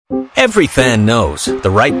Every fan knows the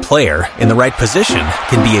right player in the right position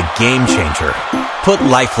can be a game changer. Put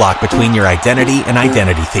LifeLock between your identity and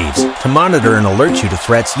identity thieves to monitor and alert you to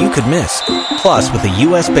threats you could miss. Plus, with a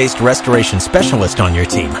U.S.-based restoration specialist on your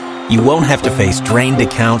team, you won't have to face drained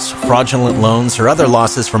accounts, fraudulent loans, or other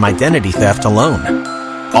losses from identity theft alone.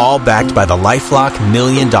 All backed by the LifeLock $1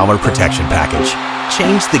 Million Protection Package.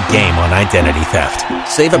 Change the game on identity theft.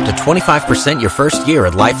 Save up to 25% your first year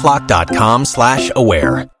at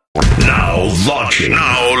LifeLock.com/aware. Now launching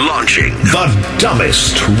the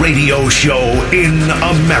dumbest radio show in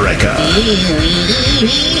America.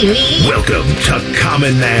 Welcome to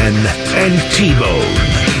Common Man and T-Bone.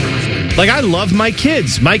 Like, I love my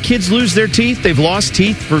kids. My kids lose their teeth. They've lost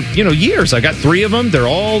teeth for, years. I got 3 of them.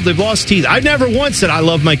 They've lost teeth. I never once said I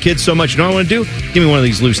love my kids so much. You know what I want to do? Give me one of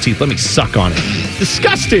these loose teeth. Let me suck on it.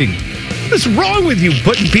 Disgusting. What's wrong with you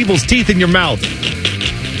putting people's teeth in your mouth?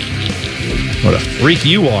 What a freak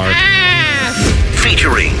you are.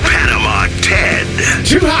 Featuring Panama Ted.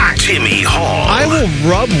 Too hot. Timmy Hall. I will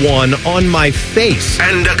rub one on my face.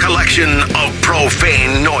 And a collection of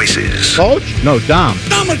profane noises. Coach? No, Dom.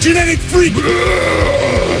 I'm a genetic freak.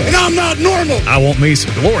 And I'm not normal. I want me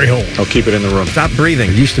some glory hole. I'll keep it in the room. Stop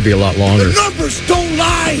breathing. It used to be a lot longer. The numbers don't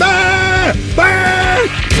lie. Bah! Bah!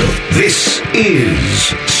 This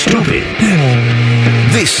is Stupid.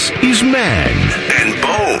 This is Man and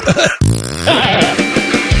Bone.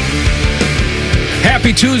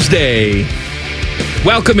 Happy Tuesday.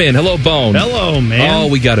 Welcome in. Hello, Bone. Hello, man. Oh,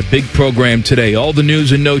 we got a big program today. All the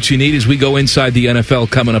news and notes you need as we go inside the NFL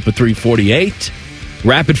coming up at 3:48.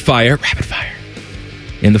 Rapid fire.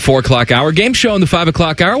 In the 4 o'clock hour. Game show in the 5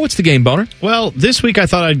 o'clock hour. What's the game, Boner? Well, this week I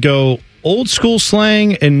thought I'd go old school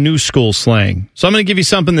slang and new school slang. So I'm going to give you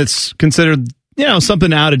something that's considered,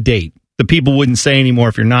 something out of date that people wouldn't say anymore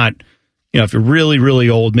if you're not, if you're really, really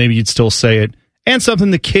old, maybe you'd still say it. And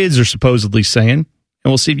something the kids are supposedly saying. And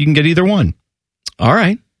we'll see if you can get either one. All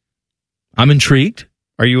right. I'm intrigued.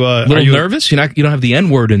 Are you a little nervous? You don't have the N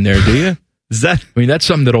word in there, do you? Is that? I mean, that's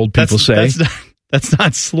something that old people say. That's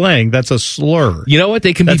not slang. That's a slur. You know what?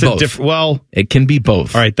 They can be both. It can be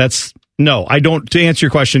both. All right. No, I don't. To answer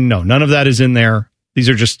your question, no, none of that is in there. These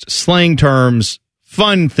are just slang terms,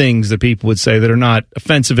 fun things that people would say that are not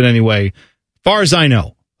offensive in any way. As far as I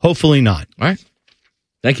know, hopefully not. All right.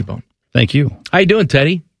 Thank you, Bone. Thank you. How you doing,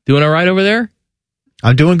 Teddy? Doing all right over there?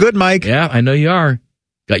 I'm doing good, Mike. Yeah, I know you are.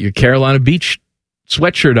 Got your Carolina Beach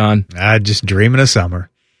sweatshirt on. Just dreaming of summer.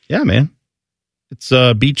 Yeah, man. It's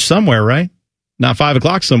a beach somewhere, right? Not 5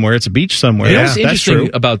 o'clock somewhere. It's a beach somewhere. You know what's interesting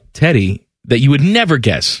about Teddy that you would never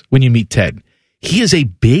guess when you meet Ted? He is a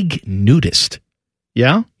big nudist.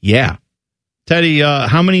 Yeah? Yeah. Teddy,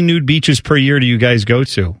 how many nude beaches per year do you guys go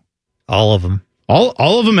to? All of them.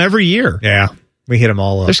 All of them every year? Yeah. We hit them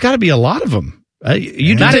all up. There's got to be a lot of them.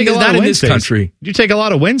 You not in this country. You take a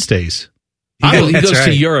lot of Wednesdays. He goes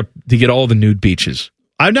to Europe to get all the nude beaches.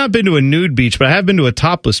 I've not been to a nude beach, but I have been to a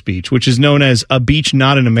topless beach, which is known as a beach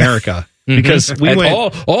not in America. Because we went,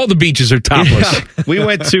 all the beaches are topless. Yeah, we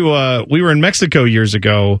went to we were in Mexico years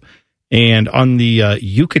ago, and on the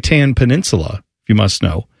Yucatan Peninsula, if you must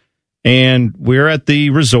know, and we were at the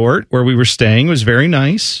resort where we were staying. It was very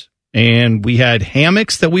nice, and we had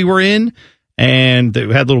hammocks that we were in. And they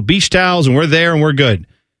had little beach towels, and we're there, and we're good.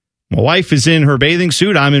 My wife is in her bathing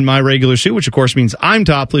suit. I'm in my regular suit, which, of course, means I'm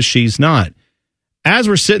topless. She's not. As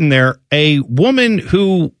we're sitting there, a woman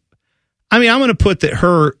who, I'm going to put that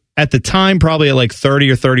her, at the time, probably at like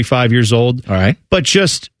 30 or 35 years old. All right. But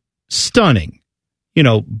just stunning.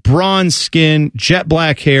 Bronze skin, jet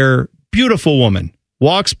black hair, beautiful woman.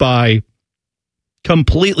 Walks by,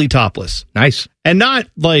 completely topless. Nice. And not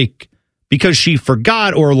like... because she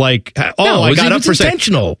forgot or like, I got up for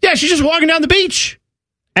intentional. Yeah, she's just walking down the beach.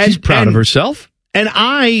 And, she's proud of herself. And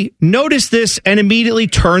I noticed this and immediately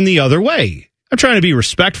turned the other way. I'm trying to be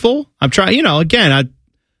respectful. I'm trying, again,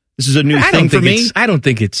 this is a new thing for me. I don't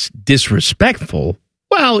think it's disrespectful.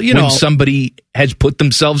 Well, when somebody has put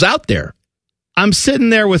themselves out there. I'm sitting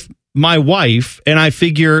there with my wife, and I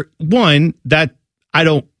figure, one, that I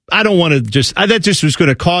don't want to that just was going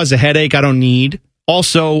to cause a headache I don't need.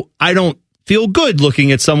 Also, I don't feel good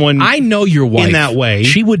looking at someone. I know your wife in that way.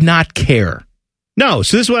 She would not care. No,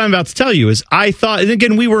 so this is what I'm about to tell you is I thought, and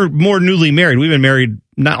again, we were more newly married. We've been married,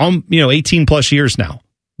 18 plus years now.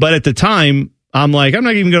 But at the time, I'm like, I'm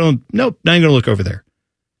not even going to, not even going to look over there.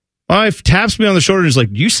 My wife taps me on the shoulder and is like,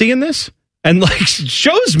 you seeing this? And like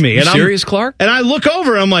shows me. And serious, Clark? And I look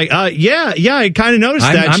over and I'm like, yeah, I kind of noticed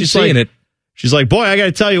that. I'm seeing it. She's like, boy, I got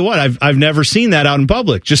to tell you what, I've never seen that out in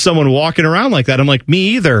public. Just someone walking around like that. I'm like, me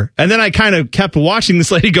either. And then I kind of kept watching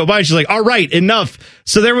this lady go by. And she's like, all right, enough.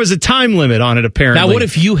 So there was a time limit on it, apparently. Now, what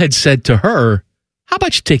if you had said to her, how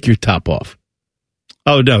about you take your top off?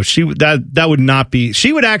 Oh, no, that would not be.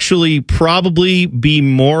 She would actually probably be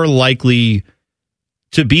more likely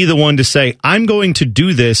to be the one to say, I'm going to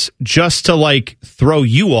do this just to like throw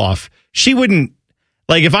you off. She wouldn't.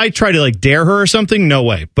 Like, if I try to, like, dare her or something, no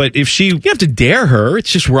way. But if she... You have to dare her.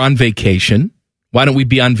 It's just we're on vacation. Why don't we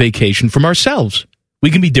be on vacation from ourselves?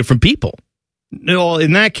 We can be different people. No,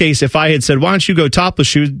 in that case, if I had said, why don't you go topless,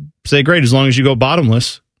 she would say, great, as long as you go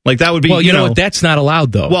bottomless. Like, that would be, well, you know what? That's not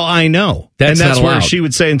allowed, though. Well, I know. That's not allowed. Where she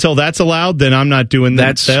would say, until that's allowed, then I'm not doing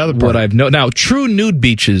that's the other part. What I've known. Now, true nude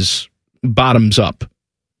beaches, bottoms up,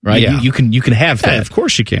 right? Yeah. You can have that. Yeah, of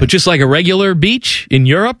course you can. But just like a regular beach in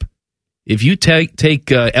Europe, if you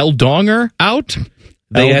take El Donger out,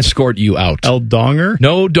 they escort you out. El Donger?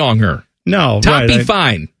 No Donger. No. Toppy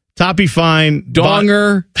fine. Toppy fine.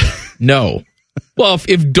 Donger, no. Well,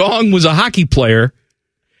 if Dong was a hockey player,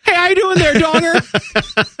 hey, how you doing there,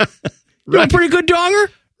 Donger? Doing pretty good, Donger?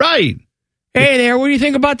 Right. Hey there, what do you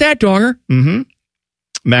think about that, Donger? Mm-hmm.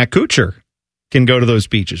 Matt Kuchar can go to those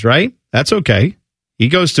beaches, right? That's okay. He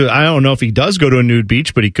goes to, I don't know if he does go to a nude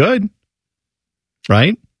beach, but he could.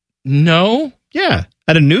 Right? No. Yeah.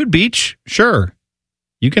 At a nude beach, sure.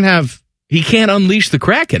 You can have... He can't unleash the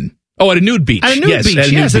Kraken. Oh, at a nude beach. At a nude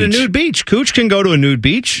beach, yes. At a nude beach. Cooch can go to a nude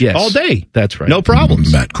beach all day. That's right. No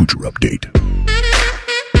problems. Matt Kuchar update.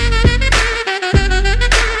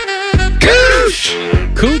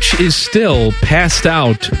 Cooch is still passed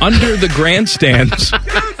out under the grandstands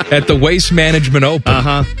at the Waste Management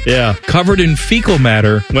Open. Yeah. Covered in fecal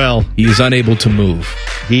matter. Well, he is unable to move.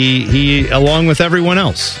 He along with everyone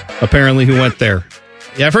else, apparently, who went there.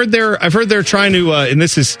 Yeah, I've heard they're trying to, and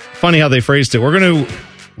this is funny how they phrased it. We're going to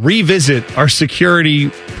revisit our security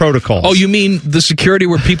protocols. Oh, you mean the security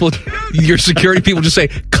where your security people just say,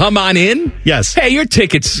 come on in? Yes. Hey, your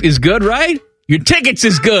tickets is good, right? Your tickets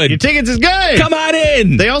is good. Your tickets is good. Come on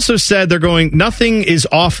in. They also said they're going, nothing is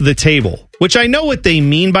off the table, which I know what they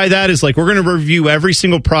mean by that is like, we're going to review every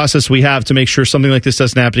single process we have to make sure something like this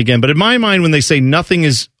doesn't happen again. But in my mind, when they say nothing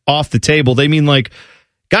is off the table, they mean like,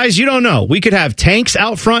 guys, you don't know. We could have tanks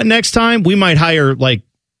out front next time. We might hire like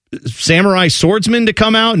samurai swordsmen to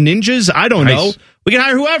come out, ninjas. I don't know. We can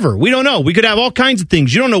hire whoever. We don't know. We could have all kinds of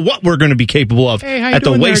things. You don't know what we're going to be capable of at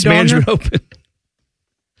the Waste Management Open.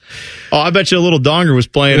 Oh, I bet you a little donger was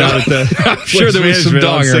playing out at the I'm sure there was some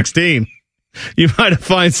donger. 16. You might have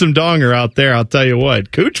find some donger out there, I'll tell you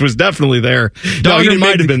what. Cooch was definitely there. Donger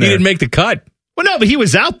might have been there. He didn't make the cut. Well, no, but he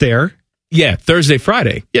was out there. Yeah, Thursday,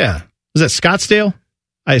 Friday. Yeah. Was that Scottsdale,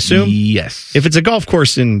 I assume? Yes. If it's a golf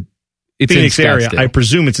course in Phoenix area, I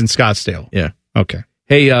presume it's in Scottsdale. Yeah. Okay.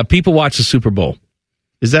 Hey, people watch the Super Bowl.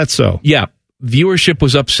 Is that so? Yeah. Viewership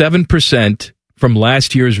was up 7% from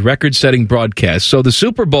last year's record-setting broadcast. So the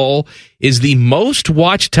Super Bowl is the most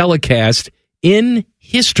watched telecast in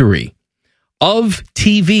history of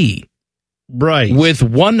TV. Right. With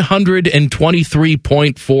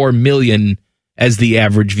 123.4 million as the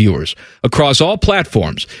average viewers across all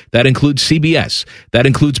platforms. That includes CBS. That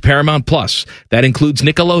includes Paramount Plus. That includes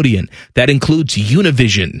Nickelodeon. That includes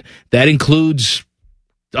Univision. That includes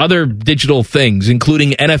other digital things,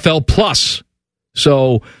 including NFL Plus.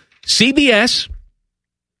 So CBS,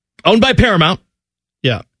 owned by Paramount.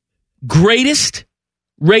 Yeah. Greatest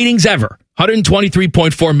ratings ever.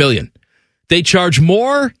 123.4 million. They charge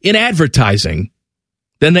more in advertising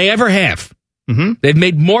than they ever have. Mm-hmm. They've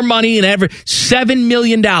made more money in $7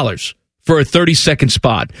 million for a 30-second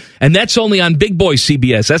spot. And that's only on Big Boy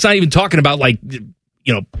CBS. That's not even talking about, like,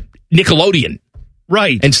 you know, Nickelodeon.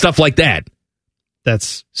 Right. And stuff like that.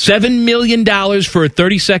 That's $7 million for a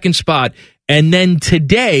 30-second spot. And then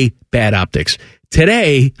today, bad optics.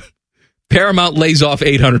 Today, Paramount lays off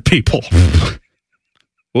 800 people.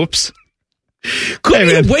 Whoops.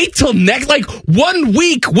 Couldn't you wait till next? Like, 1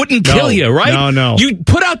 week wouldn't kill you, right? No. You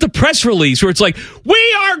put out the press release where it's like,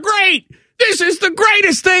 we are great. This is the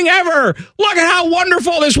greatest thing ever. Look at how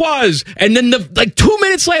wonderful this was. And then 2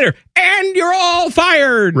 minutes later, and you're all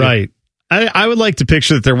fired. Right. I would like to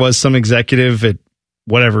picture that there was some executive at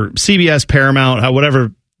whatever, CBS, Paramount,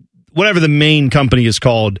 whatever the main company is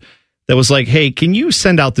called, that was like, hey, can you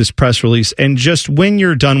send out this press release? And just when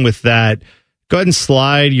you're done with that, go ahead and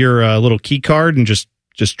slide your little key card and just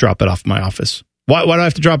drop it off my office. Why do I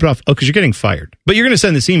have to drop it off? Oh, because you're getting fired. But you're going to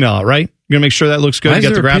send this email out, right? You're going to make sure that looks good. Why is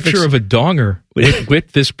get there the graphics. A picture of a donger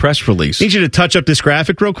with this press release? I need you to touch up this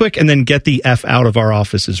graphic real quick and then get the F out of our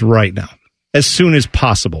offices right now. as soon as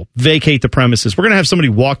possible. Vacate the premises. We're going to have somebody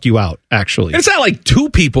walk you out, actually. It's not like 2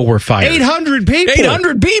 people were fired. 800 people.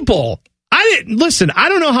 800 people. I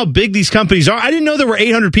don't know how big these companies are. I didn't know there were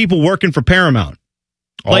 800 people working for Paramount.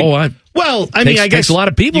 I guess takes a lot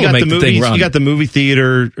of people to make the thing run. You got the movie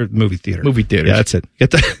theater. Movie theater. Yeah, that's it.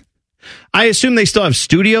 I assume they still have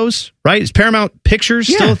studios, right? Is Paramount Pictures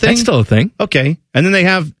still a thing? That's still a thing. Okay. And then they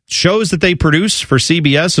have shows that they produce for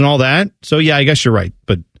CBS and all that. So, yeah, I guess you're right.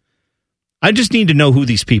 But I just need to know who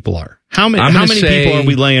these people are. How many people are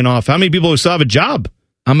we laying off? How many people still have a job?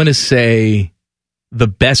 I'm going to say the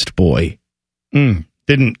best boy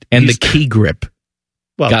the key grip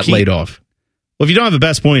got laid off. Well, if you don't have a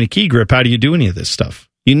best boy and a key grip, how do you do any of this stuff?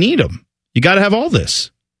 You need them. You got to have all this.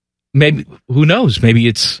 Maybe, who knows? Maybe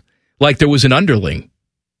it's like there was an underling.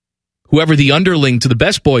 Whoever the underling to the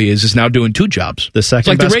best boy is now doing 2 jobs. The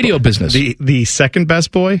second, it's like the radio business. The second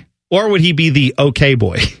best boy, or would he be the okay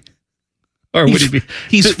boy? Or would he be?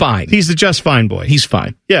 He's fine. He's the just fine boy. He's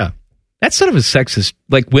fine. Yeah, that's sort of a sexist.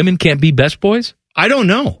 Like women can't be best boys. I don't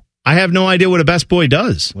know. I have no idea what a best boy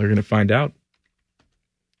does. We're going to find out.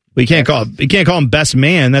 We can't call him best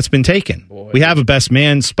man. That's been taken. Boy. We have a best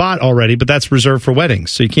man spot already, but that's reserved for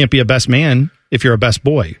weddings. So you can't be a best man if you're a best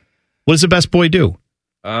boy. What does a best boy do?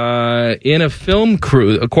 In a film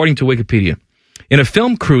crew, according to Wikipedia, in a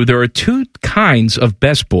film crew, there are 2 kinds of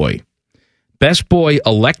best boy. Best boy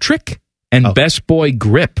electric and best boy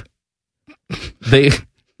grip. They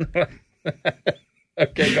go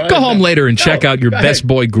home later and check out your best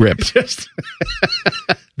boy grip.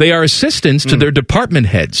 They are assistants to their department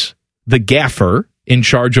heads. The gaffer in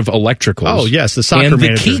charge of electricals. Oh, yes, the soccer and the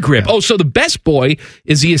manager. key grip. Yeah. Oh, so the best boy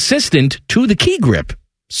is the assistant to the key grip.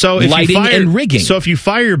 So lighting and rigging. So if you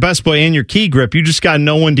fire your best boy and your key grip, you just got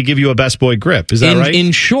no one to give you a best boy grip. Is that right?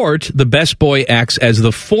 In short, the best boy acts as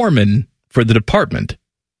the foreman for the department.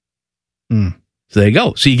 So there you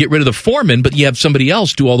go. So you get rid of the foreman, but you have somebody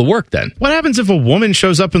else do all the work then. What happens if a woman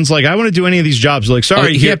shows up and's like, I want to do any of these jobs? Like,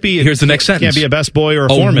 sorry, you can't be. Here's the next sentence. Can't be a best boy or a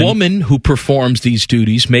foreman. A woman who performs these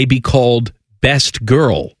duties may be called best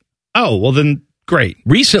girl. Oh, well then, great.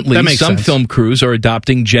 Recently, some film crews are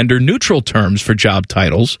adopting gender-neutral terms for job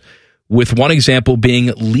titles, with one example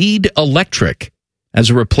being lead electric as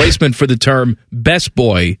a replacement for the term best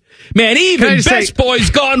boy. Man, even best boy's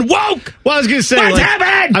gone woke! Well, I was going to say, what's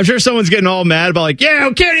happening? I'm sure someone's getting all mad about we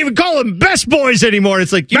can't even call them best boys anymore.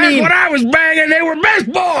 It's like, back when I was banging, they were best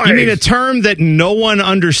boys! You mean a term that no one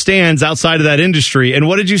understands outside of that industry. And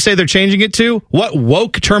what did you say they're changing it to? What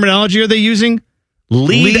woke terminology are they using?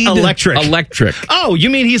 Lead electric. Oh, you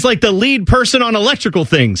mean he's like the lead person on electrical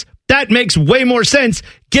things? That makes way more sense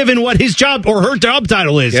given what his job or her job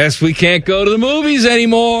title is. Guess we can't go to the movies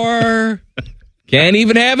anymore. Can't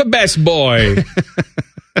even have a best boy.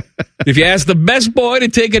 If you ask the best boy to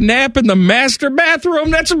take a nap in the master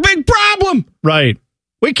bathroom, that's a big problem. Right.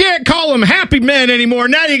 We can't call them happy men anymore.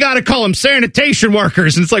 Now you got to call them sanitation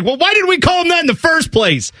workers. And it's like, well, why did we call them that in the first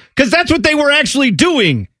place? Because that's what they were actually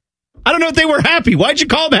doing. I don't know if they were happy. Why'd you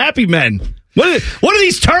call them happy men? What are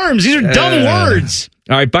these terms? These are dumb words.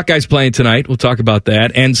 All right, Buckeyes playing tonight. We'll talk about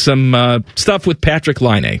that. And some stuff with Patrick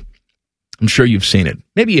Laine. I'm sure you've seen it.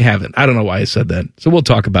 Maybe you haven't. I don't know why I said that. So we'll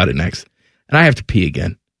talk about it next. And I have to pee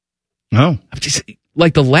again. No.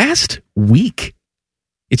 Like the last week,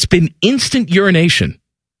 it's been instant urination.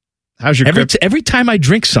 How's your grip? Every time I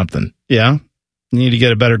drink something. Yeah. You need to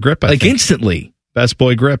get a better grip, I think. Instantly. Best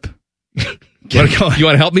boy grip. You want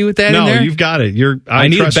to help me with that? No, in there? You've got it. I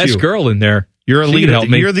need a best girl in there. You're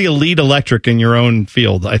the elite electric in your own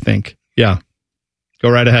field, I think. Yeah. Go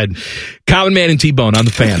right ahead. Common Man and T-Bone on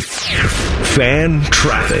the Fan. Fan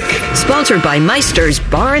Traffic. Sponsored by Meister's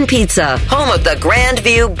Bar and Pizza, home of the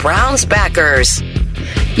Grandview Browns backers.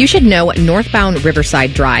 You should know northbound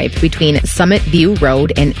Riverside Drive between Summit View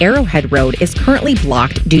Road and Arrowhead Road is currently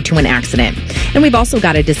blocked due to an accident. And we've also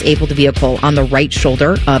got a disabled vehicle on the right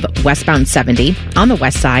shoulder of westbound 70 on the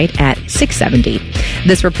west side at 670.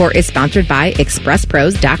 This report is sponsored by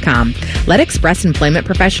ExpressPros.com. Let Express Employment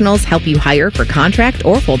Professionals help you hire for contract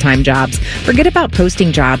or full-time jobs. Forget about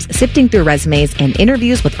posting jobs, sifting through resumes, and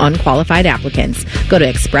interviews with unqualified applicants. Go to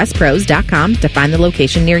ExpressPros.com to find the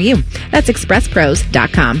location near you. That's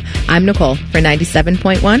ExpressPros.com. I'm Nicole for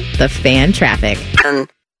 97.1, The Fan Traffic.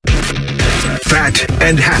 Fat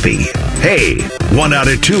and happy. Hey, 1 out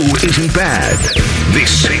of 2 isn't bad.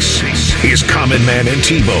 This is Common Man and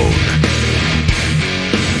T-Bone.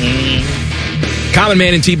 Common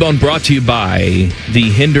Man and T-Bone brought to you by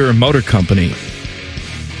the Hinder Motor Company.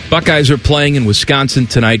 Buckeyes are playing in Wisconsin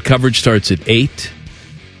tonight. Coverage starts at 8.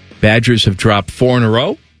 Badgers have dropped 4 in a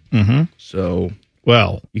row. Mm-hmm. So,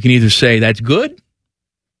 well, you can either say that's good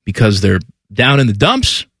because they're down in the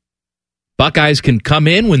dumps. Buckeyes can come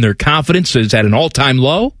in when their confidence is at an all-time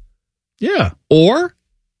low. Yeah. Or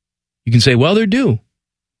you can say, well, they're due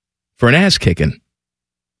for an ass kicking.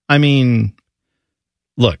 I mean,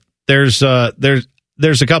 look, there's a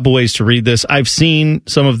couple ways to read this. I've seen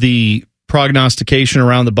some of the prognostication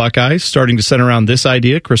around the Buckeyes starting to center around this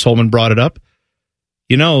idea. Chris Holman brought it up.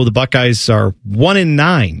 You know, the Buckeyes are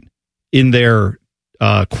 1-9 in their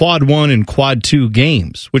quad 1 and quad 2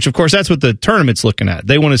 games, which of course that's what the tournament's looking at.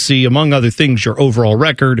 They want to see, among other things, your overall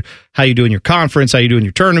record, how you do in your conference, how you do in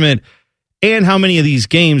your tournament, and how many of these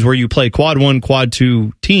games where you play quad 1, quad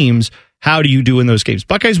 2 teams, how do you do in those games?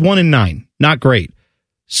 Buckeyes 1-9, not great.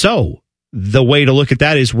 So the way to look at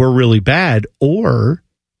that is we're really bad, or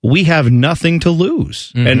we have nothing to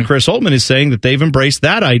lose. Mm-hmm. And Chris Holtman is saying that they've embraced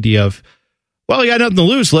that idea of, well, you got nothing to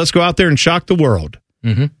lose, so let's go out there and shock the world.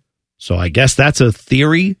 Mm-hmm. So I guess that's a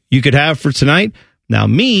theory you could have for tonight. Now,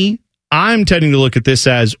 I'm tending to look at this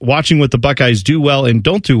as watching what the Buckeyes do well and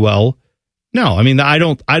don't do well. No, I mean, I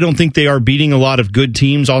don't think they are beating a lot of good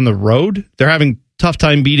teams on the road. They're having tough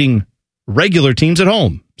time beating regular teams at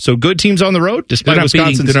home. So good teams on the road, despite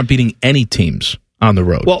Wisconsin. They're not beating any teams on the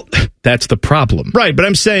road. Well, that's the problem. Right, but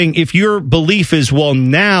I'm saying if your belief is, well,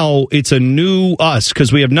 now it's a new us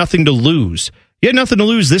because we have nothing to lose. You had nothing to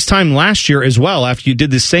lose this time last year as well after you did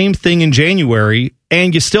the same thing in January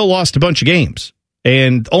and you still lost a bunch of games.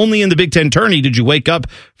 And only in the Big Ten tourney did you wake up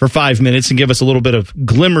for 5 minutes and give us a little bit of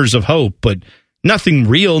glimmers of hope, but nothing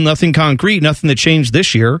real, nothing concrete, nothing that changed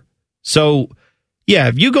this year. So, yeah,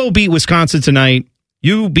 if you go beat Wisconsin tonight,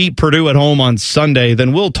 you beat Purdue at home on Sunday,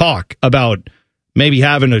 then we'll talk about maybe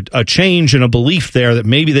having a change and a belief there that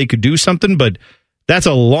maybe they could do something, but that's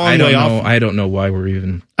a long way off. I don't know why we're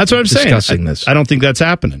even that's what I'm discussing this. I don't think that's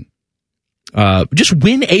happening. Just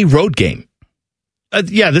win a road game.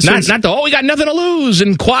 This not we got nothing to lose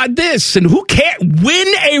and quad this and who can't win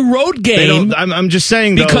a road game. I'm just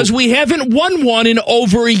saying because we haven't won one in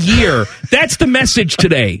over a year. That's the message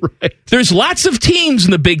today. Right. There's lots of teams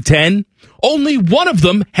in the Big Ten. Only one of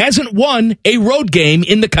them hasn't won a road game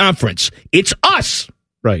in the conference. It's us.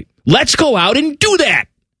 Right. Let's go out and do that.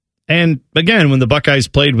 And again, when the Buckeyes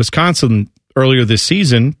played Wisconsin earlier this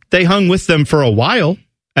season, they hung with them for a while.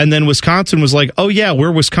 And then Wisconsin was like, oh, yeah,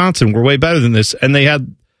 we're Wisconsin. We're way better than this. And they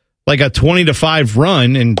had like a 20-5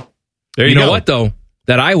 run. And there you go. You know what, though?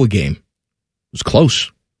 That Iowa game was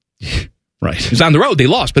close. Right. It was on the road. They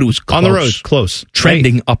lost, but it was close. On the road, close.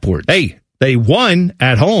 Trending upwards. Hey, they won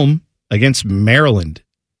at home against Maryland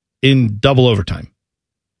in double overtime.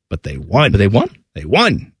 But they won. They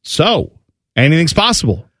won. So anything's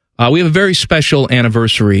possible. We have a very special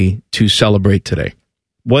anniversary to celebrate today.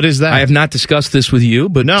 What is that? I have not discussed this with you,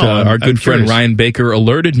 but our good friend Ryan Baker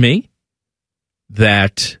alerted me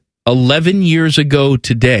that 11 years ago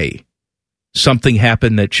today, something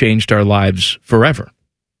happened that changed our lives forever.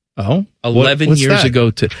 Oh? 11 years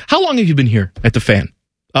ago. How long have you been here at the Fan?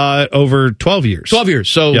 Over 12 years. 12 years.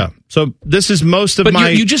 So, yeah. So this is most of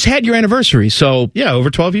my... But you just had your anniversary, so... Yeah,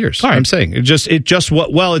 over 12 years. All right. I'm saying. It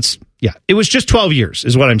was just 12 years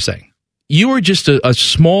is what I'm saying. You were just a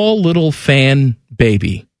small little fan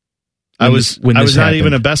baby. I was not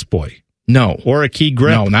even a best boy. No. Or a key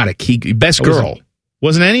grip. No, not a key. Best girl.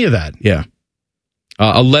 Wasn't any of that. Yeah.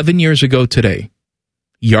 11 years ago today,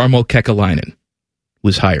 Jarmo Kekalainen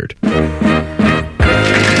was hired. There you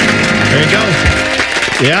go.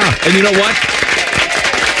 Yeah. And you know what?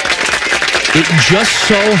 It just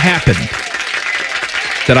so happened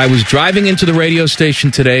that I was driving into the radio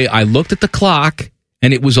station today. I looked at the clock,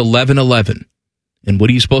 and it was 11:11. And what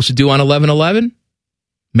are you supposed to do on 11:11?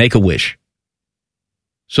 Make a wish.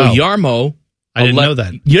 So Jarmo... I didn't know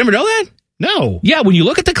that. You never know that? No. Yeah, when you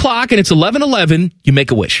look at the clock and it's 11:11, you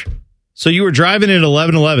make a wish. So you were driving at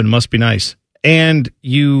 11:11. Must be nice. And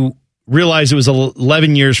you realized it was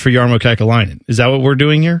 11 years for Jarmo Kekalainen. Is that what we're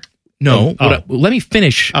doing here? No. Let me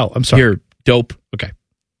finish. Oh, I'm sorry. Here, dope. Okay.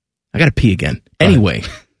 I got to pee again. Anyway.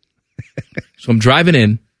 So I'm driving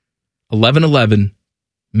in, 11:11,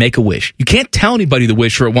 make a wish. You can't tell anybody the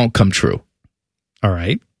wish or it won't come true. All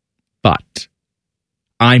right. But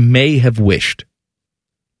I may have wished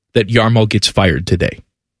that Jarmo gets fired today.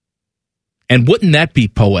 And wouldn't that be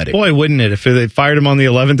poetic? Boy, wouldn't it, if they fired him on the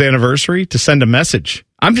 11th anniversary to send a message.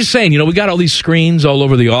 I'm just saying, we got all these screens all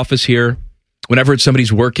over the office here. Whenever it's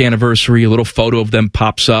somebody's work anniversary, a little photo of them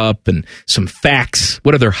pops up and some facts.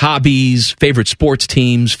 What are their hobbies, favorite sports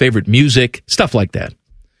teams, favorite music, stuff like that.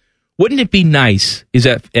 Wouldn't it be nice is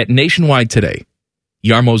that at Nationwide today,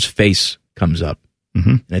 Jarmo's face comes up. Mm-hmm.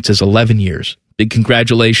 And it says 11 years. Big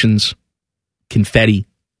congratulations, confetti.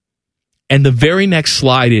 And the very next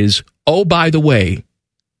slide is, oh, by the way,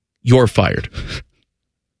 you're fired.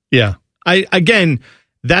 Yeah.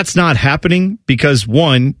 That's not happening because,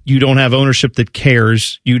 one, you don't have ownership that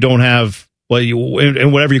cares. You don't have,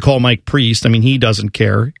 and whatever you call Mike Priest, I mean, he doesn't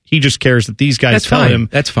care. He just cares that these guys tell him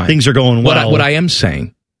things are going well. What I am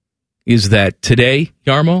saying is that today,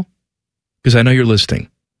 Jarmo, because I know you're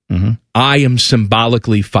listening, I am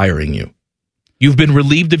symbolically firing you. You've been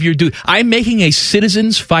relieved of your duty. I'm making a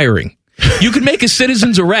citizen's firing. You could make a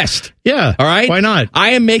citizen's arrest. Yeah. All right? Why not?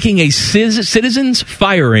 I am making a citizen's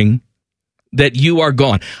firing that you are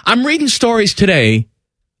gone. I'm reading stories today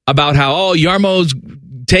about how, Jarmo's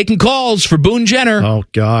taking calls for Boone Jenner. Oh,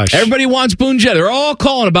 gosh. Everybody wants Boone Jenner. They're all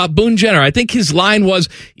calling about Boone Jenner. I think his line was,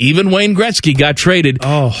 even Wayne Gretzky got traded.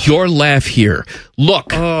 Oh. Your laugh here.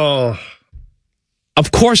 Look. Oh.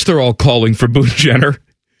 Of course they're all calling for Boone Jenner.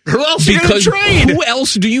 Who else are you going to trade? Who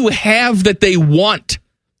else do you have that they want?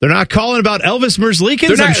 They're not calling about Elvis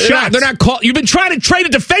Merzlikins? They're not calling. You've been trying to trade a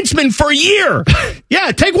defenseman for a year.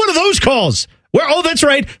 Yeah, take one of those calls. That's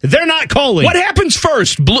right. They're not calling. What happens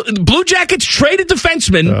first? Blue Jackets trade a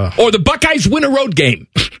defenseman or the Buckeyes win a road game?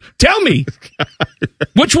 Tell me.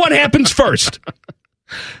 Which one happens first?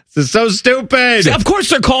 This is so stupid. Of course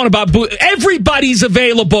they're calling about Boone. Everybody's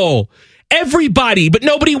available. Everybody. But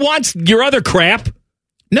nobody wants your other crap.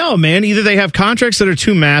 No, man. Either they have contracts that are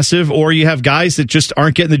too massive, or you have guys that just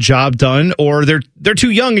aren't getting the job done, or they're too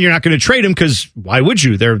young and you're not going to trade them because why would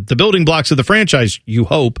you? They're the building blocks of the franchise, you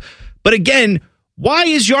hope. But again, why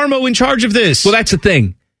is Jarmo in charge of this? Well, that's the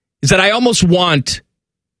thing, is that I almost want...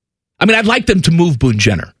 I'd like them to move Boone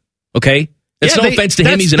Jenner, okay? That's no offense to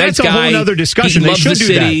him. He's a nice guy. That's a whole other discussion. He loves the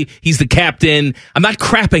city. He's the captain. I'm not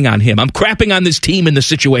crapping on him. I'm crapping on this team and the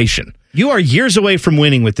situation. You are years away from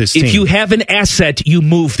winning with this team. If you have an asset, you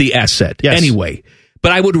move the asset. Yes. Anyway.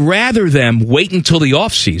 But I would rather them wait until the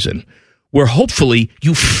offseason where hopefully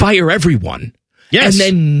you fire everyone. Yes. And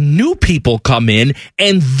then new people come in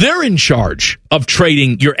and they're in charge of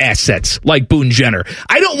trading your assets like Boone Jenner.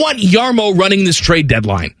 I don't want Jarmo running this trade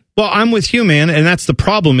deadline. Well, I'm with you, man. And that's the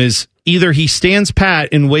problem is either he stands pat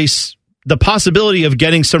and wastes the possibility of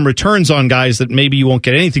getting some returns on guys that maybe you won't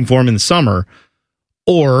get anything for him in the summer,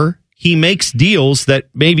 or he makes deals that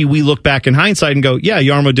maybe we look back in hindsight and go, yeah,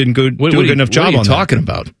 Jarmo didn't do a good enough job on that. What are you talking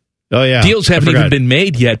about? Oh, yeah. Deals haven't even been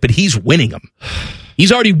made yet, but he's winning them.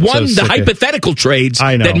 He's already won the hypothetical trades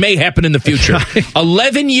that may happen in the future.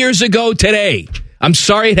 11 years ago today. I'm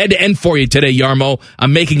sorry it had to end for you today, Jarmo.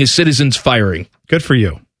 I'm making a citizen's firing. Good for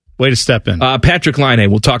you. Way to step in. Patrick Laine,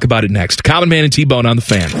 we'll talk about it next. Common Man and T-Bone on the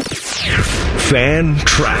Fan. Fan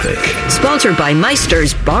Traffic. Sponsored by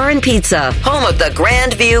Meister's Bar and Pizza, home of the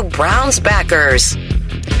Grandview Browns backers.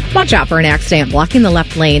 Watch out for an accident blocking the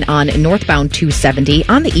left lane on northbound 270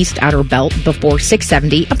 on the east outer belt before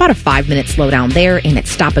 670. About a 5-minute slowdown there, and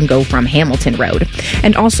it's stop and go from Hamilton Road.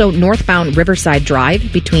 And also northbound Riverside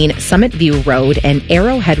Drive between Summit View Road and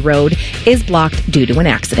Arrowhead Road is blocked due to an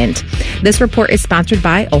accident. This report is sponsored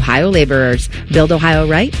by Ohio Laborers. Build Ohio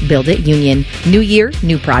right, build it Union. New year,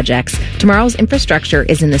 new projects. Tomorrow's infrastructure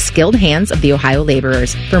is in the skilled hands of the Ohio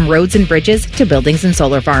Laborers. From roads and bridges to buildings and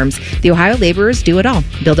solar farms, the Ohio Laborers do it all.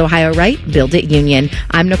 Build Ohio right, build it Union.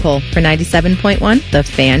 I'm Nicole for 97.1, The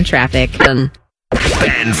Fan Traffic.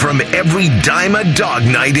 Banned from every dime a dog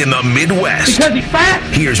night in the Midwest. Because he's fat?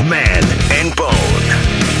 Here's Man and Bone.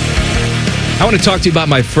 I want to talk to you about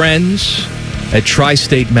my friends at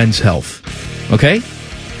Tri-State Men's Health. Okay?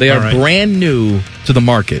 They are brand new to the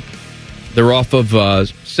market. They're off of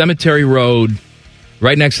Cemetery Road,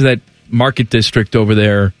 right next to that market district over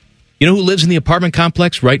there. You know who lives in the apartment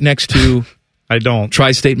complex right next to... I don't.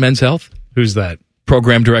 Tri-State Men's Health? Who's that?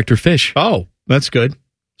 Program Director Fish. Oh, that's good.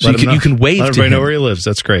 So you can wave to him. Let everybody know where he lives.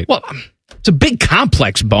 That's great. Well, it's a big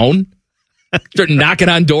complex, Bone. Start knocking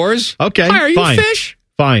on doors. Okay, Hi, are you fine. Fish?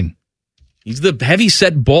 Fine. He's the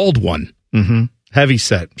heavy-set bald one. Mm-hmm. Heavy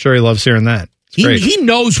set. I'm sure he loves hearing that. He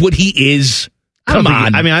knows what he is. Come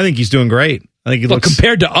on. I think he's doing great. I think he looks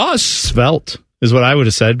compared to us. Svelte is what I would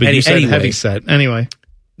have said, but you said heavy set. Anyway.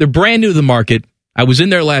 They're brand new to the market. I was in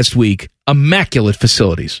there last week. Immaculate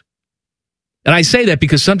facilities. And I say that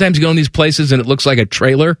because sometimes you go in these places and it looks like a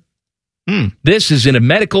trailer. This is in a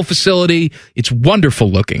medical facility. It's wonderful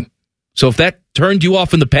looking. So if that turned you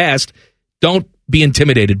off in the past, don't be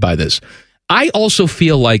intimidated by this. I also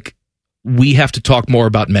feel like we have to talk more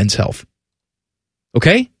about men's health.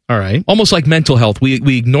 Okay? All right. Almost like mental health.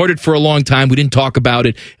 We ignored it for a long time. We didn't talk about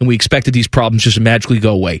it, and we expected these problems just to magically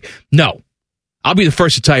go away. No. I'll be the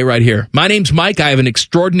first to tell you right here. My name's Mike. I have an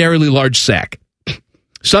extraordinarily large sack.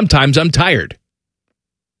 Sometimes I'm tired.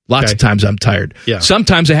 Lots of times I'm tired. Yeah.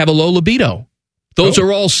 Sometimes I have a low libido. Those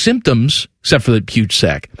are all symptoms, except for the huge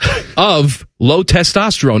sack, of low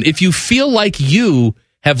testosterone. If you feel like you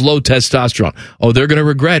have low testosterone, they're going to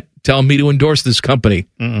regret telling me to endorse this company.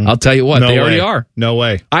 Mm-mm. I'll tell you what, they already are. No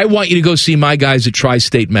way. I want you to go see my guys at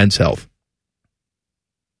Tri-State Men's Health.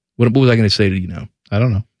 What was I going to say to you now? I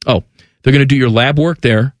don't know. Oh, they're going to do your lab work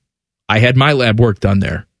there. I had my lab work done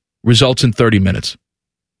there. Results in 30 minutes.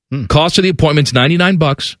 Cost of the appointment's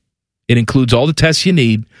 $99. It includes all the tests you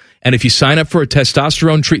need. And if you sign up for a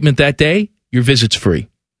testosterone treatment that day, your visit's free.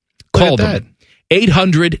 Call them.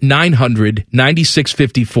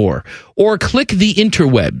 800-900-9654. Or click the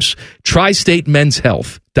interwebs,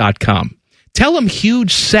 tristatemenshealth.com. Tell them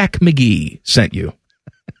Huge Sack McGee sent you.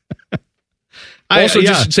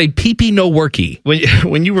 Just say pee-pee no worky.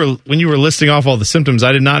 When you were listing off all the symptoms,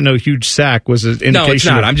 I did not know huge sack was an indication. No, it's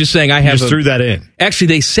not. I'm just saying I have. Just threw that in. Actually,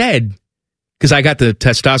 they said, because I got the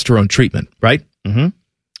testosterone treatment, right? Mm-hmm.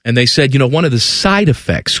 And they said, one of the side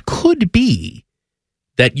effects could be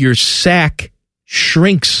that your sack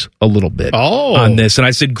shrinks a little bit on this. And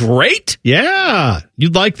I said, great. Yeah,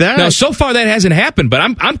 you'd like that. Now, so far that hasn't happened, but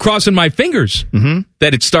I'm crossing my fingers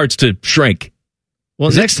that it starts to shrink. Well,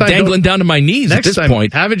 next time, dangling down to my knees at this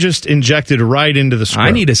point. Have it just injected right into the screw. I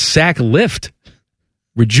need a sack lift.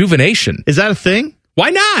 Rejuvenation. Is that a thing? Why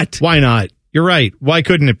not? Why not? You're right. Why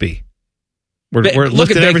couldn't it be? We're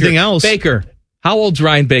looking at everything else. Baker. How old's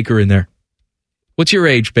Ryan Baker in there? What's your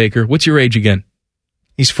age, Baker? What's your age again?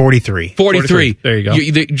 He's 43. 43. There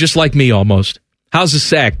you go. Just like me almost. How's the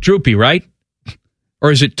sack? Droopy, right? Or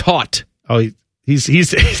is it taut? Oh, he's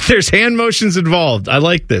there's hand motions involved. I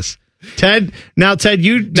like this. Ted,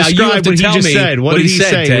 you describe what he just said. What did he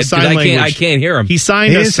say? Ted, sign language. I can't hear him. He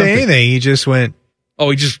signed He us didn't say anything. He just went.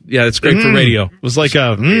 Oh, that's great for radio. It was like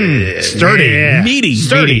a sturdy. Yeah. Meaty.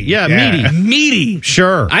 Sturdy. Meaty. Meaty.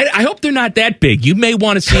 Sure. I hope they're not that big. You may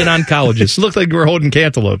want to see an oncologist. Looked like we're holding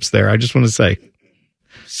cantaloupes there. I just want to say.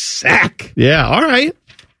 Sack. Yeah, all right.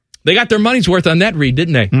 They got their money's worth on that read,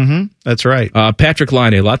 didn't they? Mm-hmm. That's right. Patrick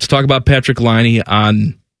Laine. Lots to talk about Patrick Laine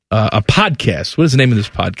on a podcast. What is the name of this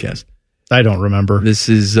podcast? I don't remember. This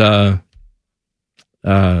is I'll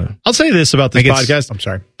say this about this podcast. I'm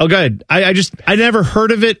sorry. Oh, good. I never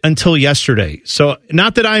heard of it until yesterday. So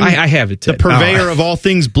not that I have it, the purveyor of all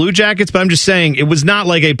things Blue Jackets, but I'm just saying it was not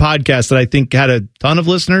like a podcast that I think had a ton of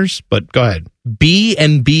listeners. But go ahead.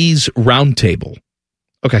 B&B's Roundtable.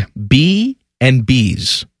 Okay.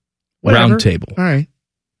 B&B's Roundtable. All right.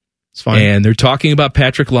 It's fine. And they're talking about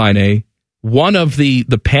Patrick Laine, one of the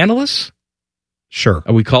panelists. Sure.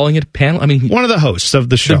 Are we calling it panel? I mean, one of the hosts of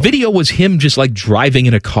the show. The video was him just like driving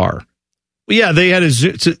in a car. Well, yeah, they had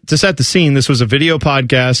to set the scene. This was a video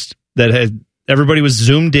podcast that had everybody was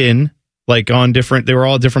zoomed in, like on different. They were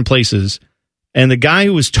all different places, and the guy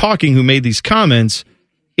who was talking, who made these comments,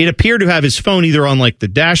 it appeared to have his phone either on like the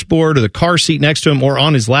dashboard or the car seat next to him, or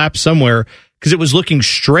on his lap somewhere, because it was looking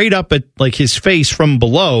straight up at like his face from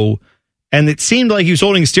below. And it seemed like he was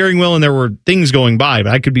holding a steering wheel and there were things going by,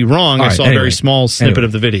 but I could be wrong. I saw a very small snippet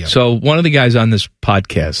of the video. So one of the guys on this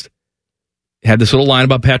podcast had this little line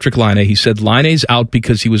about Patrick Laine. He said Laine's out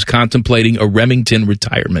because he was contemplating a Remington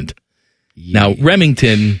retirement. Yeah. Now,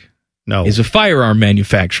 Remington is a firearm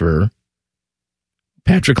manufacturer.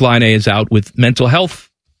 Patrick Laine is out with mental health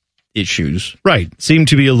issues. Right. Seemed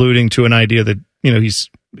to be alluding to an idea that, he's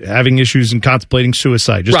having issues and contemplating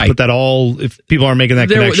suicide. Just to put that all, if people aren't making that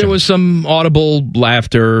connection. There was some audible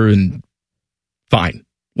laughter and fine,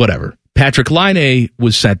 whatever. Patrick Laine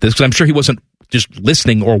was sent this because I'm sure he wasn't just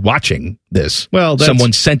listening or watching this. Well,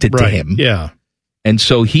 someone sent it to him. Yeah. And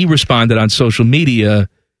so he responded on social media,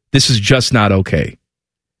 this is just not okay.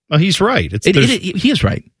 Well, he's right. He is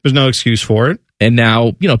right. There's no excuse for it. And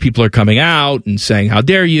now, people are coming out and saying, how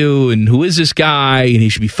dare you? And who is this guy? And he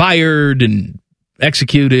should be fired and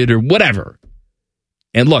executed or whatever.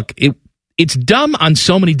 And look, it's dumb on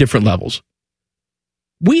so many different levels.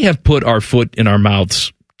 We have put our foot in our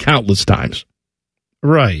mouths countless times.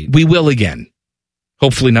 Right. We will again.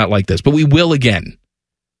 Hopefully not like this, but we will again.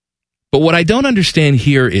 But what I don't understand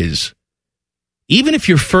here is, even if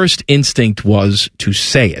your first instinct was to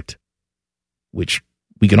say it, which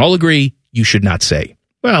we can all agree you should not say.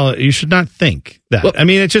 Well, you should not think that. Well,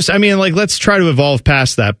 let's try to evolve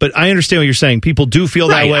past that. But I understand what you're saying. People do feel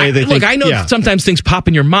that way. I know sometimes things pop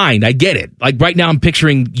in your mind. I get it. Like right now I'm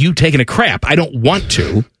picturing you taking a crap. I don't want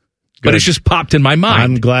to, but it's just popped in my mind.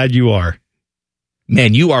 I'm glad you are.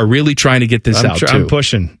 Man, you are really trying to get this out, too. I'm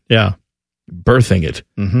pushing. Yeah. Birthing it.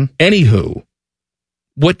 Mm-hmm. Anywho,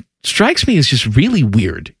 what strikes me as just really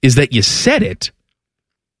weird is that you said it.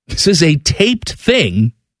 This is a taped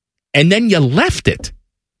thing, and then you left it.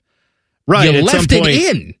 Right. You left it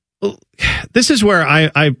in. Well, this is where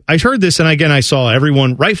I heard this, and again, I saw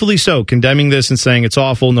everyone, rightfully so, condemning this and saying it's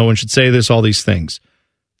awful, no one should say this, all these things.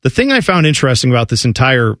 The thing I found interesting about this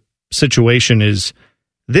entire situation is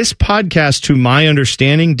this podcast, to my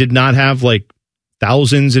understanding, did not have like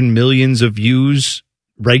thousands and millions of views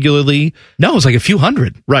regularly. No, it was like a few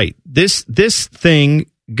hundred. Right. This thing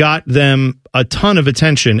got them a ton of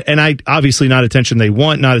attention, and obviously not attention they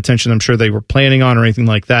want, not attention I'm sure they were planning on or anything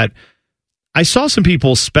like that. I saw some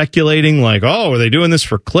people speculating like, oh, are they doing this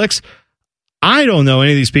for clicks? I don't know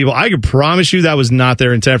any of these people. I can promise you that was not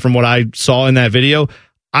their intent from what I saw in that video.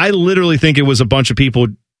 I literally think it was a bunch of people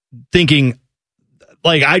thinking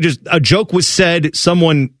like a joke was said,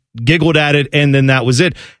 someone giggled at it, and then that was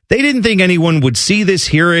it. They didn't think anyone would see this,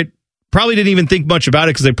 hear it, probably didn't even think much about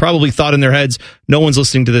it because they probably thought in their heads, no one's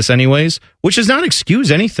listening to this anyways, which does not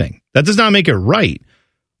excuse anything. That does not make it right.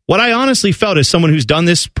 What I honestly felt as someone who's done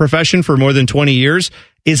this profession for more than 20 years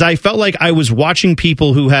is I felt like I was watching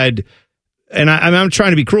people who had, and I'm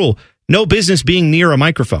trying to be cruel, no business being near a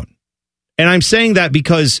microphone. And I'm saying that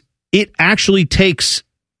because it actually takes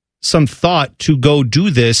some thought to go do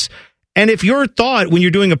this. And if your thought when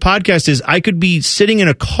you're doing a podcast is I could be sitting in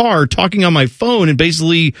a car talking on my phone and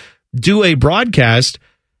basically do a broadcast,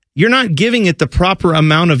 you're not giving it the proper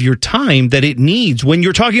amount of your time that it needs when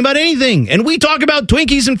you're talking about anything. And we talk about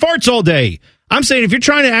Twinkies and farts all day. I'm saying if you're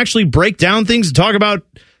trying to actually break down things and talk about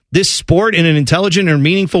this sport in an intelligent or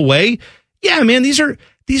meaningful way, yeah, man, these are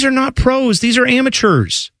not pros. These are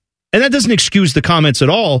amateurs. And that doesn't excuse the comments at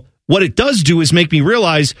all. What it does do is make me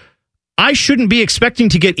realize I shouldn't be expecting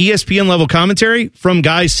to get ESPN level commentary from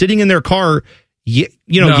guys sitting in their car, yakking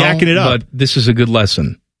it up. But this is a good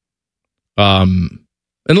lesson.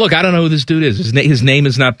 And look, I don't know who this dude is. His name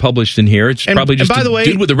is not published in here. It's probably just a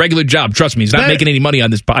dude with a regular job. Trust me, he's not making any money on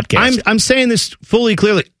this podcast. I'm saying this fully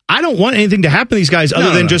clearly. I don't want anything to happen to these guys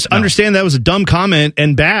other than just understand that was a dumb comment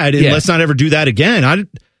and bad, and let's not ever do that again.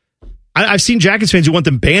 I've seen Jackets fans who want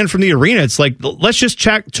them banned from the arena. It's like, let's just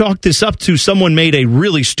chalk this up to someone made a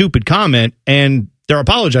really stupid comment, and they're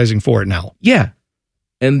apologizing for it now. Yeah.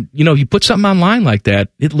 And, you put something online like that,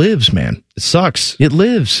 it lives, man. It sucks. It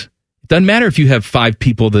lives. Doesn't matter if you have 5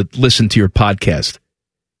 people that listen to your podcast.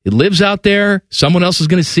 It lives out there. Someone else is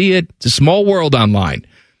going to see it. It's a small world online.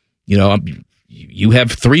 You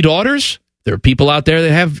have 3 daughters. There are people out there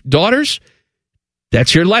that have daughters.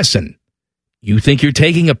 That's your lesson. You think you're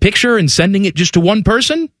taking a picture and sending it just to one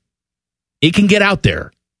person? It can get out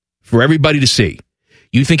there for everybody to see.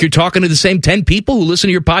 You think you're talking to the same 10 people who listen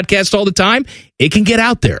to your podcast all the time? It can get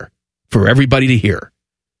out there for everybody to hear.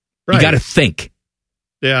 Right. You got to think.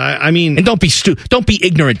 Yeah, I mean... And don't be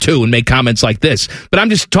ignorant, too, and make comments like this. But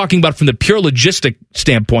I'm just talking about from the pure logistic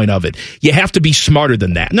standpoint of it. You have to be smarter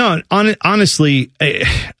than that. No, honestly,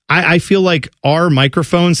 I feel like our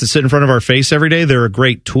microphones that sit in front of our face every day, they're a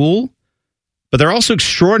great tool, but they're also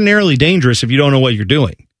extraordinarily dangerous if you don't know what you're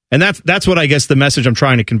doing. And that's what I guess the message I'm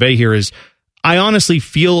trying to convey here is I honestly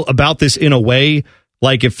feel about this in a way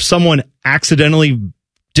like if someone accidentally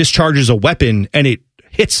discharges a weapon and it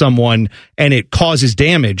hits someone and it causes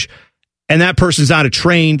damage and that person's not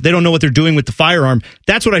trained, they don't know what they're doing with the firearm.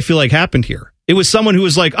 That's what I feel like happened here. It was someone who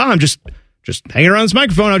was like, I'm just hanging around this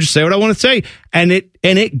microphone. I'll just say what I want to say. And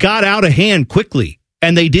it got out of hand quickly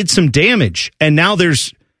and they did some damage. And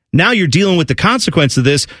now you're dealing with the consequence of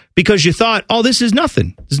this because you thought, oh, this is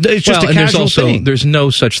nothing. It's just a casual thing. There's no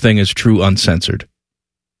such thing as true uncensored.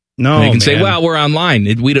 No, and you can say, well, we're online.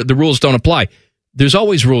 The rules don't apply. There's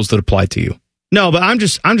always rules that apply to you. No, but I'm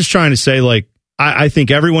just trying to say, like, I think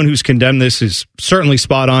everyone who's condemned this is certainly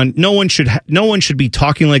spot on. No one should be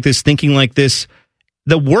talking like this, thinking like this.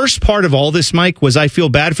 The worst part of all this, Mike, was I feel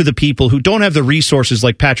bad for the people who don't have the resources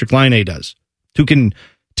like Patrick Laine does, who can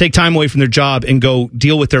take time away from their job and go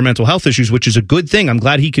deal with their mental health issues, which is a good thing. I'm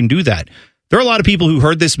glad he can do that. There are a lot of people who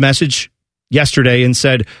heard this message yesterday and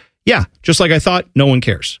said, yeah, just like I thought, no one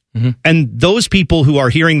cares. Mm-hmm. And those people who are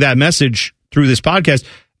hearing that message through this podcast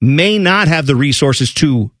may not have the resources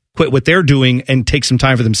to quit what they're doing and take some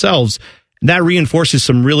time for themselves. And that reinforces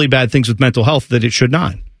some really bad things with mental health that it should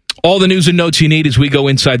not. All the news and notes you need as we go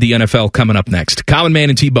inside the NFL coming up next. Common Man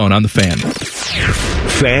and T-Bone on the Fan.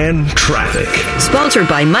 Fan Traffic. Sponsored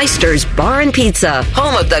by Meister's Bar and Pizza,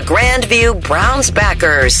 home of the Grandview Browns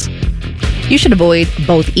backers. You should avoid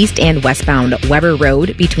both east and westbound Weber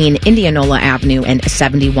Road between Indianola Avenue and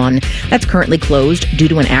 71. That's currently closed due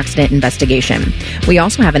to an accident investigation. We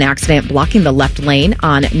also have an accident blocking the left lane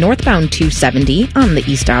on northbound 270 on the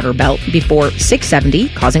east outer belt before 670,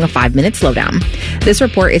 causing a 5-minute slowdown. This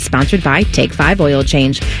report is sponsored by Take 5 Oil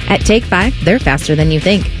Change. At Take 5, they're faster than you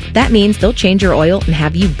think. That means they'll change your oil and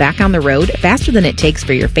have you back on the road faster than it takes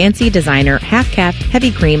for your fancy designer half-calf,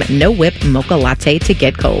 heavy cream, no-whip mocha latte to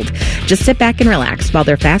get cold. Just sit back and relax while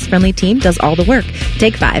their fast-friendly team does all the work.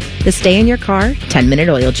 Take 5. The stay in your car, 10-minute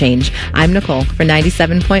oil change. I'm Nicole for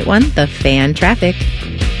 97.1 The Fan Traffic.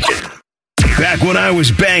 Back when I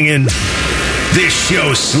was banging, this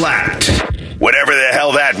show slapped. Whatever the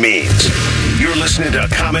hell that means. You're listening to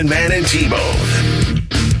Common Man and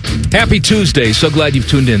T-Bone. Happy Tuesday. So glad you've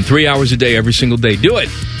tuned in. 3 hours a day, every single day. Do it.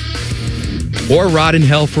 Or rot in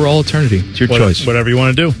hell for all eternity. It's your choice. Whatever you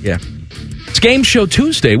want to do. Yeah. It's Game Show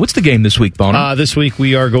Tuesday. What's the game this week, Bono? This week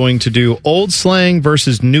we are going to do old slang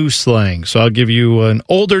versus new slang. So I'll give you an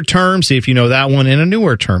older term, see if you know that one, and a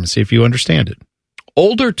newer term, see if you understand it.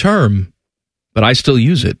 Older term, but I still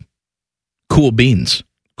use it. Cool beans.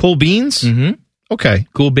 Cool beans? Mm-hmm. Okay.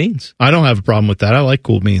 Cool beans. I don't have a problem with that. I like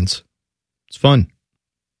cool beans. It's fun.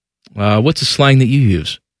 What's a slang that you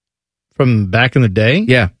use? From back in the day?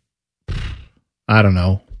 Yeah. I don't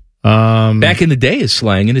know. Back in the day is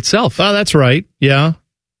slang in itself. Oh, that's right. Yeah.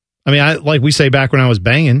 I mean, like we say back when I was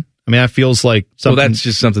banging. I mean, that feels like something. Well, that's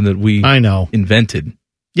just something that we invented.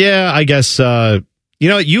 Yeah, I guess,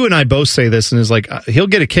 you and I both say this, and it's like, he'll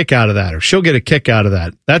get a kick out of that, or she'll get a kick out of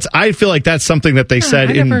that. I feel like that's something that they said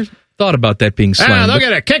I never thought about that being slang. They'll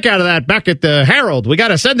get a kick out of that back at the Herald. We got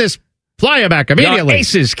to send this flyer back immediately.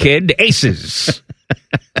 Aces, kid. Aces.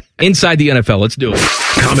 Inside the NFL. Let's do it.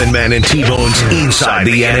 Common Man and T-Bone's Inside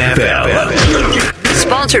the NFL.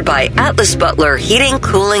 Sponsored by Atlas Butler Heating,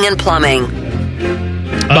 Cooling, and Plumbing.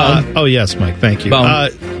 Oh, yes, Mike. Thank you.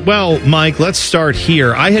 Well, Mike, let's start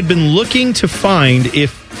here. I had been looking to find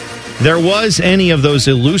if there was any of those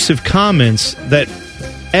elusive comments that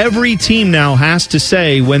every team now has to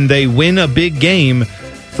say when they win a big game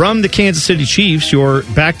from the Kansas City Chiefs, your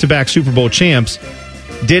back-to-back Super Bowl champs.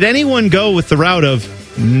 Did anyone go with the route of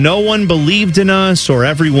no one believed in us or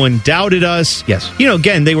everyone doubted us? Yes.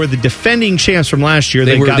 Again, they were the defending champs from last year.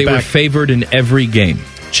 They were favored in every game.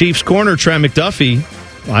 Chiefs corner Trent McDuffie,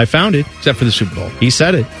 I found it. Except for the Super Bowl. He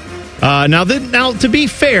said it. Now, to be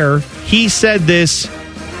fair, he said this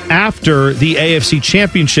after the AFC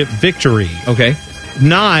Championship victory. Okay.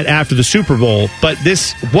 Not after the Super Bowl, but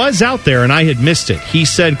this was out there and I had missed it. He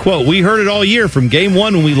said, quote, "We heard it all year from game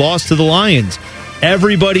one when we lost to the Lions.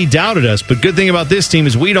 Everybody doubted us, but good thing about this team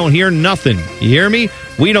is we don't hear nothing. You hear me?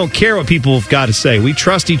 We don't care what people have got to say. We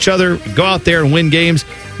trust each other, go out there and win games.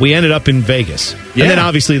 We ended up in Vegas." Yeah. And then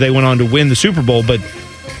obviously they went on to win the Super Bowl, but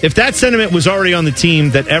if that sentiment was already on the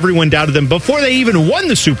team that everyone doubted them before they even won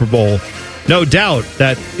the Super Bowl, no doubt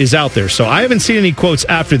that is out there. So I haven't seen any quotes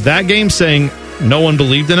after that game saying no one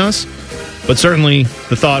believed in us, but certainly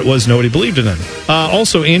the thought was nobody believed in them.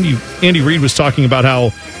 Also, Andy Reid was talking about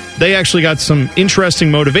how they actually got some interesting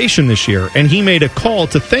motivation this year, and he made a call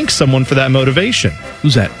to thank someone for that motivation.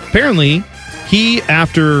 Who's that? Apparently, he,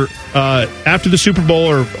 after the Super Bowl,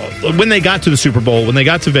 or when they got to the Super Bowl, when they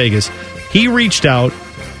got to Vegas, he reached out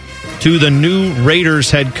to the new Raiders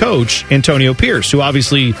head coach, Antonio Pierce, who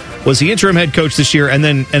obviously was the interim head coach this year and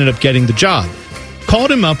then ended up getting the job.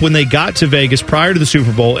 Called him up when they got to Vegas prior to the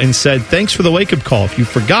Super Bowl and said, "Thanks for the wake-up call. If you've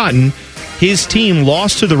forgotten, his team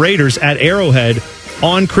lost to the Raiders at Arrowhead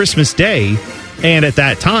on Christmas Day." And at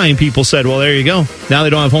that time, people said, well, there you go. Now they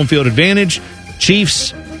don't have home field advantage.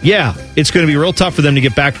 Chiefs, yeah, it's going to be real tough for them to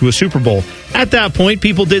get back to a Super Bowl. At that point,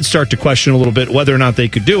 people did start to question a little bit whether or not they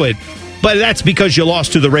could do it. But that's because you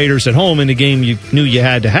lost to the Raiders at home in a game you knew you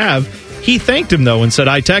had to have. He thanked him, though, and said,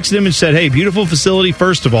 I texted him and said, "Hey, beautiful facility,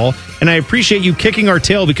 first of all, and I appreciate you kicking our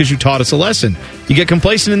tail because you taught us a lesson. You get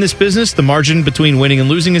complacent in this business, the margin between winning and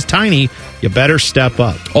losing is tiny. You better step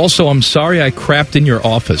up." Also, I'm sorry I crapped in your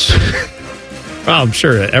office. Oh, I'm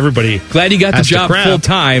sure everybody glad you got the job full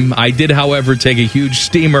time. I did, however, take a huge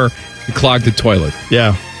steamer to clog the toilet.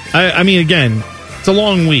 Yeah. I mean, again, it's a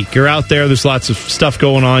long week. You're out there. There's lots of stuff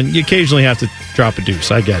going on. You occasionally have to drop a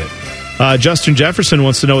deuce. I get it. Justin Jefferson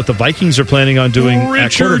wants to know what the Vikings are planning on doing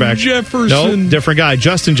at quarterback. Jefferson. No, different guy.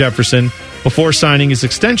 Justin Jefferson, before signing his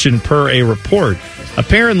extension, per a report.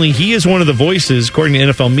 Apparently, he is one of the voices, according to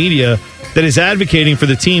NFL media, that is advocating for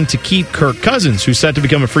the team to keep Kirk Cousins, who's set to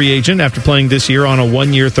become a free agent after playing this year on a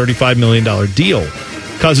one-year, $35 million deal.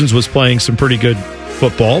 Cousins was playing some pretty good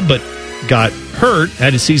football, but got hurt,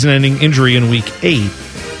 had a season-ending injury in Week 8.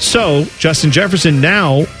 So, Justin Jefferson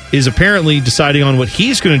now is apparently deciding on what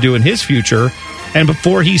he's going to do in his future, and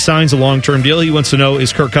before he signs a long-term deal, he wants to know,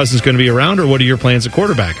 is Kirk Cousins going to be around, or what are your plans at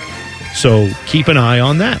quarterback? So keep an eye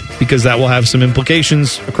on that, because that will have some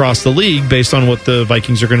implications across the league based on what the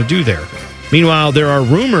Vikings are going to do there. Meanwhile, there are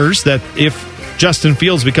rumors that if Justin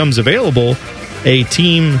Fields becomes available, a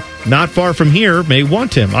team not far from here, may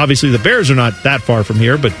want him. Obviously, the Bears are not that far from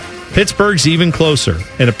here, but Pittsburgh's even closer.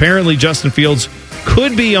 And apparently, Justin Fields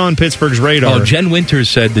could be on Pittsburgh's radar. Oh, Jen Winters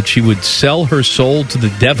said that she would sell her soul to the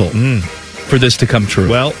devil for this to come true.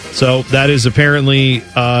 Well, so that is apparently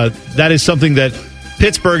that is something that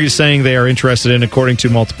Pittsburgh is saying they are interested in, according to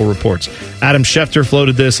multiple reports. Adam Schefter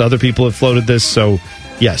floated this. Other people have floated this. So,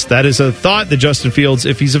 yes, that is a thought that Justin Fields,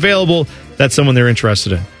 if he's available, that's someone they're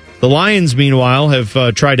interested in. The Lions, meanwhile,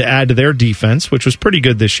 have tried to add to their defense, which was pretty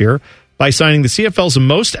good this year, by signing the CFL's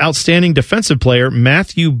most outstanding defensive player,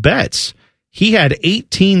 Matthew Betts. He had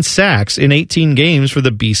 18 sacks in 18 games for the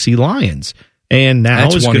BC Lions. And now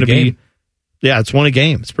is going to be... Yeah, it's won a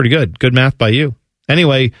game. It's pretty good. Good math by you.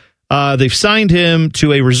 Anyway... they've signed him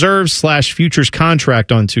to a reserves/futures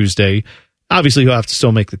contract on Tuesday. Obviously, he'll have to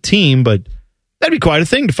still make the team, but that'd be quite a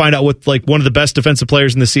thing to find out what one of the best defensive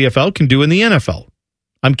players in the CFL can do in the NFL.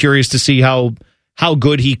 I'm curious to see how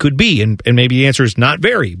good he could be, and maybe the answer is not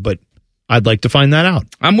very, but I'd like to find that out.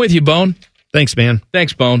 I'm with you, Bone. Thanks, man.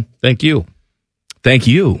 Thanks, Bone. Thank you. Thank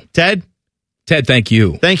you. Ted? Ted, thank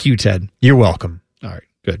you. Thank you, Ted. You're welcome. All right,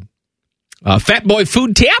 good. Fat Boy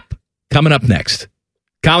Food Tap coming up next.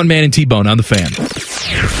 Common Man and T-Bone on the Fan.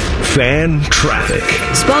 Fan Traffic.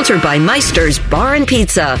 Sponsored by Meister's Bar and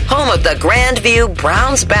Pizza, home of the Grandview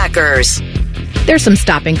Browns backers. There's some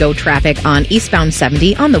stop-and-go traffic on eastbound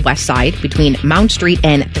 70 on the west side between Mount Street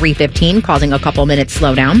and 315, causing a couple minutes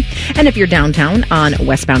slowdown. And if you're downtown on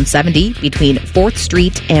westbound 70 between 4th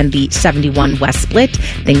Street and the 71 West Split,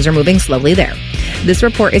 things are moving slowly there. This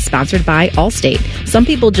report is sponsored by Allstate. Some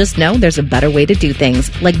people just know there's a better way to do things,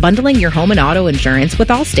 like bundling your home and auto insurance with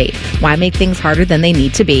Allstate. Why make things harder than they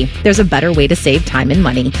need to be? There's a better way to save time and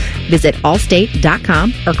money. Visit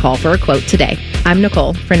allstate.com or call for a quote today. I'm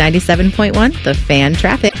Nicole for 97.1, The Fan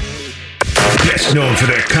Traffic. Best known for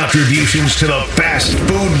their contributions to the fast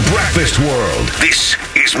food breakfast world. This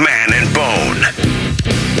is Man and Bone.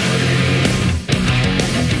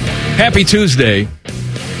 Happy Tuesday.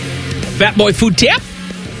 Fat Boy Food Tap.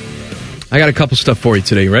 I got a couple stuff for you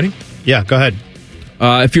today. You ready? Yeah, go ahead.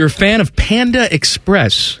 If you're a fan of Panda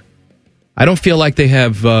Express, I don't feel like they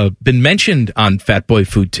have been mentioned on Fat Boy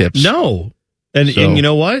Food Tips. No. And you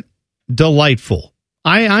know what? Delightful.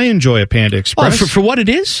 I enjoy a Panda Express. Oh, for what it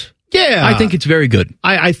is? Yeah. I think it's very good.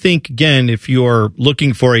 I think, again, if you're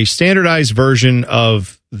looking for a standardized version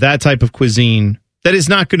of that type of cuisine, that is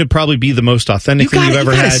not going to probably be the most authentic thing you've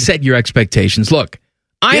ever had. You got to set your expectations. Look,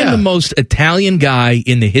 I am the most Italian guy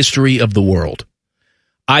in the history of the world.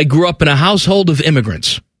 I grew up in a household of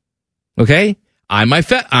immigrants. Okay? I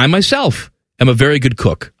myself am a very good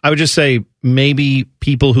cook. I would just say maybe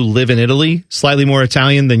people who live in Italy, slightly more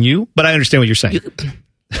Italian than you, but I understand what you're saying.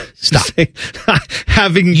 Stop.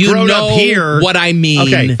 Having grown up here. What I mean.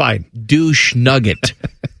 Okay, fine. Douche nugget.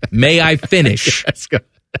 May I finish? Yes, go.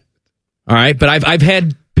 All right, but I've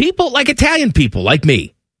had people, like Italian people, like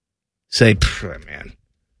me, say, man,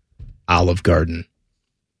 Olive Garden,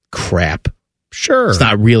 crap. Sure. It's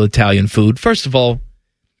not real Italian food. First of all,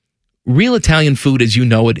 real Italian food as you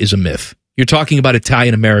know it is a myth. You're talking about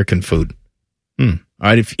Italian-American food. All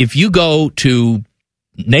right, if you go to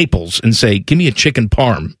Naples and say, give me a chicken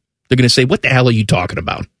parm, they're going to say, what the hell are you talking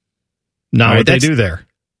about? Not what they do there.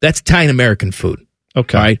 That's Italian-American food.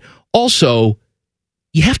 Okay. All right? Also,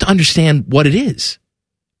 you have to understand what it is.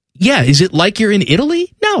 Yeah, is it like you're in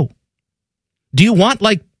Italy? No. Do you want,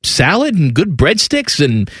 like, salad and good breadsticks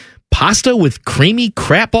and pasta with creamy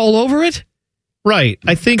crap all over it? Right.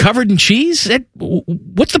 I think covered in cheese?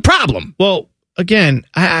 What's the problem? Well, again,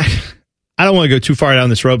 I don't want to go too far down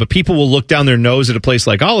this road, but people will look down their nose at a place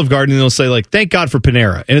like Olive Garden and they'll say, like, thank God for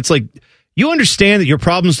Panera. And it's like, you understand that your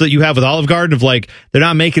problems that you have with Olive Garden of, like, they're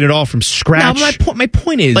not making it all from scratch. No, my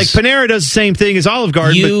point is, like, Panera does the same thing as Olive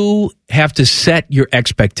Garden. You have to set your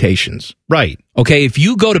expectations. Right. Okay, if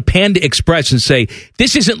you go to Panda Express and say,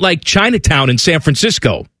 this isn't like Chinatown in San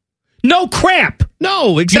Francisco. No crap.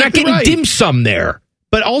 No, exactly. You're not getting dim sum there.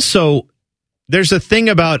 But also, there's a thing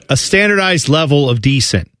about a standardized level of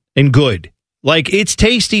decent and good. Like, it's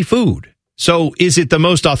tasty food. So, is it the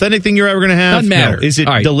most authentic thing you're ever going to have? Doesn't matter. No. Is it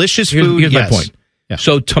delicious food? Here's yes. my point. Yeah.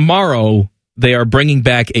 So, tomorrow, they are bringing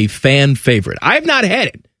back a fan favorite. I have not had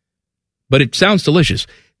it, but it sounds delicious.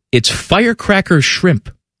 It's firecracker shrimp.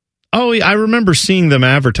 Oh, I remember seeing them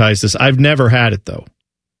advertise this. I've never had it, though.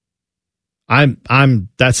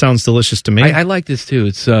 That sounds delicious to me. I like this too.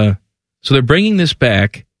 It's so they're bringing this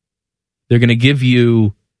back. They're going to give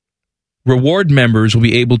you reward members will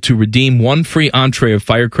be able to redeem one free entree of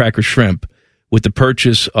firecracker shrimp with the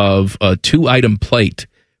purchase of a 2-item plate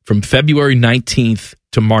from February 19th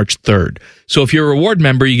to March 3rd. So if you're a reward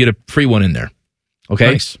member, you get a free one in there.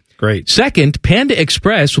 Okay. Nice. great. Second, Panda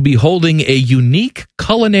Express will be holding a unique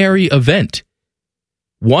culinary event.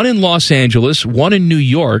 One in Los Angeles, one in New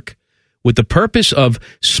York, with the purpose of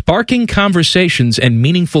sparking conversations and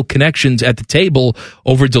meaningful connections at the table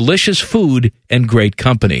over delicious food and great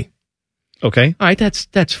company. Okay. All right,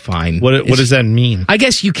 that's fine. What does that mean? I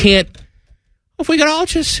guess you can't, if we could all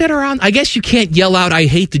just sit around, I guess you can't yell out, "I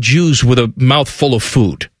hate the Jews" with a mouthful of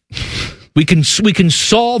food. We can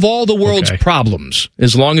solve all the world's problems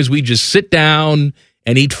as long as we just sit down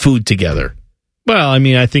and eat food together. Well, I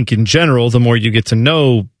mean, I think in general, the more you get to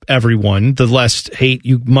know everyone, the less hate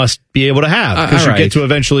you must be able to have, because you get to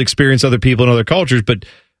eventually experience other people and other cultures. But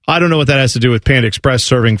I don't know what that has to do with Panda Express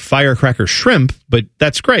serving firecracker shrimp, but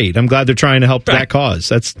that's great. I'm glad they're trying to help that cause.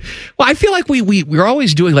 Well, I feel like we're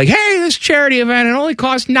always doing like, hey, this charity event, it only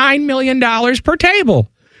costs $9 million per table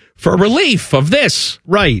for relief of this.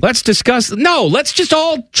 Right. Let's discuss. No, let's just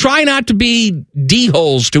all try not to be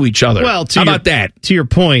D-holes to each other. Well, how about that? To your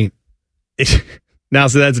point, now,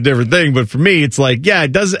 so that's a different thing. But for me, it's like, yeah,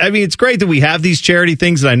 it does. I mean, it's great that we have these charity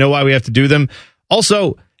things, and I know why we have to do them.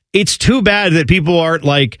 Also, it's too bad that people aren't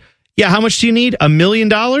like, yeah, how much do you need? $1 million?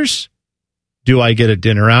 Do I get a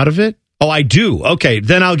dinner out of it? Oh, I do. Okay,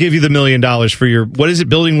 then I'll give you the $1 million for your, what is it,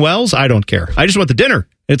 building wells? I don't care. I just want the dinner.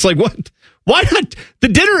 It's like, what? Why not? The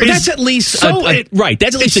dinner but is... That's at least so right.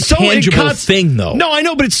 That's at least a tangible thing, though. No, I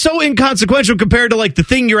know, but it's so inconsequential compared to like the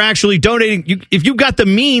thing you're actually donating. If you've got the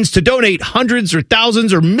means to donate hundreds or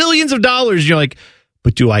thousands or millions of dollars, you're like,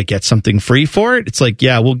 but do I get something free for it? It's like,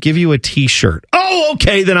 yeah, we'll give you a T-shirt. Oh,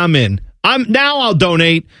 okay, then I'm in. I'll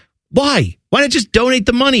donate. Why? Why not just donate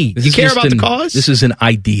the money? You care about the cause? This is an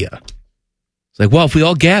idea. It's like, well, if we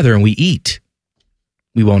all gather and we eat,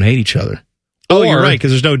 we won't hate each other. Oh, you're right,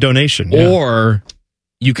 because there's no donation. Yeah. Or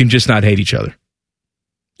you can just not hate each other.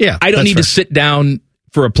 Yeah, I don't need to sit down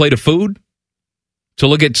for a plate of food to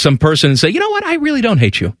look at some person and say, you know what, I really don't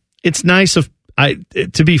hate you. It's nice to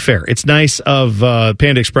be fair, it's nice of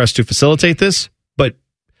Panda Express to facilitate this, but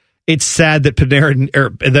it's sad that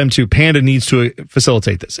Panda needs to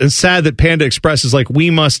facilitate this. It's sad that Panda Express is like, we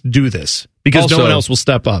must do this because also, no one else will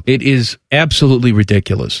step up. It is absolutely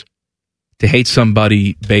ridiculous to hate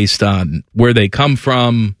somebody based on where they come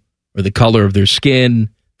from or the color of their skin.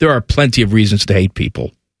 There are plenty of reasons to hate people.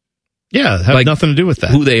 Yeah, have nothing to do with that.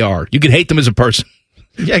 Who they are. You can hate them as a person.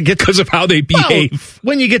 Yeah, because of how they behave. Well,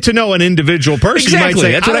 when you get to know an individual person, exactly. You might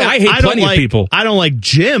say, that's what I hate plenty of people. I don't like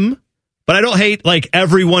Jim, but I don't hate like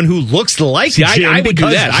everyone who looks like Jim. I would do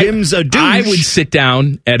that. Jim's a douche. I would sit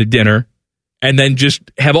down at a dinner and then just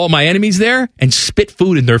have all my enemies there and spit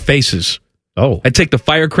food in their faces. Oh. I'd take the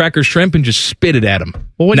firecracker shrimp and just spit it at them.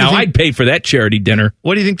 Well, now, I'd pay for that charity dinner.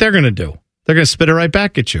 What do you think they're going to do? They're going to spit it right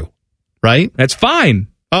back at you, right? That's fine.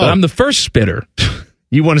 Oh. But I'm the first spitter.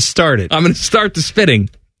 You want to start it. I'm going to start the spitting.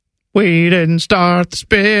 We didn't start the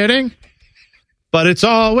spitting, but it's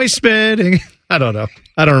always spitting. I don't know.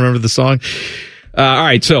 I don't remember the song. All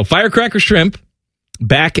right, so firecracker shrimp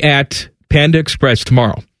back at Panda Express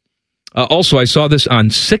tomorrow. Also, I saw this on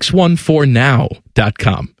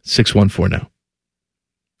 614now.com, 614now,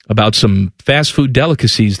 about some fast food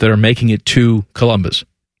delicacies that are making it to Columbus.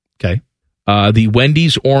 Okay. The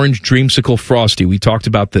Wendy's Orange Dreamsicle Frosty. We talked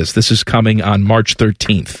about this. This is coming on March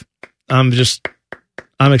 13th. I'm excited.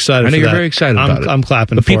 I know for you're that. very excited about it. I'm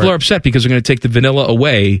clapping. But for people it. are upset because they're going to take the vanilla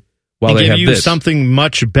away while they have give you this. Something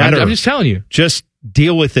much better. I'm just telling you. Just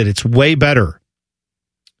deal with it. It's way better.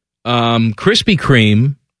 Krispy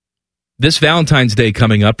Kreme. This Valentine's Day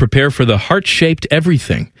coming up, prepare for the heart-shaped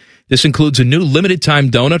everything. This includes a new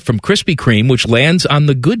limited-time donut from Krispy Kreme, which lands on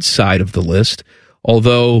the good side of the list,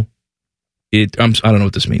 although I don't know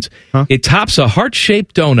what this means. Huh? It tops a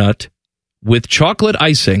heart-shaped donut with chocolate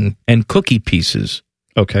icing and cookie pieces.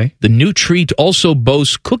 Okay. The new treat also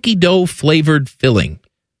boasts cookie dough-flavored filling.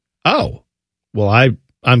 Oh. Well,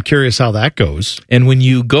 I'm curious how that goes. And when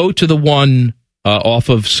you go to the one off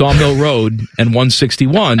of Sawmill Road and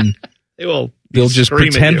 161... They'll just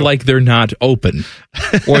pretend like they're not open,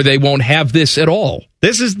 or they won't have this at all.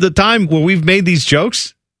 This is the time where we've made these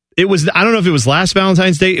jokes. I don't know if it was last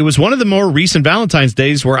Valentine's Day. It was one of the more recent Valentine's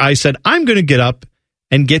Days where I said, I'm going to get up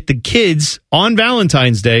and get the kids on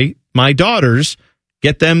Valentine's Day, my daughters,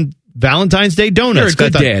 get them Valentine's Day donuts. You're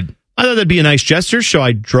a good dad. I thought that'd be a nice gesture. So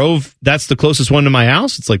I drove. That's the closest one to my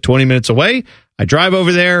house. It's like 20 minutes away. I drive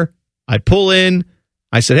over there. I pull in.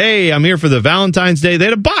 I said, hey, I'm here for the Valentine's Day. They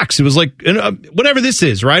had a box. It was like, whatever this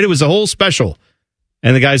is, right? It was a whole special.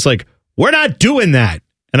 And the guy's like, we're not doing that.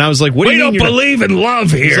 And I was like, what do you mean? We don't believe in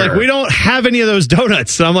love here. He's like, we don't have any of those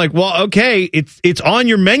donuts. And I'm like, well, okay, it's on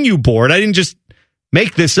your menu board. I didn't just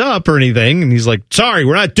make this up or anything. And he's like, sorry,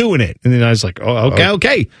 we're not doing it. And then I was like, oh,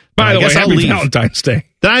 okay. By the way, I'll happy leave. Valentine's Day.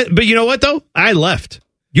 But you know what, though? I left.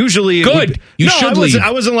 Usually, good. You should leave.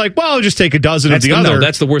 I wasn't like, well, I'll just take a dozen of the other. No,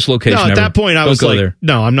 that's the worst location No, at ever. that point, I Don't was go like, there.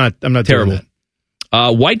 no, I'm not Terrible. doing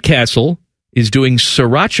that. White Castle is doing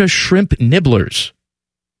sriracha shrimp nibblers.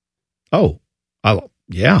 Oh,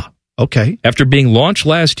 yeah. Okay. After being launched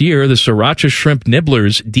last year, the sriracha shrimp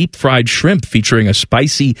nibblers deep fried shrimp featuring a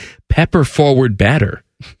spicy pepper forward batter.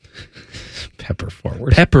 Pepper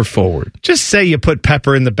forward. Pepper forward. Just say you put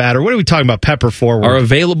pepper in the batter. What are we talking about? Pepper forward. Are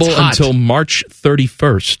available until March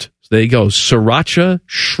 31st. So there you go. Sriracha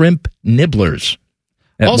shrimp nibblers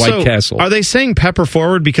at also, White Castle. Are they saying pepper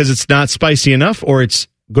forward because it's not spicy enough, or it's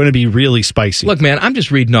going to be really spicy? Look, man, I'm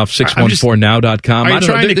just reading off 614now.com. Are you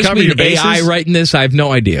trying to cover your bases? AI writing this? I have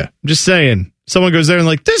no idea. I'm just saying. Someone goes there and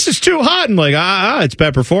like, this is too hot. And like, it's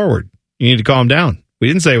pepper forward. You need to calm down. We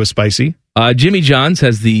didn't say it was spicy. Jimmy John's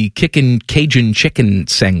has the Kickin' Cajun chicken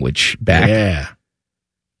sandwich back. Yeah.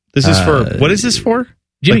 This is for, what is this for?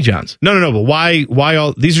 Jimmy John's. No. But why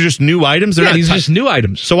all, these are just new items? They're not these are just new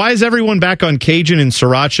items. So why is everyone back on Cajun and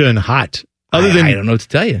sriracha and hot? I don't know what to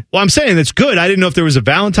tell you. Well, I'm saying it's good. I didn't know if there was a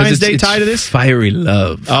Valentine's Day tie to this. Fiery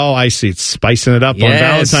love. Oh, I see. It's spicing it up on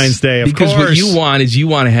Valentine's Day, of course. What you want is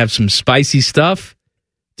to have some spicy stuff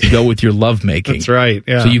to go with your love making. That's right,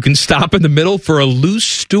 yeah. So you can stop in the middle for a loose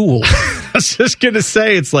stool. I was just going to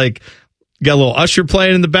say, it's like, you got a little Usher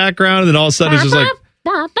playing in the background, and then all of a sudden it's just like,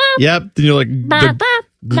 yep. Then you're like,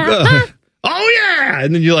 oh yeah.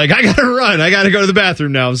 And then you're like, I got to run. I got to go to the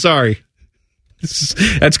bathroom now. I'm sorry.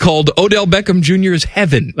 That's called Odell Beckham Jr.'s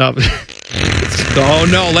heaven. Oh,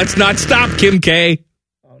 no. Let's not stop, Kim K.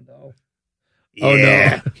 Oh, no.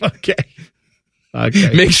 Yeah. Oh, no. Okay.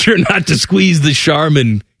 Make sure not to squeeze the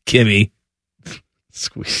Charmin, Kimmy.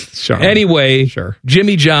 Squeeze the Charmin. Anyway, sure.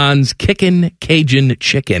 Jimmy John's Kickin' Cajun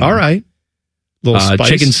chicken. All right. Little spice.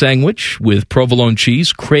 Chicken sandwich with provolone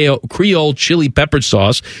cheese, Creole chili pepper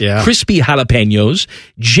sauce, crispy jalapenos,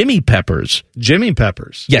 Jimmy peppers. Jimmy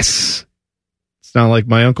peppers? Yes. It's not like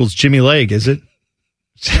my uncle's Jimmy Leg, is it?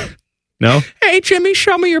 No? Hey, Jimmy,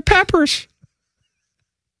 show me your peppers.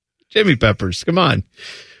 Jimmy peppers. Come on.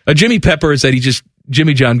 A Jimmy pepper is that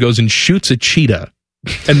Jimmy John goes and shoots a cheetah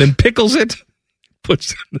and then pickles it,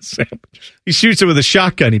 puts it in the sandwich. He shoots it with a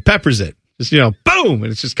shotgun. He peppers it. Just, boom. And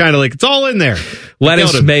it's just kind of like, it's all in there.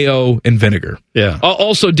 Lettuce, mayo, and vinegar. Yeah.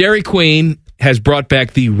 Also, Dairy Queen has brought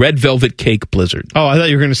back the red velvet cake blizzard. Oh, I thought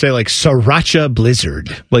you were going to say like sriracha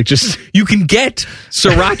blizzard. Like just... You can get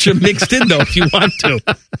sriracha mixed in, though, if you want to.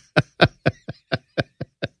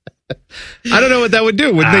 I don't know what that would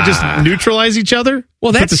do. Wouldn't they just neutralize each other?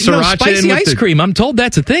 Well, that's spicy ice cream. I'm told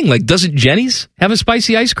that's a thing. Like, doesn't Jenny's have a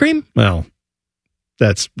spicy ice cream? Well,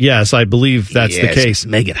 yes, I believe that's the case.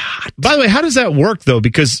 Make it hot. By the way, how does that work, though?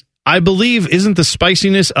 Because I believe, isn't the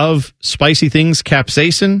spiciness of spicy things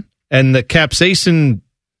capsaicin? And the capsaicin,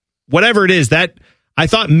 whatever it is, that I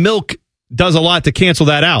thought milk does a lot to cancel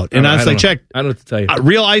that out. And I was like, check. I don't know what to tell you.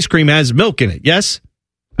 Real ice cream has milk in it. Yes?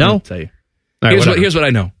 No? I don't tell you. Right, here's what I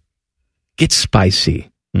know. Get spicy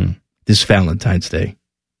this Valentine's Day.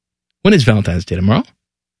 When is Valentine's Day? Tomorrow?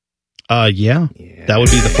 Yeah. That would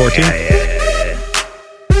be the 14th.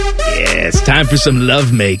 Yeah, it's time for some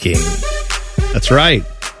love making. That's right.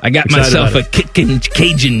 I got myself a Kickin'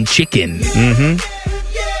 Cajun chicken. Mm-hmm.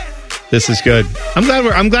 This is good.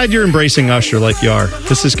 I'm glad you're embracing Usher like you are.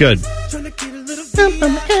 This is good.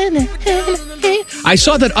 I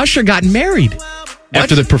saw that Usher got married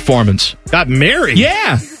after the performance. Got married?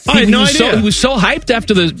 Yeah. I had no idea. He was so hyped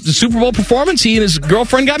after the Super Bowl performance, he and his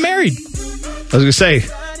girlfriend got married. I was going to say,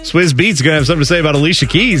 Swizz Beat's going to have something to say about Alicia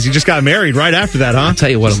Keys. He just got married right after that, huh? I'll tell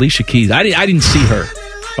you what, Alicia Keys, I didn't see her.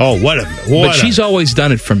 Oh, but she's always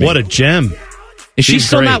done it for me. What a gem. Is she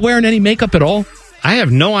still not wearing any makeup at all? I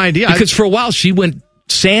have no idea. Because for a while she went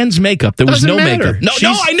sans makeup. There was no makeup. No,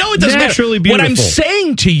 I know it doesn't naturally matter. Beautiful. What I'm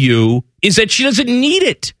saying to you is that she doesn't need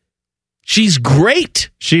it. She's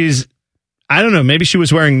great. I don't know, maybe she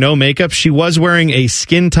was wearing no makeup. She was wearing a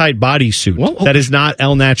skin-tight bodysuit. That is not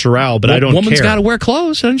El Natural, but I don't care. Woman's got to wear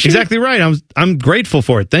clothes, doesn't she? Exactly right. I'm grateful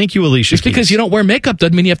for it. Thank you, Alicia. Just because you don't wear makeup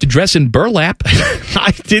doesn't mean you have to dress in burlap.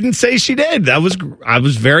 I didn't say she did. I was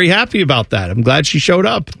very happy about that. I'm glad she showed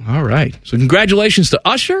up. All right. So congratulations to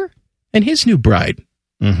Usher and his new bride.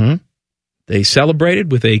 Mm-hmm. They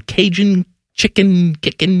celebrated with a Cajun chicken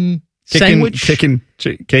sandwich. Cajun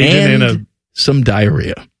and some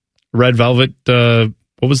diarrhea. Red velvet,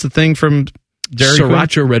 what was the thing from Dairy Queen?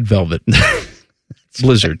 Sriracha red velvet.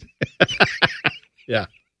 Blizzard. Yeah,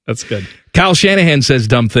 that's good. Kyle Shanahan says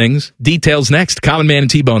dumb things. Details next. Common Man and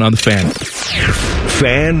T-Bone on the Fan.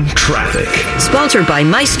 Fan Traffic. Sponsored by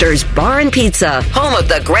Meister's Bar and Pizza, home of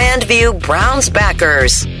the Grandview Browns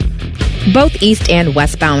backers. Both east and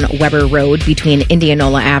westbound Weber Road between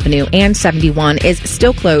Indianola Avenue and 71 is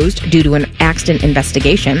still closed due to an accident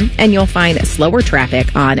investigation, and you'll find slower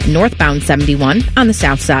traffic on northbound 71 on the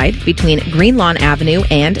south side between Green Lawn Avenue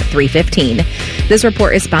and 315. This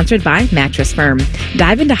report is sponsored by Mattress Firm.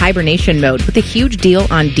 Dive into hibernation mode with a huge deal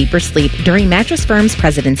on deeper sleep during Mattress Firm's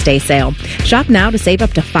President's Day sale. Shop now to save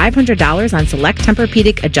up to $500 on select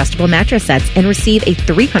Tempur-Pedic adjustable mattress sets and receive a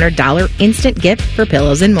 $300 instant gift for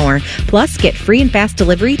pillows and more. Plus, get free and fast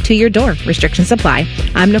delivery to your door. Restrictions apply.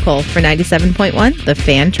 I'm Nicole for 97.1 The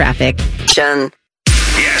Fan Traffic.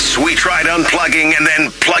 Yes, we tried unplugging and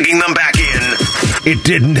then plugging them back in. It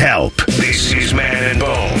didn't help. This is Man and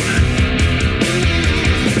Bone.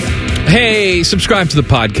 Hey, subscribe to the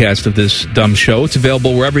podcast of this dumb show. It's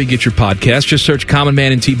available wherever you get your podcast. Just search Common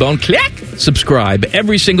Man and T-Bone. Click! Subscribe.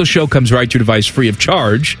 Every single show comes right to your device free of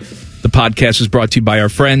charge. The podcast is brought to you by our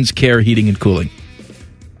friends, Care Heating and Cooling.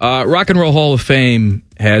 Rock and Roll Hall of Fame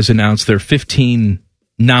has announced their 15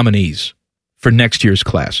 nominees for next year's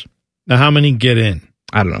class. Now, how many get in?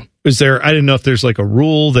 I don't know. I didn't know if there's like a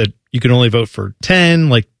rule that you can only vote for 10,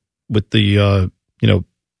 like with the,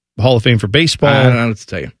 Hall of Fame for baseball. I don't know what to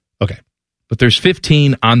tell you. Okay. But there's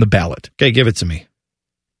 15 on the ballot. Okay, give it to me.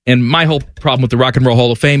 And my whole problem with the Rock and Roll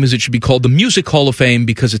Hall of Fame is it should be called the Music Hall of Fame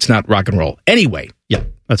because it's not rock and roll. Anyway. Yeah,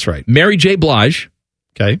 that's right. Mary J. Blige.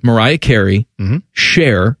 Okay. Mariah Carey. Mm-hmm.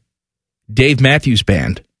 Cher. Dave Matthews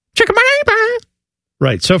Band.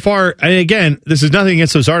 Right. So far, and again, this is nothing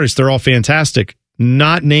against those artists. They're all fantastic.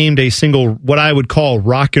 Not named a single, what I would call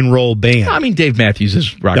rock and roll band. I mean, Dave Matthews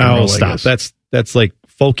is rock and roll. No, stop. That's like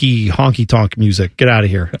folky honky tonk music. Get out of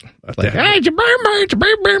here.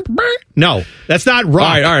 No, that's not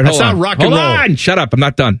rock. All right, that's not rock and roll. Hold on. Shut up. I'm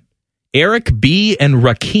not done. Eric B. and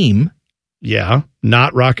Rakim. Yeah,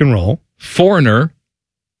 not rock and roll. Foreigner.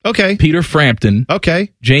 Okay. Peter Frampton.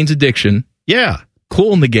 Okay. Jane's Addiction. Yeah.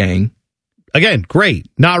 Cool and the Gang. Again, great.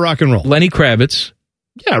 Not rock and roll. Lenny Kravitz.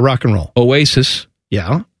 Yeah, rock and roll. Oasis.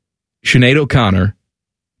 Yeah. Sinead O'Connor.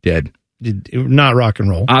 Dead. Not rock and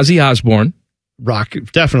roll. Ozzy Osbourne.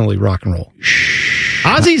 Definitely rock and roll.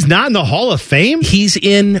 Ozzy's not in the Hall of Fame? He's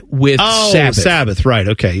in with Sabbath. Sabbath, right.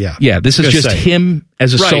 Okay, yeah. Yeah, this is just him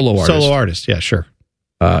as a solo artist. Solo artist, yeah, sure.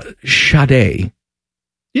 Sade.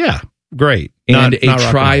 Yeah, great. And A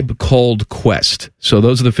Tribe Called Quest. So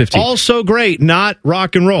those are the 15. Also great, not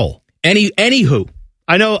rock and roll. Anywho.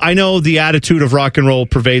 I know the attitude of rock and roll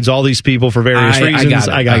pervades all these people for various reasons.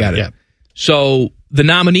 I got it. Yeah. So the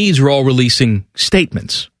nominees are all releasing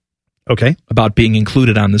statements. Okay. About being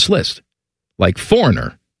included on this list. Like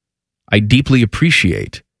Foreigner. I deeply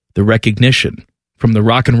appreciate the recognition from the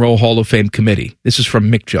Rock and Roll Hall of Fame committee. This is from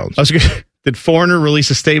Mick Jones. Did Foreigner release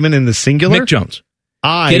a statement in the singular? Mick Jones.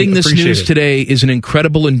 Getting this news today is an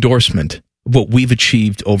incredible endorsement of what we've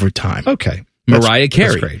achieved over time. Okay. Mariah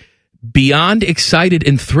Carey. That's great. Beyond excited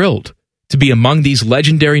and thrilled to be among these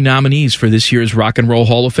legendary nominees for this year's Rock and Roll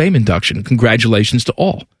Hall of Fame induction. Congratulations to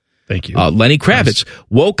all. Thank you. Lenny Kravitz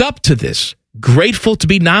woke up to this, grateful to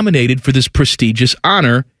be nominated for this prestigious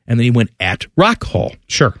honor, and then he went at Rock Hall.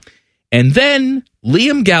 Sure. And then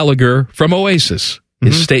Liam Gallagher from Oasis,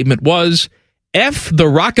 his statement was, F the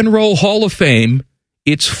Rock and Roll Hall of Fame,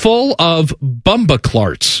 it's full of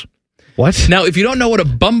bumbaclarts. What? Now, if you don't know what a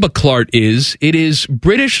bumbaclart is, it is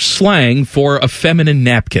British slang for a feminine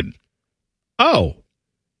napkin. Oh,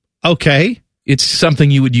 okay. It's something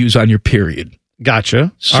you would use on your period.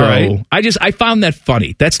 Gotcha. So all right. I found that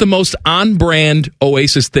funny. That's the most on-brand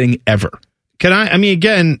Oasis thing ever.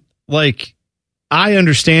 Again, like, I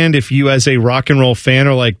understand if you as a rock and roll fan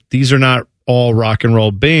are like, these are not all rock and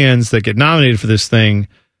roll bands that get nominated for this thing.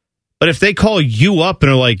 But if they call you up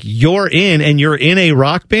and are like, you're in and you're in a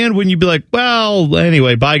rock band, wouldn't you be like, well,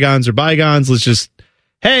 anyway, bygones are bygones. Let's just,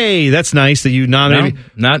 hey, that's nice that you nominated.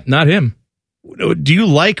 No, not him. Do you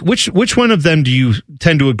like which one of them do you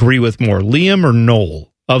tend to agree with more, Liam or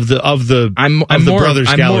Noel of the brothers?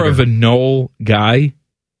 I'm Gallagher? more of a Noel guy.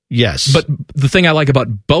 Yes, but the thing I like about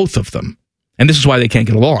both of them, and this is why they can't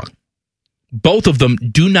get along, both of them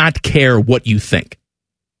do not care what you think.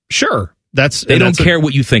 Sure, they don't care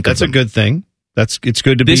what you think. That's of them. a good thing. It's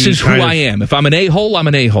good to be. This is who I am. If I'm an a-hole, I'm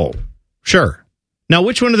an a-hole. Sure. Now,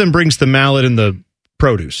 which one of them brings the mallet and the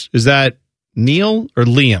produce? Is that Neil or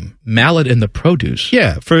Liam? Mallet and the produce.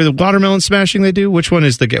 Yeah, for the watermelon smashing they do. Which one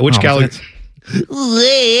is Gallagher?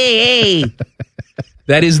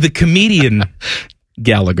 That is the comedian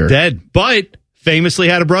Gallagher. Dead, but famously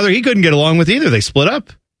had a brother he couldn't get along with either. They split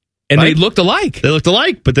up. And they looked alike. They looked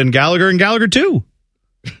alike, but then Gallagher and Gallagher too.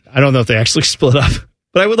 I don't know if they actually split up.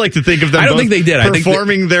 But I would like to think of them. I don't think they did.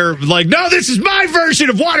 Performing their no, this is my version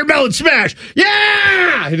of Watermelon Smash.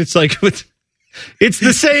 Yeah, and it's like it's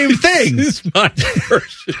the same thing. This is my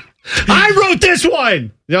version. I wrote this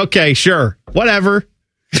one. Okay, sure, whatever.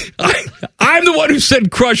 I'm the one who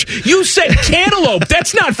said crush. You said cantaloupe.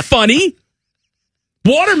 That's not funny.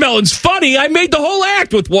 Watermelon's funny. I made the whole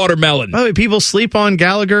act with watermelon. By the way, people sleep on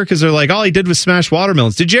Gallagher because they're like, all he did was smash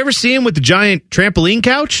watermelons. Did you ever see him with the giant trampoline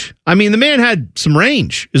couch? I mean, the man had some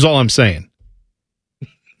range, is all I'm saying.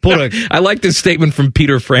 I like this statement from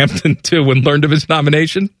Peter Frampton, too, when learned of his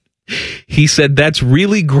nomination. He said, that's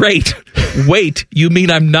really great. Wait, you mean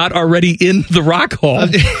I'm not already in the Rock Hall?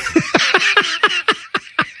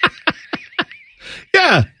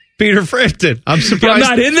 Yeah, Peter Frampton. I'm surprised.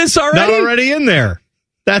 I'm not in this already? Not already in there.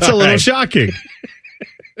 That's a little shocking.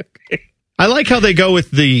 I like how they go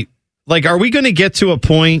with are we going to get to a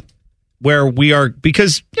point where we are,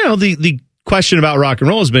 because, the question about rock and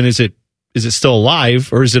roll has been, is it still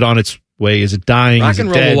alive or is it on its way? Is it dying? Rock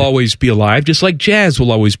and roll will always be alive, just like jazz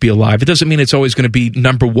will always be alive. It doesn't mean it's always going to be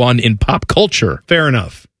number one in pop culture. Fair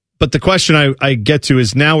enough. But the question I get to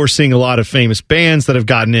is now we're seeing a lot of famous bands that have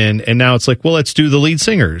gotten in, and now it's like, well, let's do the lead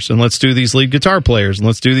singers, and let's do these lead guitar players, and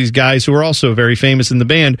let's do these guys who are also very famous in the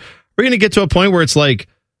band. We're going to get to a point where it's like,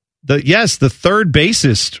 the third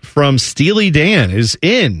bassist from Steely Dan is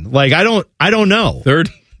in. Like, I don't know.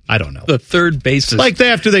 I don't know. The third bassist. Like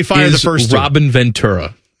after they fire the first two. Robin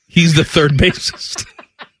Ventura. He's the third bassist.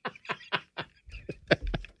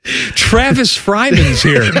 Travis Fryman's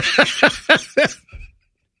here.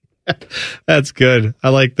 That's good. I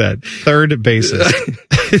like that. Third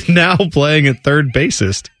bassist. Now playing at third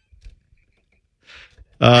bassist.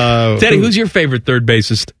 Teddy, who's your favorite third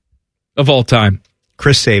bassist of all time?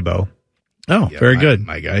 Chris Sabo. Oh, yeah, very good.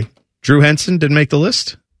 My guy. Drew Henson didn't make the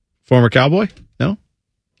list? Former Cowboy? No?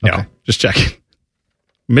 No. Okay, just checking.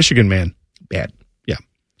 Michigan man. Bad. Yeah.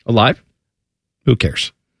 Alive? Who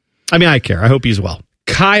cares? I mean, I care. I hope he's well.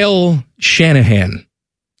 Kyle Shanahan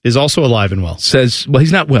is also alive and well. Says, well,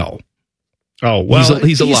 he's not well. Oh, well.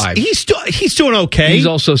 He's alive. He's doing okay. He's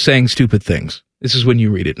also saying stupid things. This is when you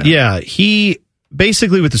read it now. Yeah, he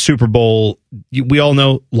basically with the Super Bowl, we all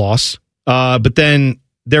know loss. But then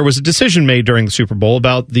there was a decision made during the Super Bowl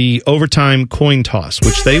about the overtime coin toss,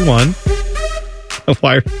 which they won.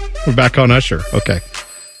 We're back on Usher. Okay.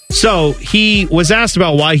 So he was asked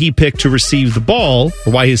about why he picked to receive the ball,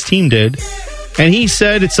 or why his team did. And he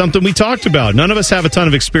said it's something we talked about. None of us have a ton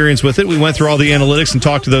of experience with it. We went through all the analytics and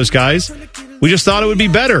talked to those guys. We just thought it would be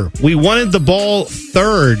better. We wanted the ball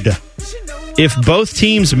third. If both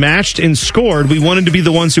teams matched and scored, we wanted to be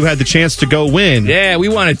the ones who had the chance to go win. Yeah, we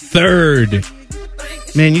wanted third.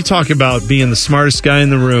 Man, you talk about being the smartest guy in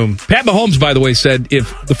the room. Pat Mahomes, by the way, said if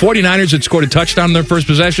the 49ers had scored a touchdown in their first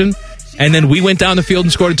possession, and then we went down the field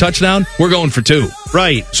and scored a touchdown, we're going for two.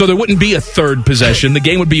 Right. So there wouldn't be a third possession. The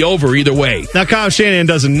game would be over either way. Now, Kyle Shanahan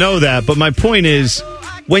doesn't know that, but my point is,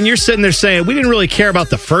 when you're sitting there saying, we didn't really care about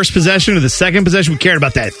the first possession or the second possession, we cared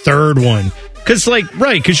about that third one. Because,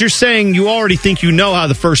 because you're saying you already think you know how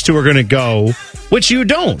the first two are going to go, which you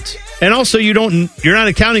don't. And also, you're not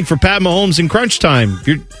accounting for Pat Mahomes in crunch time.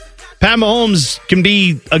 Pat Mahomes can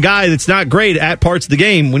be a guy that's not great at parts of the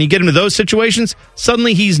game. When you get into those situations,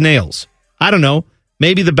 suddenly he's nails. I don't know.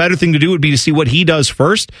 Maybe the better thing to do would be to see what he does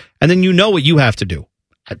first, and then you know what you have to do.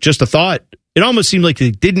 Just a thought. It almost seemed like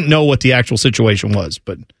they didn't know what the actual situation was,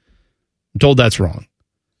 but I'm told that's wrong.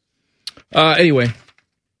 Anyway,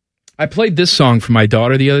 I played this song for my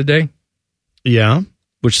daughter the other day. Yeah?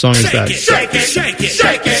 Which song is that? Shake it, shake it,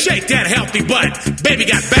 shake it, shake that healthy butt. Baby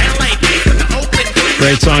got ballet feet with the open.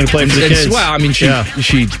 Great song to play for the kids. Well, I mean,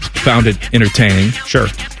 she found it entertaining. Sure.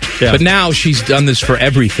 Yeah. But now she's done this for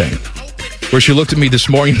everything. Where she looked at me this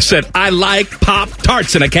morning and said, I like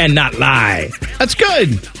Pop-Tarts and I cannot lie. That's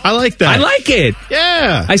good. I like that. I like it.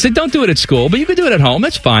 Yeah. I said, don't do it at school, but you can do it at home.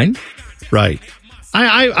 That's fine. Right.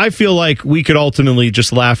 I feel like we could ultimately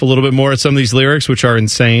just laugh a little bit more at some of these lyrics, which are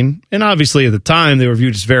insane. And obviously at the time they were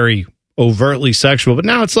viewed as very overtly sexual. But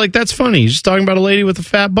now it's like, that's funny. He's just talking about a lady with a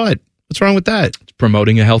fat butt. What's wrong with that? It's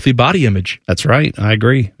promoting a healthy body image. That's right. I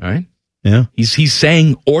agree. All right. Yeah. He's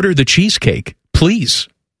saying, order the cheesecake, please.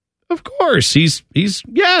 Of course. He's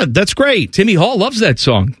yeah, that's great. Timmy Hall loves that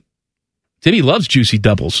song. Timmy loves Juicy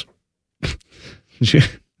Doubles.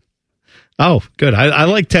 Oh, good. I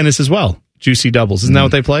like tennis as well. Juicy Doubles. Isn't that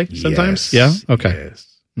what they play sometimes? Yes. Yeah? Okay.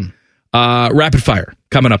 Yes. Rapid Fire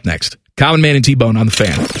coming up next. Common Man and T-Bone on the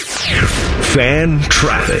Fan. Fan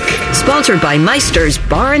Traffic. Sponsored by Meister's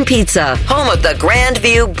Bar and Pizza, home of the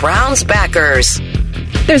Grandview Browns backers.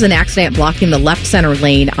 There's an accident blocking the left center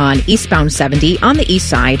lane on eastbound 70 on the east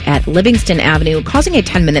side at Livingston Avenue, causing a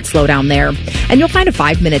 10-minute slowdown there. And you'll find a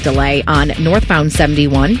 5-minute delay on northbound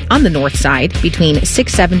 71 on the north side between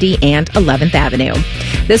 670 and 11th Avenue.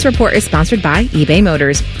 This report is sponsored by eBay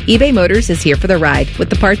Motors. eBay Motors is here for the ride with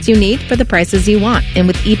the parts you need for the prices you want. And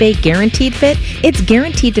with eBay Guaranteed Fit, it's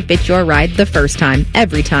guaranteed to fit your ride the first time,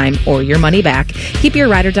 every time, or your money back. Keep your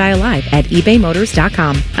ride or die alive at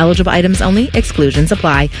ebaymotors.com. Eligible items only. Exclusions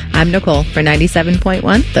apply. I'm Nicole for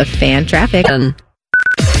 97.1 The Fan Traffic.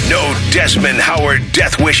 No Desmond Howard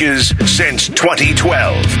death wishes since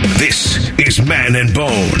 2012. This is Man and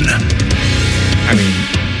Bone. I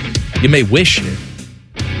mean, you may wish it.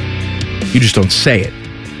 You just don't say it.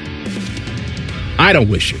 I don't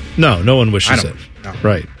wish it. No one wishes it. No.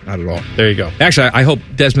 Right. Not at all. There you go. Actually, I hope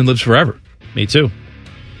Desmond lives forever. Me too.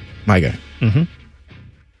 My guy. Mm-hmm.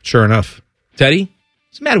 Sure enough. Teddy,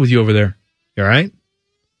 what's the matter with you over there? You all right?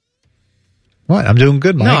 What? I'm doing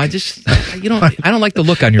good, Mike. No, I don't like the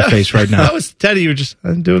look on your face right now. That was Teddy. You were just,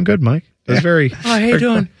 I'm doing good, Mike. It was very. Oh, how you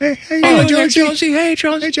doing? Hey, Jonesy. Hey,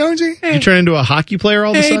 Jonesy. Hey, Jonesy. You turn into a hockey player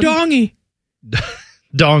all of a sudden? Dongy.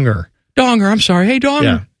 Donger. I'm sorry. Hey, Donger.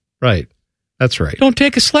 Yeah, right. That's right. Don't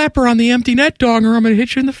take a slapper on the empty net, Donger. I'm going to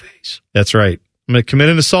hit you in the face. That's right. I'm going to commit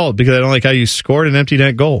an assault because I don't like how you scored an empty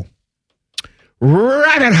net goal.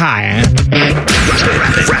 Rapid fire.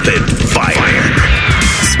 Rapid fire.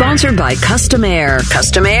 Sponsored by Custom Air.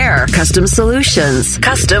 Custom Air. Custom Solutions.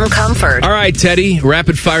 Custom Comfort. All right, Teddy,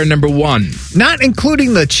 rapid fire number 1. Not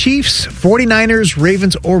including the Chiefs, 49ers,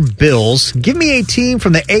 Ravens, or Bills, give me a team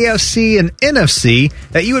from the AFC and NFC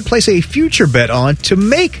that you would place a future bet on to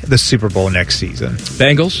make the Super Bowl next season.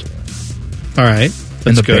 Bengals. All right.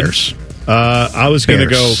 And the good. Bears. I was going to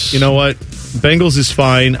go, you know what? Bengals is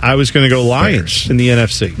fine. I was going to go Lions in the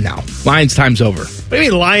NFC. No. Lions time's over. What do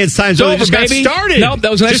you mean Lions time's over? It's over, baby. Got started. Nope,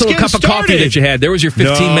 that was a nice little cup of coffee that you had. There was your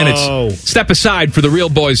 15 minutes. Step aside for the real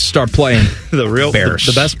boys to start playing. The real Bears.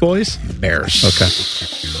 The best boys? Bears.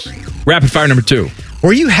 Okay. Rapid fire number 2.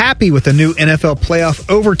 Were you happy with the new NFL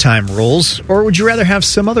playoff overtime rules, or would you rather have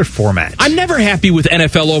some other format? I'm never happy with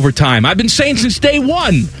NFL overtime. I've been saying since day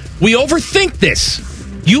one, we overthink this.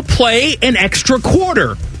 You play an extra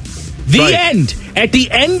quarter. The end. At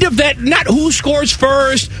the end of that, not who scores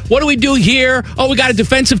first, what do we do here? Oh, we got a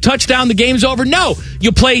defensive touchdown, the game's over. No,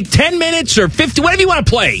 you play 10 minutes or 50, whatever you want to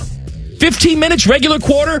play. 15 minutes, regular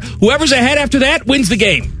quarter, whoever's ahead after that wins the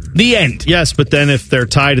game. The end. Yes, but then if they're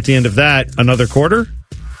tied at the end of that, another quarter?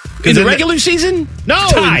 In the regular season? No,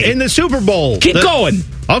 in the Super Bowl. Keep going.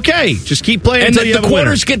 Okay, just keep playing and until you have the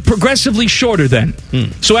quarters get progressively shorter then.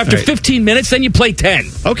 So after 15 minutes, then you play 10.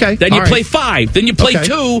 Okay. Then you play 5. Then you play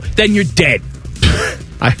 2. Then you're dead.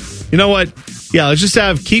 You know what? Yeah, let's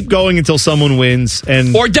just keep going until someone wins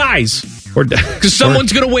and or dies. Because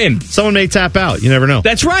someone's going to win. Someone may tap out. You never know.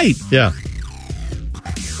 That's right. Yeah.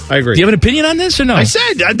 I agree. Do you have an opinion on this or no? I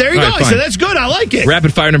said, there you go. I said, that's good. I like it.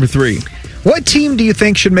 Rapid fire number 3. What team do you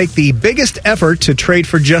think should make the biggest effort to trade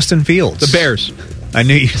for Justin Fields? The Bears. I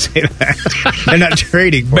knew you'd say that. They're not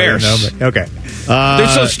trading for Bears. him, but okay. They're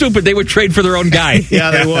so stupid they would trade for their own guy.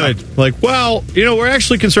 Yeah, they would. Like, well, we're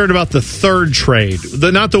actually concerned about the third trade.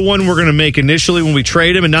 Not the one we're going to make initially when we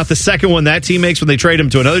trade him, and not the second one that team makes when they trade him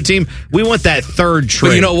to another team. We want that third trade.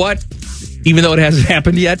 But you know what? Even though it hasn't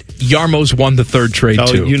happened yet, Jarmo's won the third trade,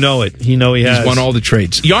 too. You know it. He has. He's won all the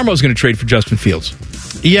trades. Jarmo's going to trade for Justin Fields.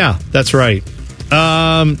 Yeah, that's right.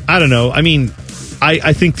 I don't know. I mean,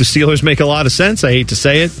 I think the Steelers make a lot of sense. I hate to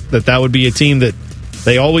say it, that would be a team that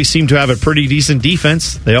they always seem to have a pretty decent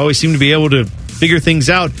defense. They always seem to be able to figure things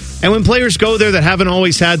out. And when players go there that haven't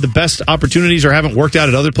always had the best opportunities or haven't worked out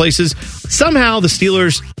at other places, somehow the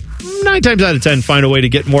Steelers, 9 times out of 10, find a way to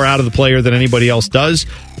get more out of the player than anybody else does.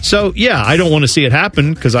 So, yeah, I don't want to see it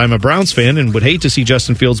happen because I'm a Browns fan and would hate to see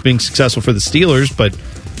Justin Fields being successful for the Steelers, but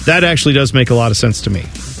that actually does make a lot of sense to me.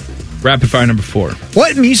 Rapid fire number 4.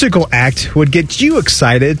 What musical act would get you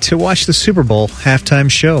excited to watch the Super Bowl halftime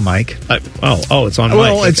show, Mike? It's on Mike.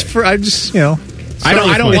 Well, it's for, I just, I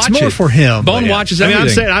don't watch it. It's more for him. Bone watches everything. I'm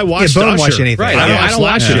saying I watched Bone Usher. watch anything. Right, I don't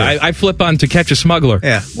watch it. I flip on To Catch a Smuggler.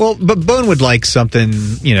 Yeah, well, but Bone would like something,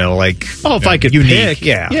 like if I could unique. Pick,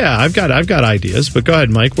 yeah, I've got ideas. But go ahead,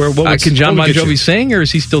 Mike. Can John Bon Jovi sing, or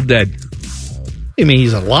is he still dead? I mean,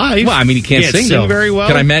 he's alive. Well, I mean, he can't sing very well.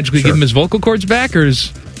 Can I magically give him his vocal cords back, or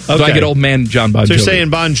do I get old man John Bon Jovi? So you're saying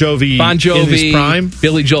Bon Jovi in his prime?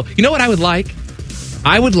 Billy Joel. You know what I would like?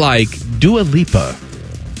 I would like Dua Lipa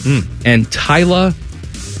and Tyla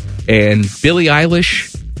and Billie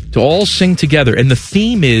Eilish to all sing together. And the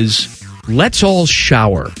theme is, let's all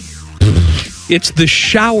shower. It's the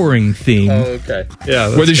showering theme. Oh, okay.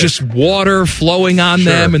 Yeah, where there's just water flowing on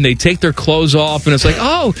them, and they take their clothes off, and it's like,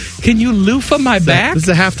 oh, can you loofah my back? This is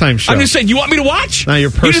a halftime show. I'm just saying, you want me to watch? Not your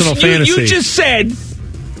personal fantasy. You just said,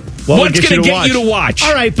 what's going to get you to watch?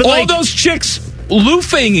 All right, but all those chicks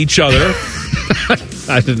loofing each other.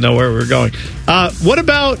 I didn't know where we were going. What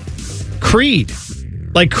about Creed?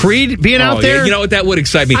 Like Creed being out there? Yeah, you know what? That would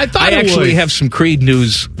excite me. I actually have some Creed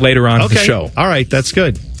news later on in the show. All right, that's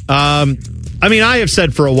good. I mean, I have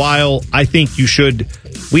said for a while, I think you should.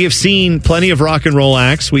 We have seen plenty of rock and roll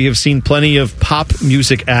acts. We have seen plenty of pop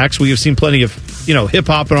music acts. We have seen plenty of, hip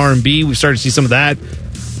hop and R&B. We've started to see some of that.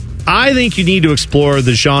 I think you need to explore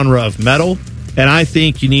the genre of metal, and I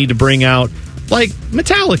think you need to bring out, like,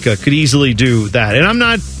 Metallica could easily do that. And I'm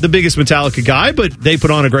not the biggest Metallica guy, but they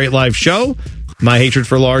put on a great live show. My hatred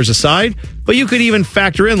for Lars aside, but you could even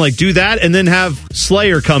factor in, like, do that and then have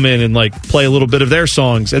Slayer come in and, like, play a little bit of their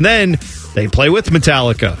songs. And then they play with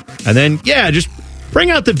Metallica. And then, just bring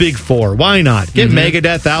out the big four. Why not? Get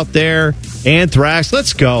Megadeth out there, Anthrax.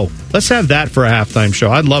 Let's go. Let's have that for a halftime show.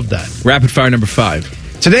 I'd love that. Rapid fire number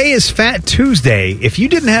 5. Today is Fat Tuesday. If you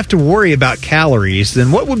didn't have to worry about calories,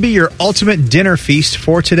 then what would be your ultimate dinner feast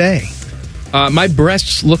for today? My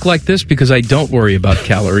breasts look like this because I don't worry about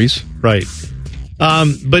calories. Right.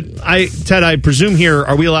 But Ted, I presume here,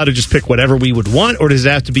 are we allowed to just pick whatever we would want, or does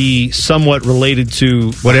it have to be somewhat related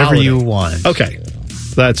to whatever you want? Okay,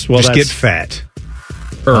 that's get fat.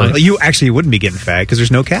 You actually wouldn't be getting fat because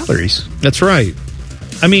there's no calories. That's right.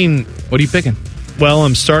 I mean, what are you picking? Well,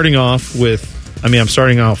 I'm starting off with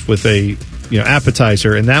a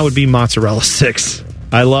appetizer, and that would be mozzarella sticks.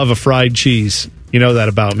 I love a fried cheese. You know that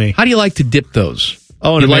about me. How do you like to dip those?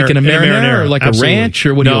 Oh, you like in a marinara or like Absolutely. A ranch,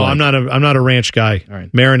 or what do you like? I'm not a ranch guy. All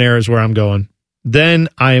right. Marinara is where I'm going. Then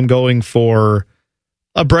I am going for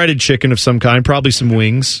a breaded chicken of some kind, probably some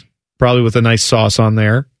wings, probably with a nice sauce on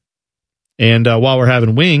there. And while we're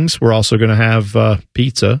having wings, we're also going to have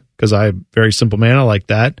pizza because I'm a very simple man. I like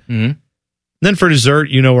that. Mm-hmm. Then for dessert,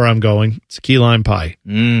 you know where I'm going. It's a key lime pie.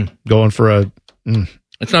 Going for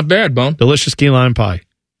It's not bad, Bone. Delicious key lime pie.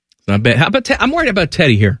 It's not bad. How about I'm worried about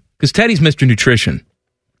Teddy here because Teddy's Mr. Nutrition.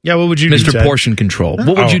 Yeah, what would you do, Ted? Mr. Portion Control.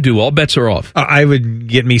 What would you do? All bets are off. I would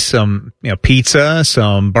get me some pizza,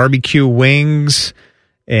 some barbecue wings,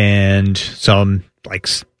 and some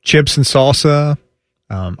chips and salsa.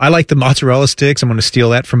 I like the mozzarella sticks. I'm going to steal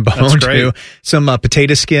that from Bone too. Some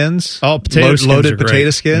potato skins. Oh, loaded potato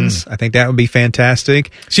skins. I think that would be fantastic.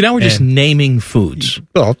 See, now we're just naming foods.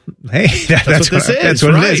 Well, hey, that's what this is. That's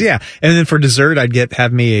what it is. Yeah, and then for dessert, I'd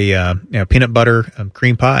have me a peanut butter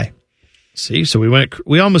cream pie. See, so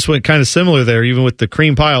we almost went kind of similar there, even with the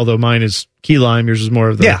cream pie, although mine is key lime, yours is more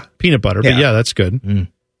of the peanut butter. But that's good.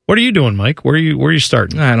 What are you doing, Mike? Where are you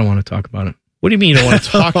starting? I don't want to talk about it. What do you mean you don't want to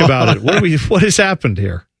talk about it? What has happened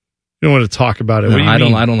here? You don't want to talk about it. No, what do you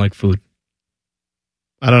mean? I don't like food.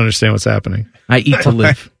 I don't understand what's happening. I eat to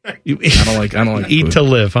live. I don't like eat food. To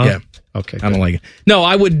live, huh? Yeah. Okay. I don't like it. No,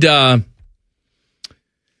 I would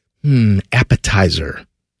appetizer.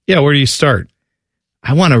 Yeah, where do you start?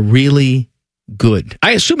 I want a really good.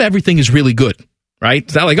 I assume everything is really good, right?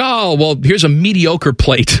 It's not like, oh, well, here's a mediocre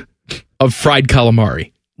plate of fried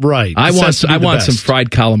calamari. Right. I want some fried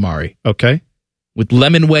calamari. Okay. With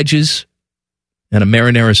lemon wedges and a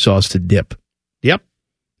marinara sauce to dip. Yep.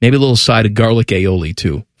 Maybe a little side of garlic aioli,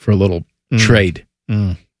 too, for a little trade.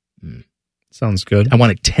 Sounds good. I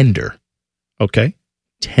want it tender. Okay.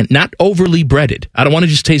 Not overly breaded. I don't want to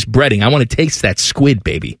just taste breading. I want to taste that squid,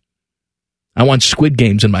 baby. I want Squid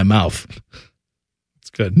Games in my mouth. That's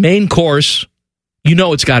good. Main course,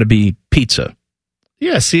 it's got to be pizza.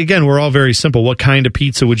 Yeah, see, again, we're all very simple. What kind of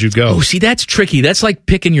pizza would you go? Oh, see, that's tricky. That's like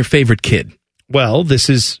picking your favorite kid. Well,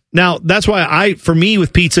 that's why for me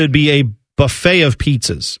with pizza, it'd be a buffet of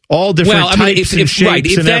pizzas. All different types and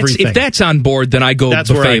shapes and everything. If that's on board, then I go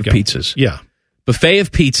buffet of pizzas. Yeah. Buffet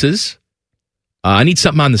of pizzas. I need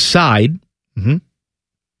something on the side. Mm-hmm.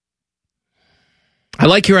 I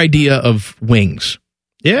like your idea of wings.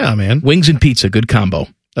 Yeah, man. Wings and pizza, good combo.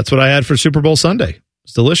 That's what I had for Super Bowl Sunday.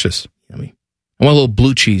 It's delicious. Yummy. I want a little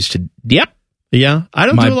blue cheese to dip. Yeah, I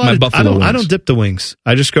don't do a lot of buffalo wings. I don't dip the wings.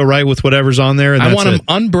 I just go right with whatever's on there. And I want them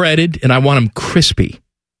unbreaded and I want them crispy.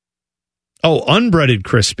 Oh, unbreaded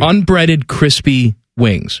crispy. Unbreaded crispy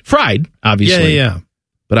wings. Fried, obviously. Yeah.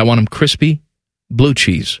 But I want them crispy, blue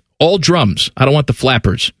cheese. All drums. I don't want the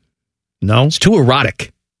flappers. No? It's too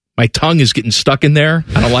erotic. My tongue is getting stuck in there.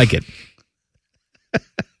 I don't like it.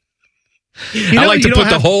 I like to put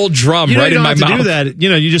the whole drum right in my mouth. Do that.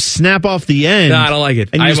 You just snap off the end. No, I don't like it.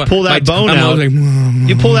 And you just pull that bone out.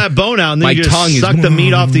 You pull that bone out, and then you just suck the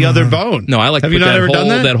meat off the other bone. No, I like to put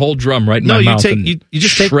that whole drum right in my mouth and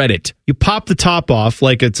just shred it. You pop the top off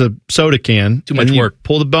like it's a soda can. Too much work.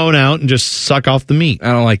 Pull the bone out and just suck off the meat.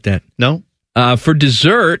 I don't like that. No? For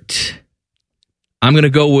dessert, I'm going to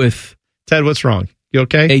go with... Ted, what's wrong? You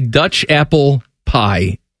okay? A Dutch apple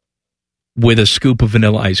pie with a scoop of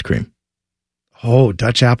vanilla ice cream. Oh,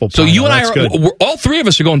 Dutch apple pie. So you and I are all three of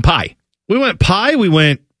us are going pie. We went pie, we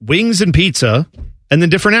went wings and pizza, and then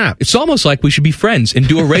different apps. It's almost like we should be friends and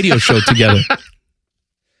do a radio show together.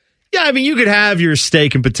 Yeah, I mean, you could have your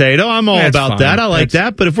steak and potato. I'm all about that. I like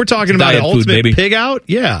that. But if we're talking about an ultimate pig out,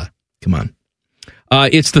 yeah. Come on.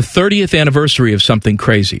 It's the 30th anniversary of something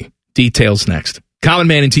crazy. Details next. Common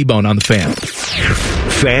Man and T-Bone on the Fan.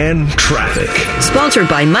 Fan Traffic. Sponsored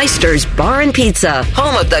by Meister's Bar and Pizza,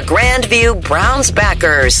 home of the Grandview Browns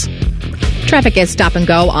backers. Traffic is stop and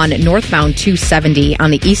go on northbound 270 on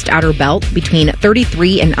the east outer belt between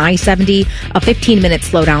 33 and I-70. A 15-minute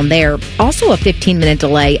slowdown there. Also a 15-minute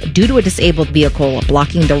delay due to a disabled vehicle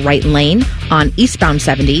blocking the right lane on eastbound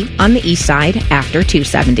 70 on the east side after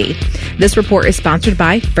 270. This report is sponsored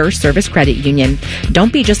by First Service Credit Union.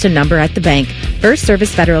 Don't be just a number at the bank. First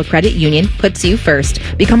Service Federal Credit Union puts you first.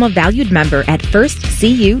 Become a valued member at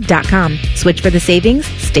firstcu.com. Switch for the savings,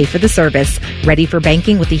 stay for the service. Ready for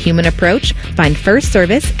banking with a human approach? Find First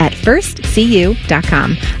Service at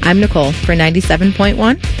firstcu.com. I'm Nicole for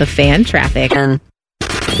 97.1, The Fan Traffic. The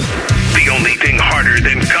only thing harder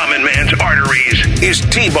than common man's arteries is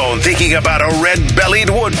T-Bone thinking about a red-bellied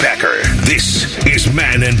woodpecker. This is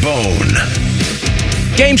Man and Bone.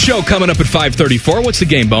 Game show coming up at 5:34. What's the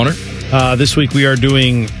game, Boner? This week we are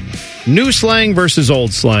doing new slang versus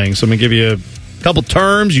old slang. So I'm going to give you a couple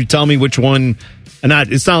terms. You tell me which one. And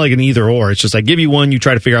it's not like an either or. It's just I give you one, you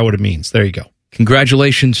try to figure out what it means. There you go.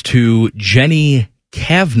 Congratulations to Jenny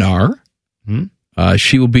Kavnar.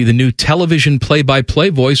 She will be the new television play-by-play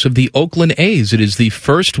voice of the Oakland A's. It is the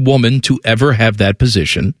first woman to ever have that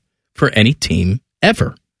position for any team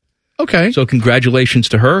ever. Okay. So congratulations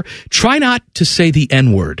to her. Try not to say the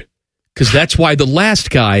N-word, because that's why the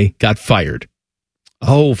last guy got fired.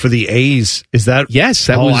 Oh, for the A's. Is that? Yes,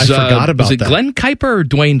 that was. I forgot about that. Was it Glenn Kuiper or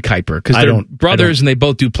Dwayne Kuiper? Because they're brothers and they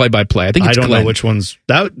both do play-by-play. I think it's Glenn. I don't know which ones.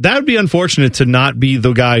 That would be unfortunate to not be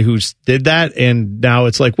the guy who did that. And now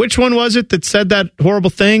it's like, which one was it that said that horrible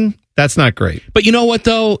thing? That's not great. But you know what,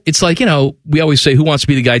 though? It's like, we always say, who wants to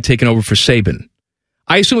be the guy taking over for Saban?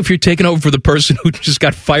 I assume if you're taking over for the person who just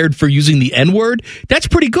got fired for using the N-word, that's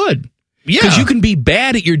pretty good. Yeah. Because you can be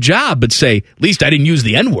bad at your job, but say, at least I didn't use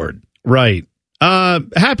the N-word. Right.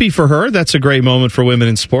 Happy for her. That's a great moment for women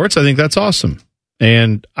in sports. I think that's awesome.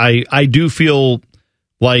 And I do feel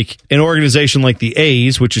like an organization like the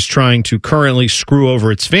A's, which is trying to currently screw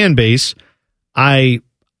over its fan base,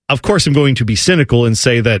 of course, am going to be cynical and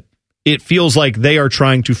say that it feels like they are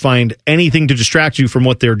trying to find anything to distract you from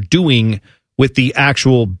what they're doing with the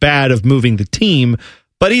actual bad of moving the team.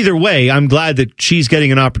 But either way, I'm glad that she's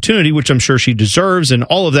getting an opportunity, which I'm sure she deserves, and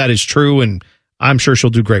all of that is true, and I'm sure she'll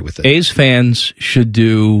do great with it. A's fans should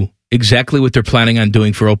do exactly what they're planning on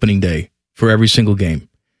doing for opening day for every single game,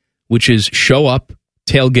 which is show up,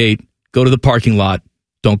 tailgate, go to the parking lot,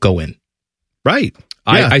 don't go in. Right.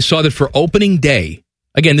 Yeah. I saw that for opening day.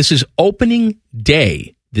 Again, this is opening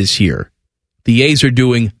day this year. The A's are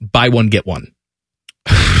doing buy one, get one.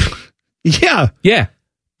 Yeah. Yeah.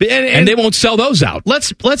 And they won't sell those out.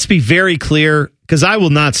 Let's be very clear, because I will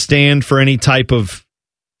not stand for any type of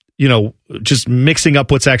just mixing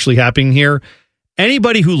up what's actually happening here.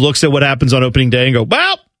 Anybody who looks at what happens on opening day and go,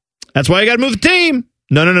 well, that's why I got to move the team.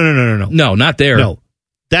 No. No, not there. No.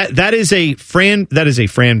 That is a fan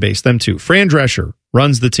base, them too. Fran Drescher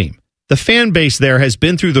runs the team. The fan base there has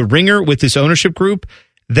been through the ringer with this ownership group.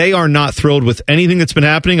 They are not thrilled with anything that's been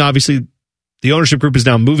happening. Obviously, the ownership group is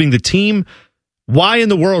now moving the team. Why in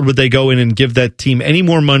the world would they go in and give that team any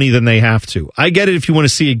more money than they have to? I get it if you want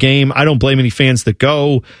to see a game. I don't blame any fans that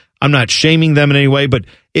go. I'm not shaming them in any way. But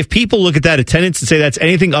if people look at that attendance and say that's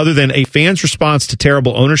anything other than a fan's response to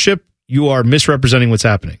terrible ownership, you are misrepresenting what's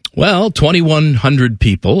happening. Well, 2,100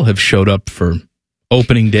 people have showed up for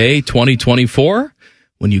opening day 2024.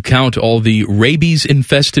 When you count all the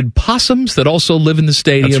rabies-infested possums that also live in the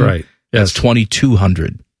stadium. That's right. That's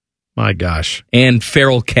 2,200. My gosh. And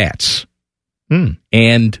feral cats.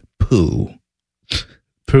 And poo.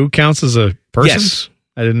 Poo counts as a person? Yes.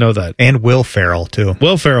 I didn't know that. And Will Ferrell, too.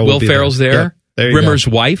 Will Ferrell. Will Ferrell's there. Yeah, there you Rimmer's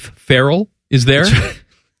go. wife, Ferrell, is there.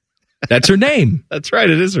 That's her name. That's right.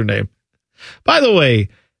 It is her name. By the way,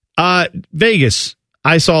 Vegas,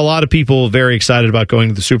 I saw a lot of people very excited about going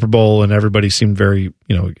to the Super Bowl, and everybody seemed very,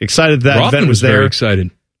 excited that event was there. Very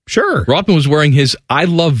excited. Sure. Rothman was wearing his I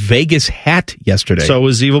Love Vegas hat yesterday. So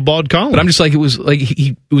was Evil Bald Colin. But I'm just like, it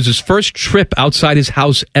was his first trip outside his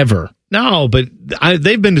house ever. No, but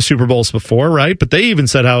they've been to Super Bowls before, right? But they even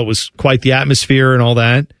said how it was quite the atmosphere and all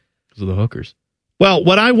that. Because of the hookers. Well,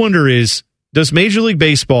 what I wonder is, does Major League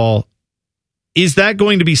Baseball, is that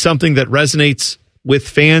going to be something that resonates with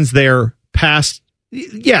fans there past?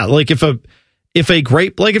 Yeah, like if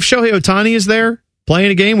Shohei Ohtani is there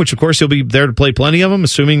playing a game, which of course he'll be there to play plenty of them,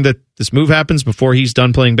 assuming that this move happens before he's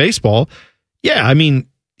done playing baseball. Yeah, I mean,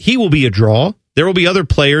 he will be a draw. There will be other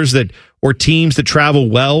players or teams that travel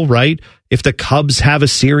well, right? If the Cubs have a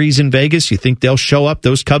series in Vegas, you think they'll show up?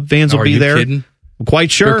 Those Cub fans will be there. Are you kidding? I'm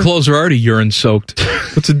quite sure. Their clothes are already urine soaked.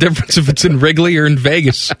 What's the difference if it's in Wrigley or in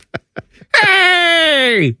Vegas?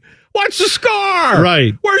 Hey, what's the score?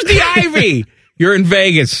 Right. Where's the ivy? You're in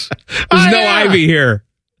Vegas. There's no ivy here.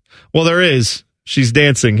 Well, there is. She's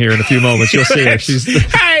dancing here in a few moments. You'll see her.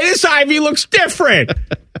 Hey, this ivy looks different.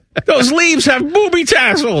 Those leaves have booby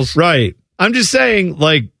tassels. Right. I'm just saying,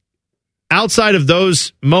 like, outside of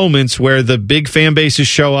those moments where the big fan bases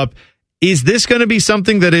show up, is this going to be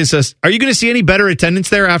something that is are you going to see any better attendance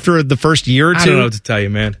there after the first year or two? I don't know what to tell you,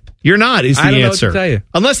 man. You're not, is the answer. I don't know what to tell you.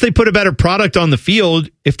 Unless they put a better product on the field,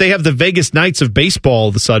 if they have the Vegas Knights of baseball all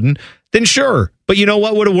of a sudden, then sure. But you know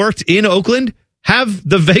what would have worked in Oakland? Have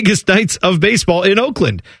the Vegas Knights of baseball in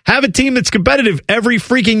Oakland. Have a team that's competitive every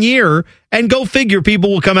freaking year, and go figure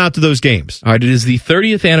people will come out to those games. All right, it is the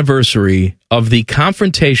 30th anniversary of the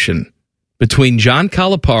confrontation between John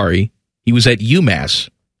Calipari, he was at UMass,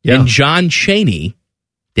 and John Chaney,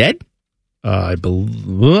 dead? I'm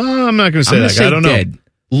not going to say that. I don't know.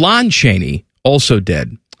 Lon Chaney, also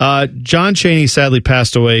dead. John Chaney sadly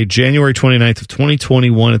passed away January 29th of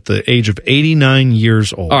 2021 at the age of 89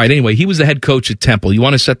 years old. All right, anyway, he was the head coach at Temple. You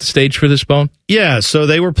want to set the stage for this, Bone? Yeah, so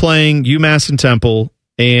they were playing UMass and Temple,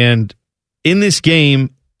 and in this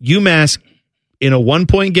game, UMass, in a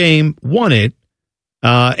 1-point game, won it,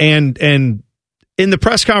 and in the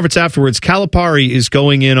press conference afterwards, Calipari is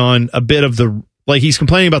going in on a bit of he's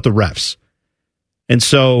complaining about the refs. And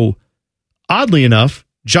so, oddly enough,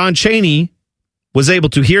 John Chaney was able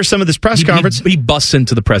to hear some of this press conference. He busts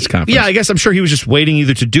into the press conference. Yeah, I guess I'm sure he was just waiting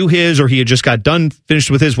either to do his or he had just got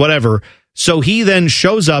finished with his, whatever. So he then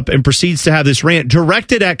shows up and proceeds to have this rant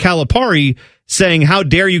directed at Calipari saying, how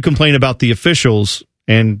dare you complain about the officials?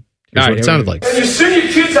 And here's what it sounded like. And you see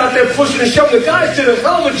your kids out there pushing and shoving. The guys did a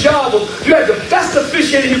hell of a job. You had the best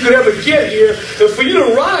officiating you could ever get here. And for you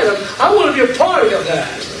to ride them, I want to be a party of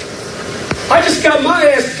that. I just got my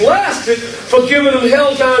ass blasted for giving them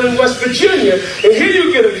hell down in West Virginia. And here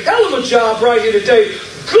you get a hell of a job right here today.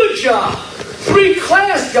 Good job. 3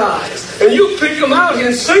 class guys. And you pick them out here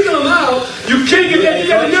and single them out. You can't get that. You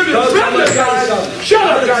got to never threaten the guys. Shut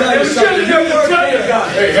up, guys. You got to never threaten the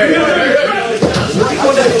guys. Hey.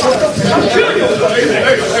 I'm killing you.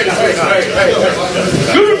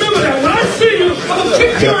 You remember that. When I see you, I'm going to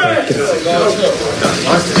kick your ass.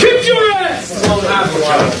 Kick your ass.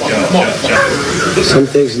 Some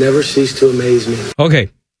things never cease to amaze me. Okay.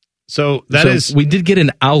 So we did get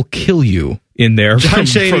an I'll kill you in there from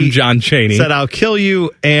John Chaney. Said I'll kill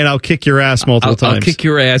you and I'll kick your ass multiple times. I'll kick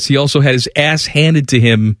your ass. He also had his ass handed to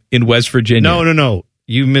him in West Virginia. No.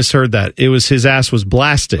 You misheard that. It was his ass was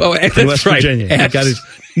blasted in West Virginia.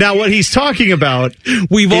 Now, what he's talking about...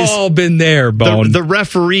 We've all been there, Bone. The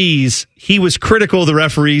referees, he was critical of the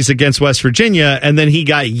referees against West Virginia, and then he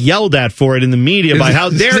got yelled at for it in the media by, how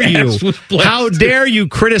dare you? How dare you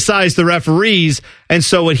criticize the referees? And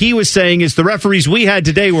so what he was saying is the referees we had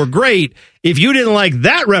today were great. If you didn't like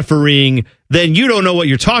that refereeing, then you don't know what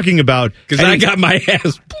you're talking about. Because I got my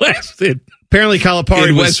ass blasted. Apparently, Calipari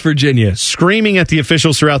in West Virginia screaming at the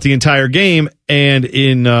officials throughout the entire game. And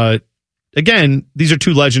again, these are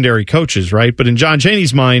 2 legendary coaches, right? But in John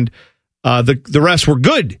Chaney's mind, the refs were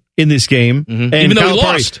good in this game. Mm-hmm. And even though he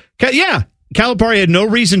lost. Calipari had no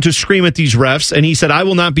reason to scream at these refs. And he said, I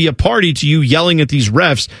will not be a party to you yelling at these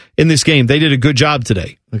refs in this game. They did a good job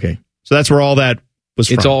today. Okay. So that's where all that was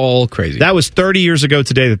from. It's all crazy. That was 30 years ago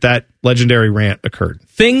today that legendary rant occurred.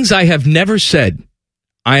 Things I have never said.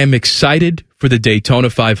 I am excited for the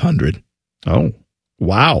Daytona 500. Oh,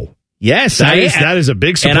 wow. Yes, that is a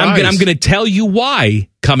big surprise. And I'm going to tell you why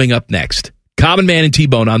coming up next. Common Man and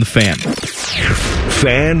T-Bone on the Fan.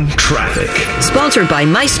 Fan traffic. Sponsored by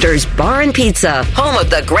Meister's Bar and Pizza, home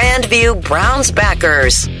of the Grandview Browns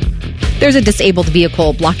backers. There's a disabled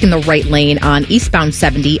vehicle blocking the right lane on eastbound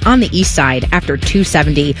 70 on the east side after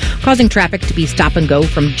 270, causing traffic to be stop and go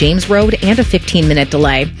from James Road and a 15-minute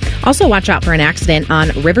delay. Also, watch out for an accident on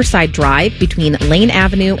Riverside Drive between Laine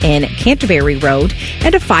Avenue and Canterbury Road,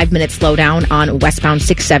 and a 5-minute slowdown on westbound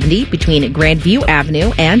 670 between Grandview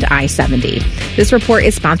Avenue and I-70. This report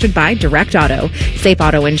is sponsored by Direct Auto. Safe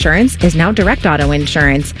Auto Insurance is now Direct Auto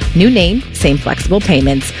Insurance. New name, same flexible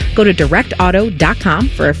payments. Go to directauto.com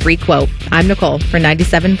for a free quote. I'm Nicole for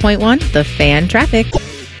 97.1 The Fan Traffic.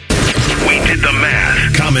 We did the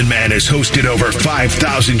math. Common Man has hosted over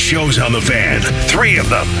 5,000 shows on The Fan. 3 of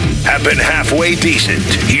them have been halfway decent.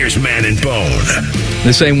 Here's Man and Bone.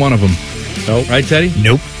 This ain't one of them. Nope. Right, Teddy?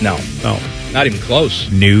 Nope. No. Not even close.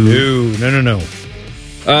 No.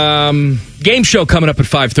 Game show coming up at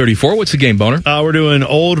 5:34. What's the game, Boner? We're doing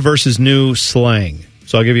old versus new slang.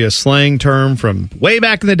 So I'll give you a slang term from way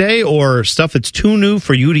back in the day or stuff that's too new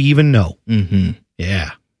for you to even know. Mm-hmm.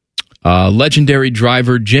 Yeah. Legendary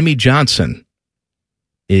driver Jimmy Johnson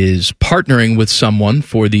is partnering with someone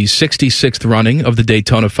for the 66th running of the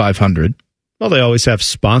Daytona 500. Well, they always have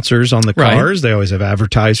sponsors on the cars. Right. They always have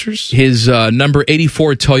advertisers. His number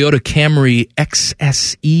 84 Toyota Camry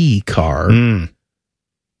XSE car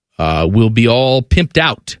will be all pimped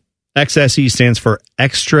out. XSE stands for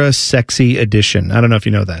Extra Sexy Edition. I don't know if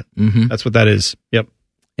you know that. Mm-hmm. That's what that is. Yep.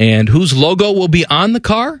 And whose logo will be on the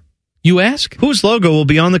car, you ask? Whose logo will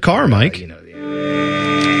be on the car, Mike? Creed.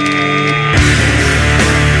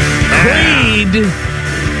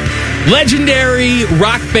 Legendary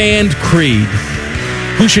rock band Creed,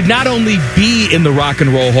 who should not only be in the Rock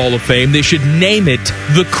and Roll Hall of Fame, they should name it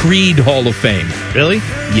the Creed Hall of Fame. Really?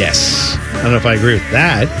 Yes. I don't know if I agree with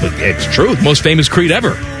that, but it's true. Most famous Creed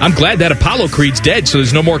ever. I'm glad that Apollo Creed's dead, so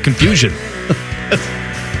there's no more confusion.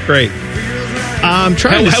 Great. I'm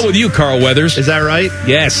trying hell with you, Carl Weathers. Is that right?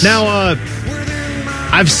 Yes. Now,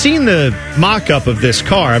 I've seen the mock-up of this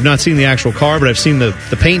car. I've not seen the actual car, but I've seen the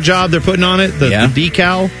paint job they're putting on it, the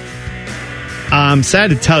decal. I'm sad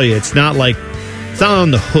to tell you, it's not on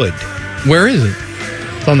the hood. Where is it?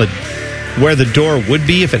 It's on where the door would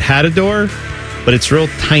be if it had a door, but it's real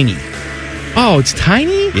tiny. Oh, it's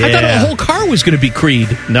tiny? Yeah. I thought the whole car was going to be Creed.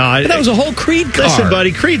 No, that was a whole Creed car. Listen,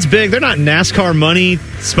 buddy, Creed's big. They're not NASCAR money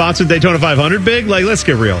sponsored Daytona 500 big. Let's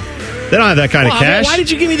get real. They don't have that kind of cash. Why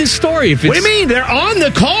did you give me this story? What do you mean? They're on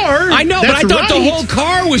the car. I know, but I thought the whole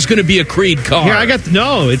car was going to be a Creed car. Here,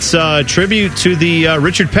 it's a tribute to the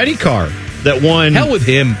Richard Petty car that won. Hell with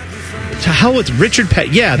him. To hell with Richard Petty.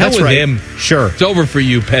 Yeah, that's hell with right. Him. Sure. It's over for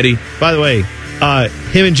you, Petty. By the way,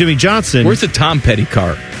 him and Jimmy Johnson. Where's the Tom Petty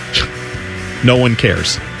car? No one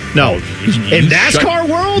cares. No. In NASCAR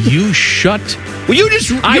world? You shut. Well, you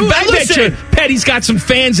just. I bet you Petty's got some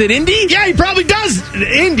fans at Indy. Yeah, he probably does.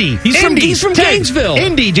 Indy. He's from Gainesville.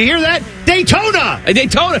 Indy. Did you hear that? Daytona.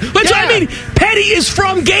 Daytona. That's what I mean. Petty is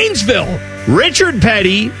from Gainesville. Richard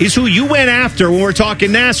Petty is who you went after when we're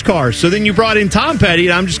talking NASCAR. So then you brought in Tom Petty,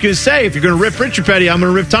 and I'm just going to say, if you're going to rip Richard Petty, I'm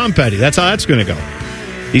going to rip Tom Petty. That's how that's going to go.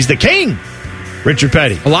 He's the king, Richard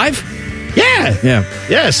Petty. Alive? Yeah.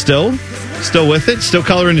 Yeah, still with it. Still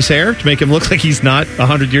coloring his hair to make him look like he's not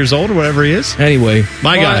 100 years old or whatever he is. Anyway,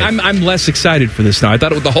 my guy. I'm less excited for this now. I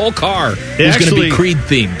thought the whole car was going to be Creed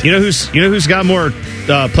themed. You know who's got more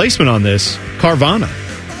placement on this? Carvana.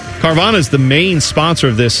 Carvana is the main sponsor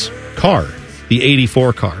of this car, the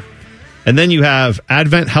 84 car. And then you have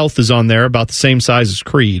Advent Health is on there, about the same size as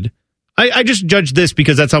Creed. I just judge this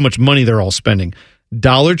because that's how much money they're all spending.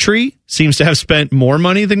 Dollar Tree seems to have spent more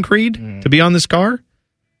money than Creed to be on this car.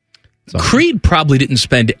 So. Creed probably didn't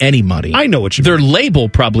spend any money. I know what you mean. Their label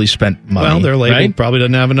probably spent money. Well, their label probably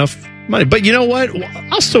doesn't have enough money. But you know what?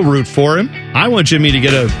 I'll still root for him. I want Jimmy to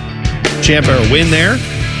get a champ or a win there.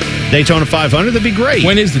 Daytona 500, that'd be great.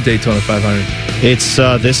 When is the Daytona 500? It's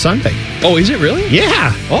this Sunday. Oh, is it really?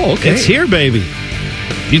 Yeah. Oh, okay. It's here, baby.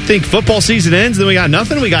 You think football season ends, then we got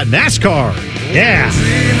nothing? We got NASCAR. Yeah.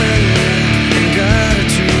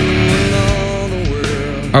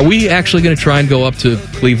 Are we actually going to try and go up to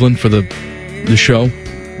Cleveland for the show?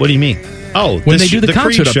 What do you mean? Oh, when they do the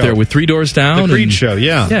concert up there with Three Doors Down? The Creed show,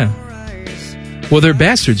 yeah. Yeah. Well, they're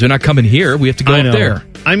bastards. They're not coming here. We have to go up there.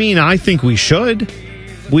 I mean, I think we should.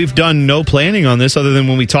 We've done no planning on this other than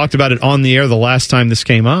when we talked about it on the air the last time this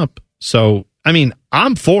came up. So, I mean,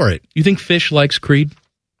 I'm for it. You think Fish likes Creed?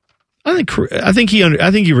 I think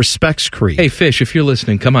he respects Creed. Hey, Fish, if you're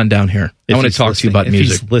listening, come on down here. I want to talk to you about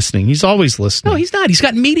music. He's listening. He's always listening. No, he's not. He's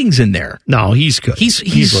got meetings in there. No, he's good. He's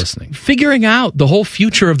listening. Figuring out the whole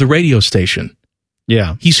future of the radio station.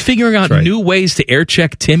 Yeah. He's figuring out new ways to air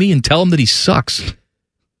check Timmy and tell him that he sucks.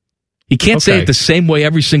 He can't say it the same way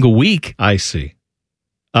every single week. I see.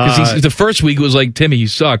 Because the first week it was like, Timmy, you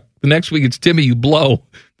suck. The next week it's Timmy, you blow.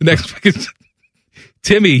 The next week it's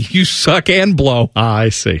Timmy, you suck and blow. I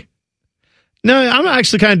see. No, I'm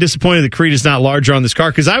actually kind of disappointed that Creed is not larger on this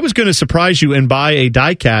car because I was going to surprise you and buy a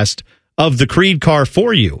diecast of the Creed car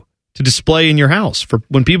for you to display in your house for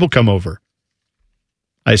when people come over.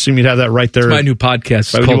 I assume you'd have that right there. It's my new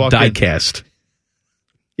podcast. It's called Diecast.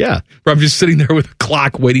 Yeah. Where I'm just sitting there with a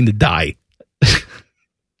clock waiting to die.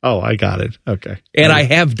 Oh, I got it. Okay. And I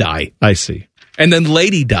have die. I see. And then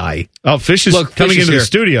Lady Die. Oh, Fish is coming into the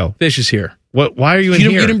studio. Fish is here. What? Why are you in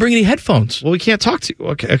here? You didn't bring any headphones. Well, we can't talk to you.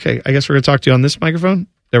 Okay. I guess we're going to talk to you on this microphone.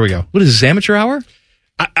 There we go. What is this, amateur hour?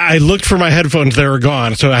 I looked for my headphones. They were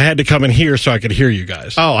gone, so I had to come in here so I could hear you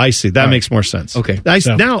guys. Oh, I see. That makes more sense. Okay.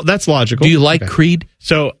 Now, that's logical. Do you like Creed?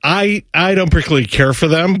 So I don't particularly care for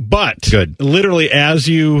them, but literally as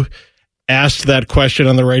you asked that question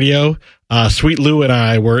on the radio, Sweet Lou and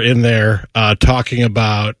I were in there talking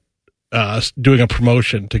about doing a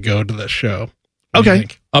promotion to go to the show. Okay.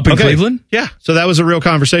 Up in Cleveland? Yeah. So that was a real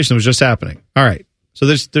conversation that was just happening. All right.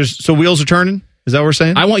 So so wheels are turning? Is that what we're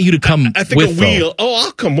saying? I want you to come I think with a wheel.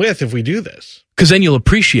 I'll come with if we do this. Because then you'll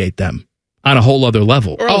appreciate them on a whole other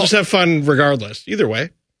level. Or I'll just have fun regardless. Either way.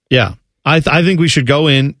 Yeah. I think we should go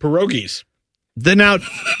in. Pierogies. Then out.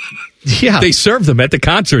 Yeah. They serve them at the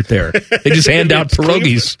concert there. They just hand out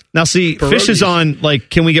pierogies. Now, see, Fish is on,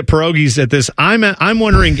 can we get pierogies at this? I'm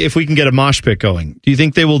wondering if we can get a mosh pit going. Do you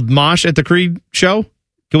think they will mosh at the Creed show?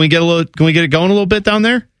 Can we get it going a little bit down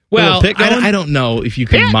there? Well, I don't know if you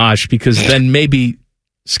can mosh because then maybe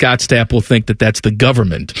Scott Stapp will think that that's the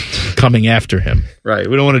government coming after him. Right.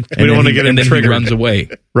 We don't want to. We don't want to get him triggered. He runs away.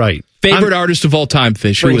 Right. Favorite artist of all time,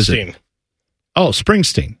 Fish. Who is it? Oh,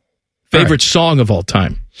 Springsteen. Favorite song of all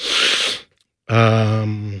time.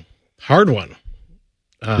 Hard one.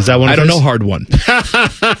 Is that one? I don't know. Hard one.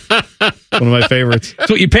 One of my favorites.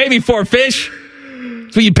 That's what you pay me for, Fish.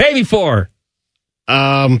 That's what you pay me for.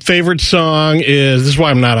 Favorite song is, this is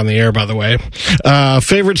why I'm not on the air, by the way.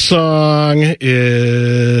 Favorite song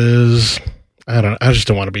is, I just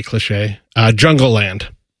don't want to be cliche. Jungle Land.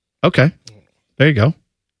 Okay. There you go.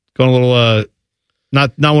 Going a little,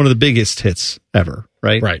 not one of the biggest hits ever,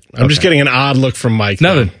 right? Right. I'm just getting an odd look from Mike.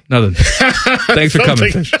 Nothing. Thanks for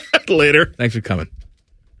coming, Fish. Later. Thanks for coming.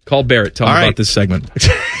 Call Barrett. Tell him about this segment.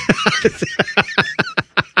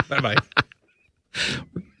 Bye-bye.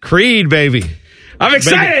 Creed, baby. I'm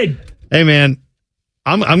excited. Baby. Hey, man,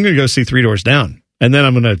 I'm going to go see Three Doors Down, and then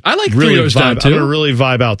I'm going to. I like Three Doors Down too. I'm going to really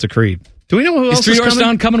vibe out to Creed. Do we know who else is Three Doors coming?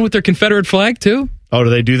 Down coming with their Confederate flag too? Oh,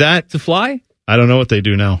 do they do that to fly? I don't know what they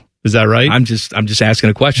do now. Is that right? I'm just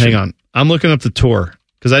asking a question. Hang on, I'm looking up the tour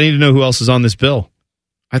because I need to know who else is on this bill.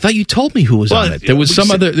 I thought you told me who was on it. There was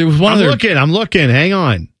some other. There was one other. I'm looking. Hang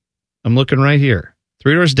on, I'm looking right here.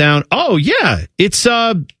 Three Doors Down. Oh yeah, it's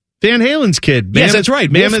Van Halen's kid. Yes, that's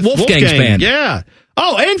right. Wolfgang's band. Yeah.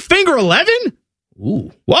 Oh, and Finger 11?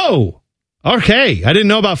 Ooh. Whoa. Okay. I didn't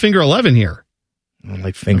know about Finger 11 here. I don't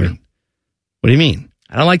like Finger. What do you mean?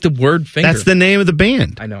 I don't like the word finger. That's the name of the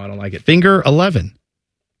band. I know. I don't like it. Finger 11.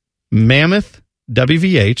 Mammoth,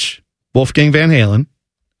 WVH, Wolfgang Van Halen,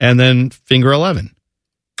 and then Finger 11.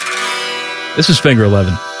 This is Finger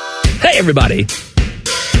 11. Hey, everybody. It's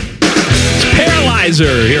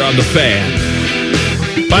Paralyzer here on The Fan.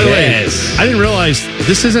 By the way, I didn't realize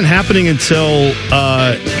this isn't happening until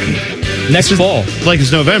next fall. Like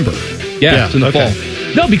it's November. Yeah, it's in the fall.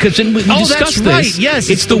 No, because we discussed that's this. Right. Yes,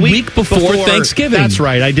 it's the week before Thanksgiving. That's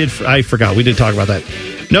right. I forgot. We did talk about that.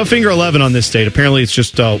 No Finger 11 on this date. Apparently, it's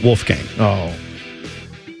just Wolfgang. Oh,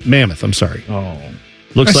 Mammoth. I'm sorry. Oh,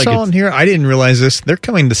 looks like I saw in here. I didn't realize this. They're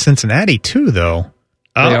coming to Cincinnati too, though.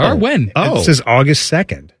 They are when? Oh, it says August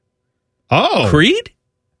 2nd. Oh, Creed.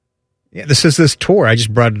 Yeah, this is this tour. I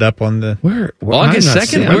just brought it up on the August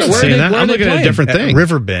 2nd. I'm looking at a different thing.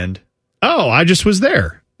 Riverbend. Oh, I just was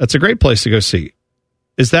there. That's a great place to go see.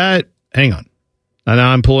 Is that? Hang on. And now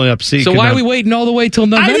I'm pulling up. See. So why are we waiting all the way till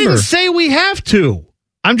November? I didn't say we have to.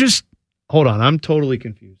 I'm just. Hold on. I'm totally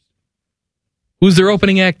confused. Who's their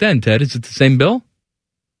opening act then, Ted? Is it the same bill?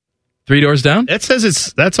 Three Doors Down? It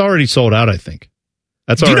says that's already sold out, I think.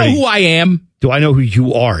 Do you know who I am? Do I know who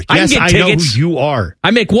you are? Yes, I know who you are.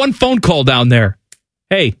 I make one phone call down there.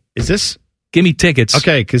 Hey, is this? Give me tickets.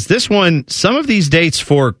 Okay, because this one, some of these dates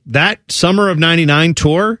for that Summer of '99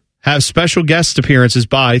 tour have special guest appearances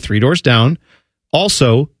by Three Doors Down.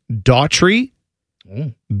 Also, Daughtry,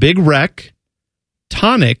 Big Wreck,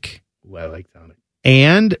 Tonic. Ooh, I like Tonic.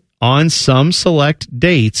 And on some select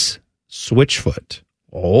dates, Switchfoot.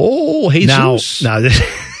 Oh, Jesus. Now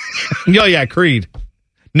oh, yeah, Creed.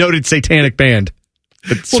 Noted satanic band.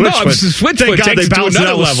 But Switchfoot. Thank God they bounced it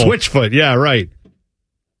out with Switchfoot. Yeah, right.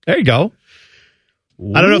 There you go.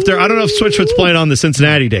 I don't know if Switchfoot's playing on the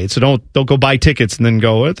Cincinnati date, so don't go buy tickets and then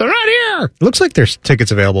go, they're not here. Looks like there's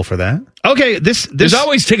tickets available for that. Okay, there's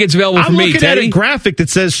always tickets available for me, I'm looking at a graphic that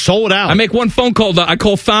says sold out. I make one phone call. I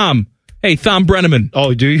call Thom. Hey, Thom Brenneman.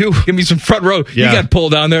 Oh, do you? Give me some front row. Yeah. You got pull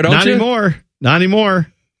down there, don't Not you? Not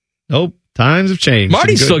anymore. Nope. Times have changed.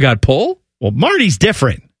 Marty's still got pull. Well, Marty's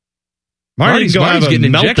different. Marty's getting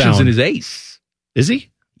injections in his ace. Is he?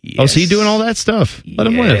 Yes. Oh, is he doing all that stuff? Let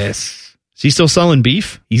him live. Is he still selling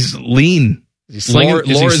beef? He's lean.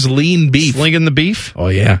 Laura's lean beef. Slinging the beef? Oh,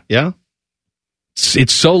 yeah. Yeah?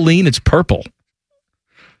 It's so lean, it's purple.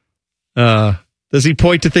 Does he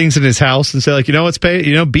point to things in his house and say, like, it's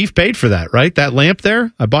paid? Beef paid for that, right? That lamp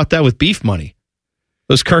there? I bought that with beef money.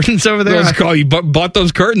 Those curtains over there? You bought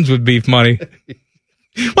those curtains with beef money.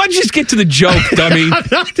 Why don't you just get to the joke, dummy?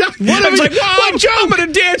 What joke? I'm going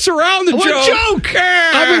to dance around the joke. What joke?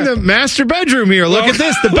 Yeah. I'm in the master bedroom here. Look at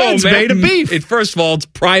this. The bed's made of beef. First of all, it's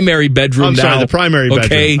primary bedroom I'm sorry, the primary bedroom.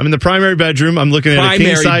 Okay. I'm in the primary bedroom. I'm looking at a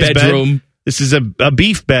king-size bed. This is a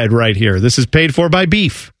beef bed right here. This is paid for by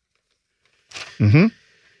beef. Mm-hmm.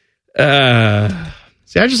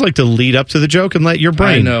 See, I just like to lead up to the joke and let your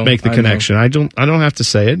brain make the connection. I don't have to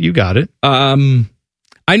say it. You got it.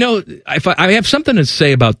 I know if I have something to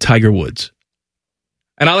say about Tiger Woods.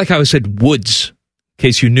 And I like how I said Woods, in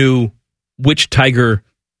case you knew which Tiger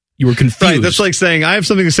you were confused. Right, that's like saying, I have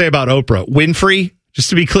something to say about Oprah. Winfrey,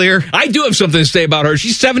 just to be clear. I do have something to say about her.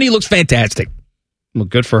 She's 70, looks fantastic. Well,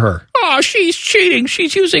 good for her. Oh, she's cheating.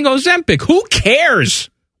 She's using Ozempic. Who cares?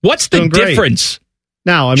 What's the difference?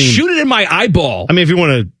 Now, I mean, shoot it in my eyeball. I mean, if you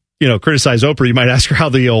want to, criticize Oprah, you might ask her how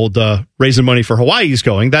the old raising money for Hawaii is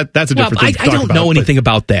going. That's a different thing. I don't know anything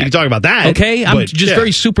about that. You can talk about that. Okay, I'm just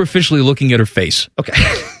very superficially looking at her face. Okay.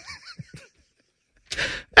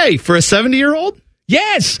 Hey, for a 70-year-old?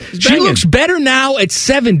 Yes, she looks better now at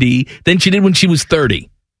 70 than she did when she was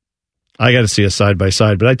 30. I got to see a side by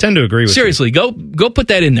side, but I tend to agree with you. Seriously, go put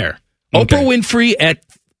that in there. Okay. Oprah Winfrey at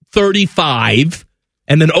 35,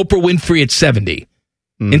 and then Oprah Winfrey at 70.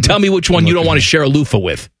 Mm-hmm. And tell me which one you don't want to share a loofah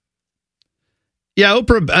with. Yeah,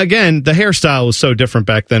 Oprah, again, the hairstyle was so different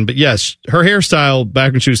back then. But yes, her hairstyle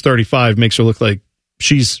back when she was 35 makes her look like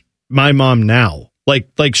she's my mom now.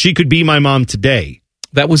 Like she could be my mom today.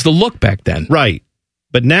 That was the look back then. Right.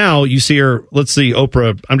 But now you see her, let's see,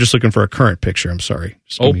 Oprah. I'm just looking for a current picture. I'm sorry.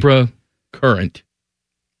 Oprah current.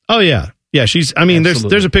 Oh, yeah. Yeah,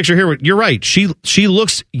 there's a picture here. You're right. She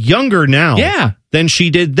looks younger now than she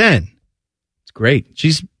did then. It's great.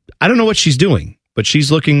 I don't know what she's doing, but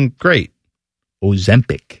she's looking great.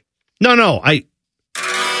 Ozempic. No. I'm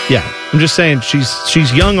just saying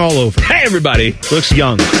she's young all over. Hey, everybody. Looks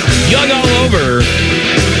young. Young all over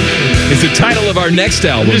is the title of our next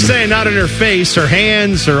album. I'm just saying, not in her face, her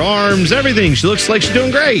hands, her arms, everything. She looks like she's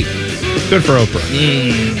doing great. Good for Oprah.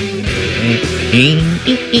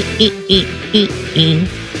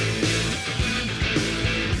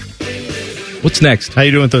 What's next? How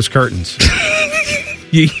you doing with those curtains?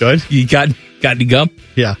 Good? You got any gum?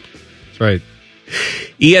 Yeah, that's right.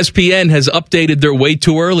 ESPN has updated their way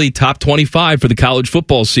too early top 25 for the college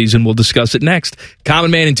football season. We'll discuss it next.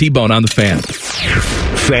 Common Man and T-Bone on the Fan.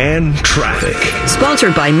 Fan traffic.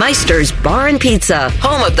 Sponsored by Meister's Bar and Pizza,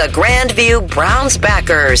 home of the Grandview Browns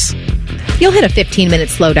backers. You'll hit a 15-minute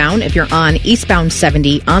slowdown if you're on eastbound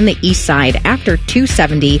 70 on the east side after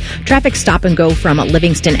 270. Traffic stop and go from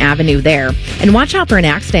Livingston Avenue there. And watch out for an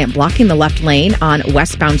accident blocking the left lane on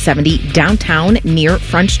westbound 70 downtown near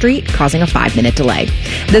Front Street, causing a 5-minute delay.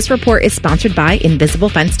 This report is sponsored by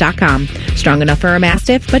InvisibleFence.com. Strong enough for a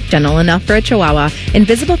Mastiff, but gentle enough for a Chihuahua.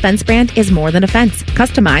 Invisible Fence brand is more than a fence.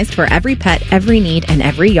 Customized for every pet, every need, and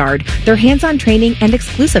every yard. Their hands-on training and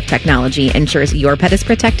exclusive technology ensures your pet is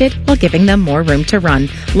protected while giving them more room to run.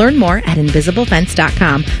 Learn more at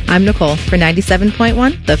InvisibleFence.com. I'm Nicole for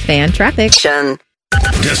 97.1 The Fan Traffic.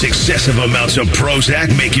 Does excessive amounts of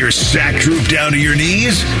Prozac make your sack droop down to your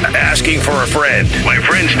knees? Asking for a friend. My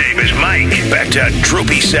friend's name is Mike. Back to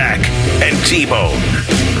Droopy Sack and T-Bone.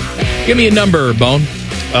 Give me a number, Bone.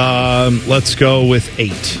 Let's go with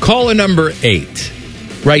 8. Caller number 8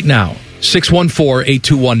 right now.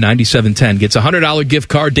 614-821-9710 gets a $100 gift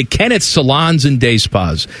card to Kenneth's Salons and Day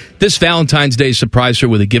Spas. This Valentine's Day, surprise her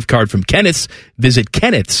with a gift card from Kenneth's. Visit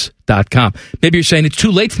kenneths.com. Maybe you're saying it's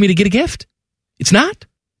too late for me to get a gift. It's not.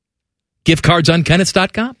 Gift cards on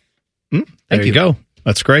kenneths.com. There you go.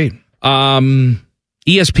 That's great. ESPN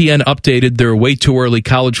updated their way too early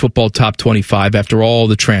college football top 25 after all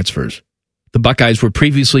the transfers. The Buckeyes were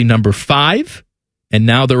previously number 5, and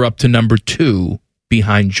now they're up to number 2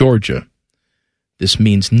 behind Georgia. This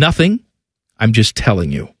means nothing. I'm just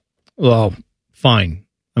telling you. Well, fine.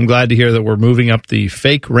 I'm glad to hear that we're moving up the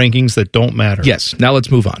fake rankings that don't matter. Yes. Now let's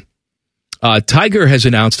move on. Tiger has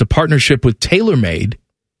announced a partnership with TaylorMade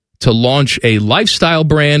to launch a lifestyle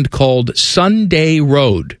brand called Sunday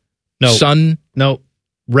Road.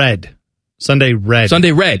 Red. Sunday Red.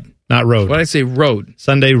 Sunday Red. Not Road. Why did I say Road?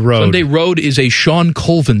 Sunday Road. Sunday Road is a Sean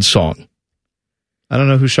Colvin song. I don't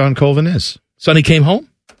know who Sean Colvin is. Sonny Came Home?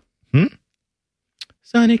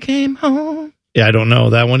 Sonny Came Home. Yeah, I don't know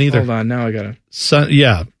that one either. Hold on, now I got to...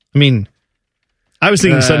 Yeah, I mean, I was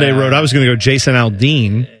thinking Sunday Road. I was going to go Jason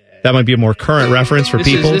Aldean. That might be a more current reference for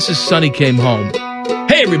people. This is Sonny Came Home.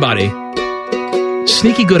 Hey, everybody.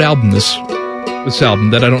 Sneaky good album, this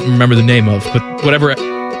album that I don't remember the name of, but whatever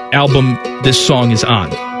album this song is on.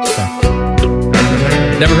 Okay.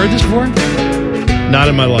 Never heard this before? Not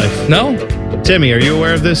in my life. No? Timmy, are you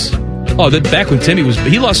aware of this? Oh, back when Timmy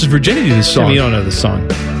he lost his virginity to this song. Timmy, you don't know this song.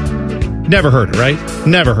 Never heard it, right?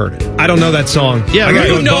 Never heard it. I don't know that song. Yeah, right.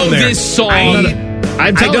 You know this song.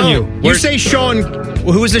 I'm telling you. You say Sean...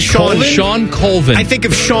 Who is this, Sean? Sean Colvin. I think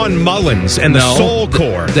of Sean Mullins and the Soul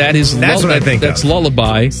Core. That's what I think That's of.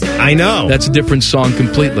 Lullaby. I know. That's a different song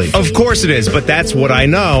completely. Of course it is, but that's what I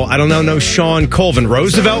know. I don't know no Sean Colvin.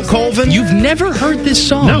 Roosevelt Colvin? You've never heard this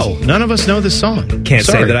song? No, none of us know this song. Can't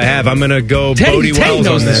say that I have. I'm going to go Bodie Wells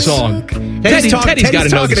knows on this. The song. Teddy's got to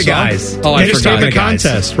know the to song. guys. Oh, I forgot. The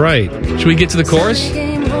contest, right. Should we get to the chorus?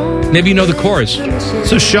 Maybe you know the chorus.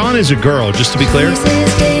 So Sean is a girl, just to be clear.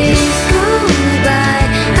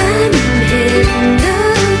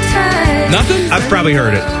 Nothing? I've probably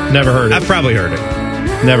heard it. Never heard it. I've probably heard it.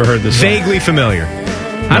 Never heard this song. Vaguely familiar.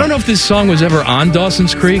 I don't know if this song was ever on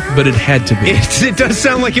Dawson's Creek, but it had to be. It does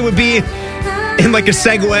sound like it would be in like a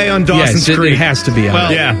segue on Dawson's Creek. It has to be on.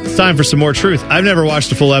 Well, yeah. It's time for some more truth. I've never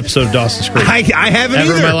watched a full episode of Dawson's Creek. I haven't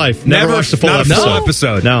ever either. in my life. Never watched a full not episode. A full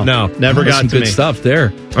episode. No. Never got some to good me. stuff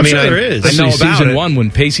there. I mean, there is. I know about season it. 1 when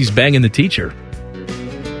Pacey's banging the teacher.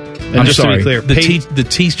 And I'm just sorry. to be clear, the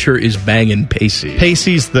teacher is banging Pacey.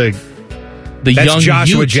 Pacey's the That's young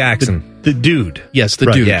Joshua youth. Jackson. The dude. Yes, the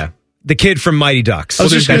Right. dude. Yeah. The kid from Mighty Ducks. I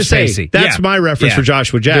was just going to say, Pacey. that's my reference for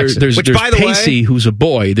Joshua Jackson. There's Which, by the Pacey, way, who's a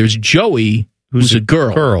boy. There's Joey, who's a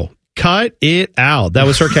girl. Cut it out. That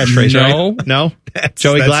was her catchphrase, No. right? No?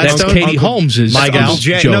 Joey Gladstone? That's Katie Holmes' My gal?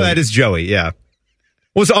 Joey. No, that is Joey, yeah.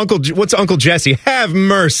 What's Uncle Jesse? Have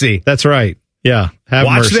mercy. That's right. Yeah. Have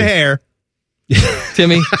Watch mercy. the hair.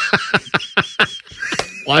 Timmy,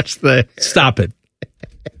 Watch the... stop it.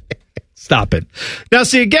 Stop it. Now,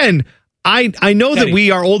 see, again... I know that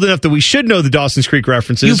we are old enough that we should know the Dawson's Creek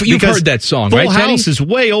references. You've because heard that song, Full right, Teddy? House is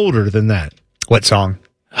way older than that. What song?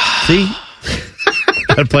 See?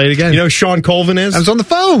 Gotta play it again. You know who Sean Colvin is? I was on the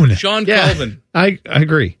phone. Sean Yeah. Colvin. I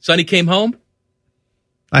agree. Sonny Came Home?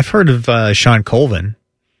 I've heard of Sean Colvin.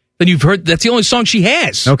 Then you've heard, that's the only song she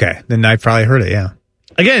has. Okay, then I've probably heard it, yeah.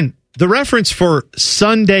 Again, the reference for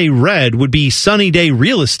Sunday Red would be Sunny Day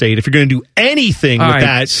Real Estate if you're going to do anything All with right,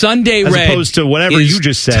 that. Sunday as Red opposed to whatever is you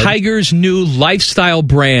just said. Tiger's new lifestyle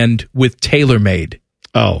brand with TaylorMade.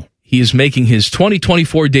 Oh, He is making his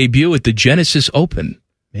 2024 debut at the Genesis Open.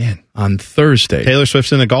 man. On Thursday. Taylor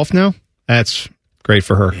Swift's in the golf now? That's great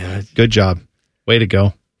for her. Yeah. Good job. Way to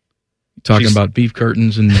go. Talking about beef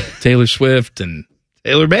curtains and Taylor Swift and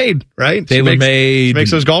TaylorMade, right? TaylorMade. She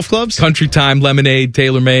makes those golf clubs? Country Time Lemonade,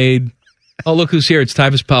 TaylorMade. Oh, look who's here. It's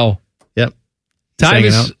Tyvis Powell. Yep.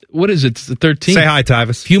 hanging Tyvis, out. what is it? It's the 13th. Say hi,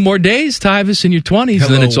 Tyvis. Few more days, Tyvis, in your 20s,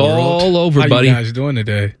 Hello, then it's world. all over, How buddy. you guys doing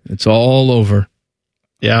today? It's all over.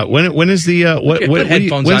 Yeah. When is the Put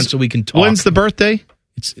headphones on so we can talk. When's the birthday?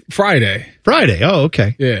 It's Friday. Friday. Oh,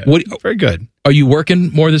 okay. Yeah. What, Very good. are you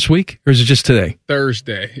working more this week, or is it just today?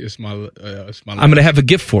 Thursday is my. I'm going to have a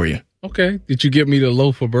gift for you. Okay. Did you get me the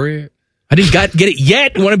loaf of bread? I didn't get it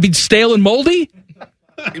yet. Want to be stale and moldy?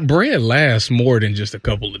 Bread lasts more than just a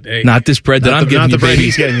couple of days. Not this bread that I'm giving not you, the bread baby.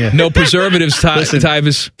 he's getting you. No preservatives,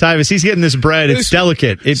 Tyvis. Tyvis, he's getting this bread. It's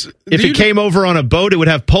delicate. If it came over on a boat, it would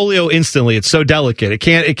have polio instantly. It's so delicate. It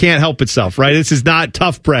can't help itself, right? This is not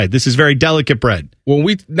tough bread. This is very delicate bread. Well,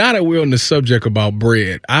 now that we're on the subject about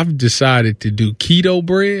bread, I've decided to do keto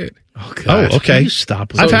bread. Oh, God. okay. Can you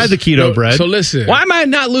stop? I've had the keto bread. So listen. Why am I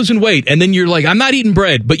not losing weight? And then you're like, I'm not eating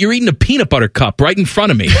bread, but you're eating a peanut butter cup right in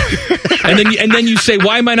front of me. and then you say,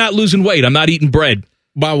 why am I not losing weight? I'm not eating bread.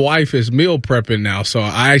 My wife is meal prepping now, so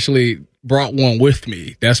I actually brought one with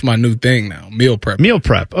me. That's my new thing now, meal prep. Meal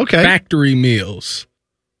prep. Okay. Factory meals.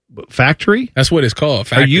 Factory? That's what it's called,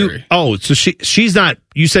 factory. Are you? Oh, so she's not.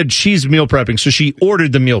 You said she's meal prepping, so she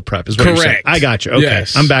ordered the meal prep. Is what you're saying? Correct. I got you. Okay,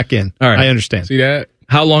 Yes. I'm back in. All right. I understand. See that?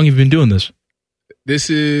 How long have you been doing this? This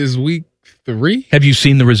is week 3. Have you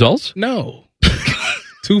seen the results? No.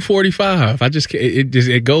 2:45. I just can't,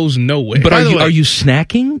 it goes nowhere. But are you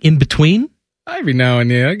snacking in between? Every now and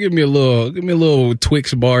then, give me a little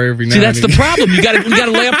Twix bar every now. See, that's the problem. You got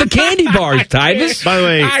to lay off the candy bars, Tyvis. By the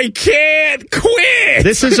way, I can't quit.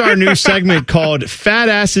 This is our new segment called "Fat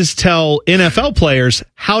Asses Tell NFL Players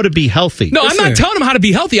How to Be Healthy." No, I'm not telling him how to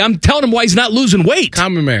be healthy. I'm telling him why he's not losing weight.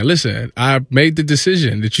 Common man, listen. I made the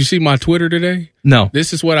decision. Did you see my Twitter today? No.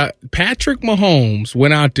 This is what Patrick Mahomes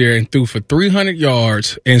went out there and threw for 300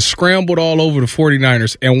 yards and scrambled all over the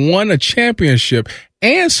 49ers and won a championship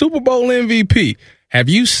and Super Bowl MVP. Have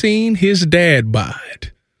you seen his dad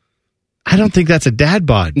bod? I don't think that's a dad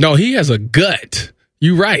bod. No, he has a gut.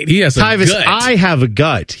 You're right. He has a Tyvis, gut. I have a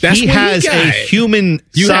gut. That's he what has a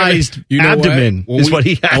human-sized abdomen is what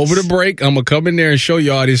he has. Over the break, I'm going to come in there and show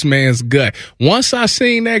y'all this man's gut. Once I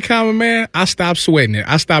seen that common man, I stopped sweating it.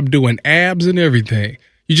 I stopped doing abs and everything.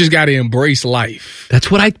 You just got to embrace life. That's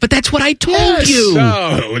what I told you.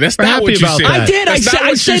 No, that's not what you said. I did.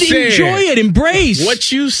 I said enjoy it, embrace.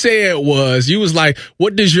 What you said was, you was like,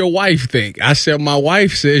 what does your wife think? I said, my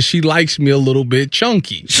wife says she likes me a little bit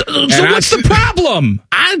chunky. So what's the problem?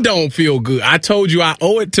 I don't feel good. I told you I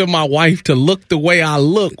owe it to my wife to look the way I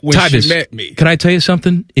look when Tyvis, she met me. Can I tell you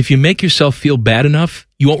something? If you make yourself feel bad enough,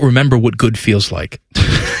 you won't remember what good feels like.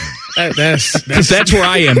 That's where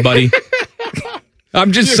I am, buddy.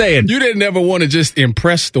 I'm just saying. You didn't ever want to just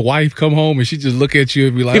impress the wife, come home, and she just look at you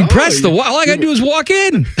and be like, impress the wife? All I got to do is walk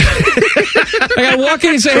in. I got to walk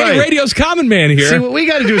in and say, hey, radio's common man here. See, what we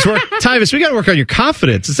got to do is work. Tyvis, we got to work on your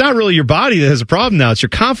confidence. It's not really your body that has a problem now. It's your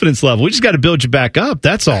confidence level. We just got to build you back up.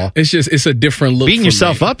 That's all. It's a different look. Beating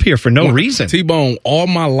yourself up here for no reason. T-Bone, all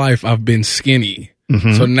my life I've been skinny.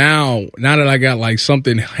 Mm-hmm. So now that I got like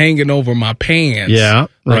something hanging over my pants, yeah,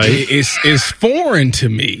 right, it's foreign to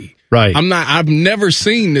me. Right. I've never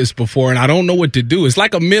seen this before, and I don't know what to do. It's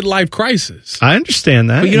like a midlife crisis. I understand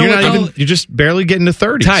that. But you're just barely getting to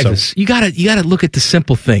 30. Tyvis, so. you gotta look at the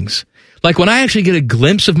simple things. Like when I actually get a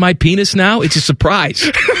glimpse of my penis now, it's a surprise.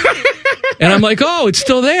 And I'm like, oh, it's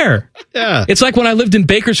still there. Yeah. It's like when I lived in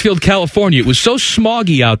Bakersfield, California. It was so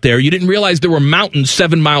smoggy out there, you didn't realize there were mountains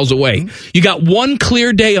 7 miles away. You got one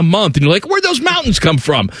clear day a month, and you're like, where'd those mountains come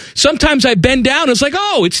from? Sometimes I bend down, and it's like,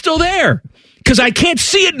 oh, it's still there. Because I can't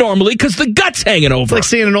see it normally because the gut's hanging over. It's like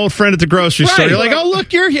seeing an old friend at the grocery store. You're like, oh,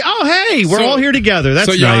 look, you're here. Oh, hey, we're all here together. That's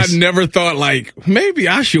nice. So y'all never thought, like, maybe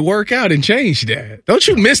I should work out and change that. Don't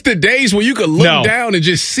you miss the days where you could look down and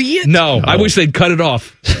just see it? No, I wish they'd cut it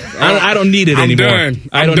off. I don't need it anymore.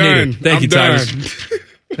 I don't need it. Thank you, Tyvis.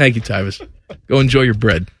 Thank you, Tyvis. Go enjoy your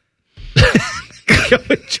bread. Go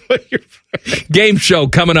enjoy your bread. Game show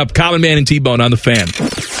coming up. Common Man and T-Bone on the Fan.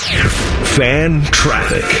 Fan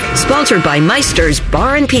Traffic. Sponsored by Meister's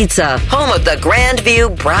Bar and Pizza, home of the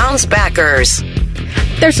Grandview Browns backers.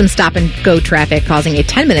 There's some stop-and-go traffic causing a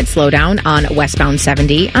 10-minute slowdown on westbound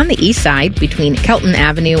 70 on the east side between Kelton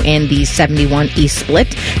Avenue and the 71 East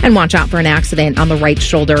Split. And watch out for an accident on the right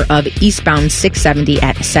shoulder of eastbound 670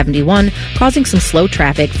 at 71, causing some slow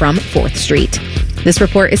traffic from 4th Street. This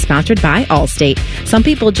report is sponsored by Allstate. Some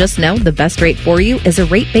people just know the best rate for you is a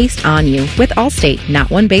rate based on you with Allstate,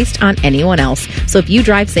 not one based on anyone else. So if you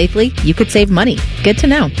drive safely, you could save money. Good to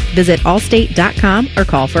know. Visit allstate.com or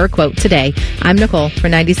call for a quote today. I'm Nicole for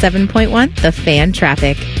 97.1 The Fan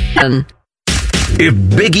Traffic. If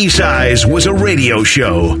Biggie Size was a radio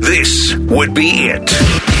show, this would be it.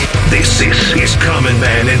 This is Common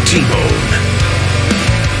Man and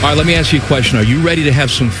T-Bone. All right, let me ask you a question. Are you ready to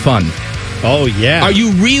have some fun? Oh, yeah. Are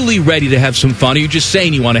you really ready to have some fun? Or are you just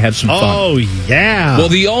saying you want to have some fun? Oh, yeah. Well,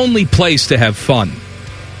 the only place to have fun,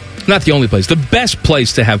 not the only place, the best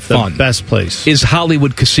place to have fun. The best place. Is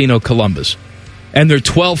Hollywood Casino Columbus. And their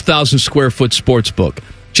 12,000 square foot sports book.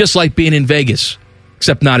 Just like being in Vegas,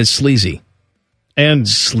 except not as sleazy. And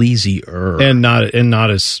sleazier. And not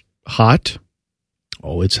as hot.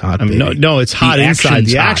 Oh, it's hot. No, it's hot inside.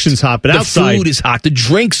 The action's hot, but outside the food is hot. The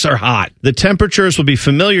drinks are hot. The temperatures will be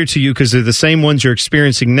familiar to you because they're the same ones you're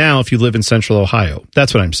experiencing now if you live in Central Ohio.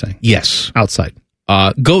 That's what I'm saying. Yes, outside.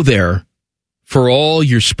 Go there for all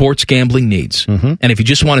your sports gambling needs, and if you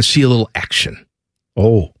just want to see a little action.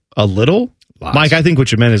 Oh, a little, Mike. I think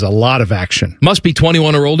what you meant is a lot of action. Must be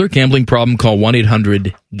 21 or older. Gambling problem? Call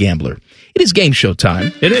 1-800-GAMBLER. It is game show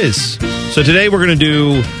time. It is. So today we're going to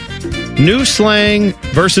do new slang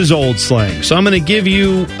versus old slang. So I'm going to give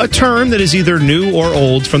you a term that is either new or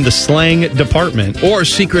old from the slang department. Or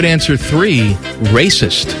secret answer 3,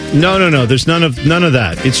 racist. No. There's none of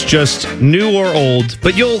that. It's just new or old.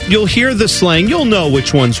 But you'll hear the slang. You'll know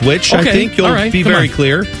which one's which. Okay. I think you'll be very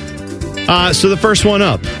clear. So the first one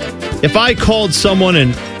up. If I called someone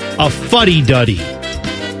a fuddy-duddy.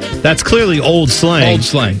 That's clearly old slang. Old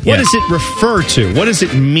slang, What yeah. does it refer to? What does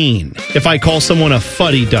it mean if I call someone a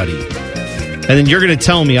fuddy-duddy? And then you're going to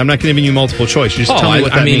tell me. I'm not giving you multiple choice. You just tell me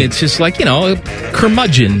what that means. It's just like, a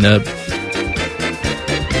curmudgeon, a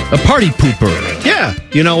party pooper. Yeah.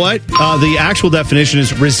 You know what? The actual definition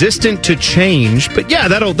is resistant to change. But yeah,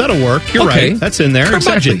 that'll work. You're Okay. right. That's in there.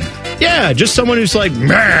 Curmudgeon. Exactly. Yeah, just someone who's like,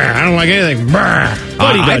 I don't like anything.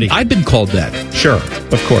 Fuddy-duddy. I've been called that. Sure,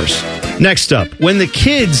 of course. Next up, when the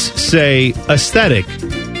kids say aesthetic,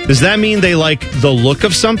 does that mean they like the look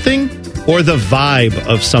of something or the vibe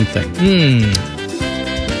of something?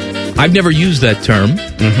 I've never used that term.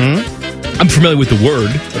 Mm-hmm. I'm familiar with the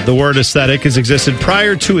word. The word aesthetic has existed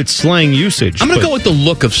prior to its slang usage. I'm going to go with the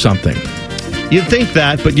look of something. You'd think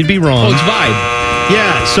that, but you'd be wrong. Oh, it's vibe.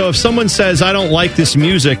 Yeah, so if someone says, I don't like this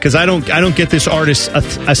music because I don't get this artist's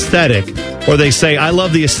aesthetic, or they say, I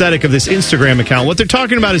love the aesthetic of this Instagram account, what they're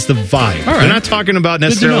talking about is the vibe. All right. They're not talking about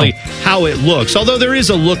necessarily how it looks, although there is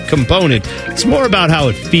a look component. It's more about how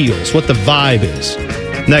it feels, what the vibe is.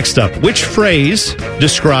 Next up, which phrase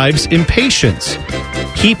describes impatience?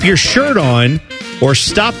 Keep your shirt on or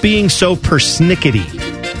stop being so persnickety.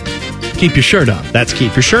 Keep your shirt on. That's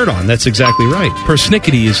keep your shirt on. That's exactly right.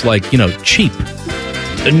 Persnickety is like, cheap.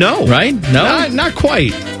 No. Right? No? Not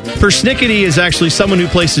quite. Persnickety is actually someone who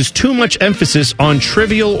places too much emphasis on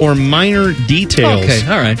trivial or minor details. Okay,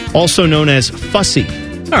 all right. Also known as fussy.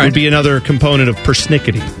 All right. Would be another component of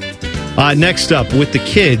persnickety. Next up, with the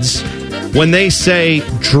kids, when they say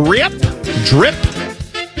drip,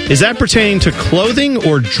 is that pertaining to clothing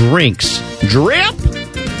or drinks? Drip?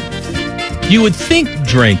 You would think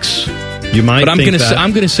drinks. You might but think that.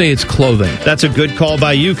 I'm going to say it's clothing. That's a good call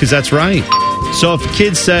by you because that's right. So if a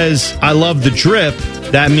kid says, I love the drip,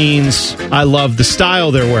 that means I love the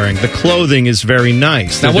style they're wearing. The clothing is very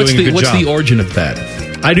nice. Now, They're what's doing a good the job. origin of that?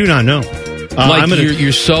 I do not know.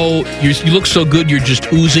 You look so good, you're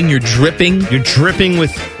just oozing, you're dripping. You're dripping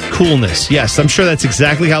with coolness. Yes, I'm sure that's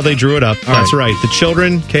exactly how they drew it up. That's right. The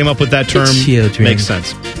children came up with that term. Children. Makes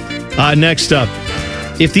sense. Next up,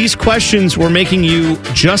 if these questions were making you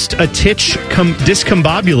just a titch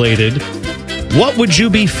discombobulated, what would you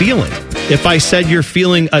be feeling? If I said you're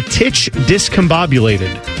feeling a titch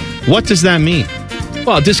discombobulated, what does that mean?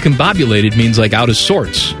 Well, discombobulated means like out of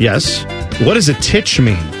sorts. Yes. What does a titch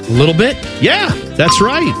mean? A little bit? Yeah, that's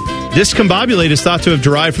right. Discombobulate is thought to have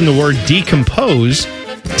derived from the word decompose.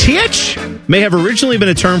 Titch may have originally been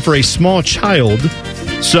a term for a small child.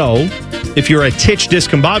 So, if you're a titch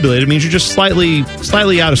discombobulated, it means you're just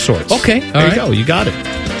slightly out of sorts. Okay. There you go. You got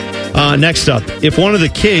it. Next up, if one of the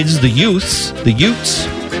kids, the Utes,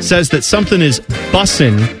 says that something is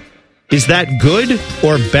bussin', is that good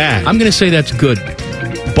or bad? I'm going to say that's good.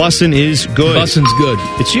 Bussin' is good. Bussin's good.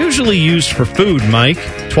 It's usually used for food, Mike.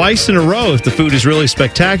 Twice in a row if the food is really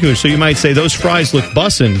spectacular. So you might say those fries look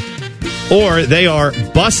bussin', or they are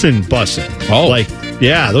bussin'. Oh. Like,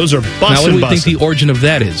 yeah, those are bussin'. Now, what do we think the origin of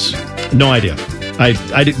that is? No idea. I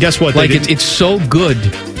guess what? Like, it's so good,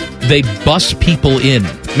 they bus people in.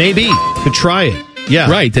 Maybe. Could try it. Yeah.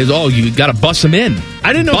 Right. You got to bus them in.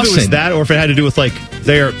 I didn't know if it was that or if it had to do with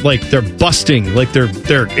they're busting, like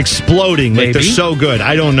they're exploding, Maybe. like they're so good.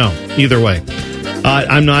 I don't know. Either way,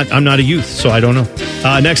 I'm not a youth, so I don't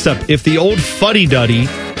know. Next up, if the old fuddy-duddy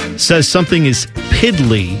says something is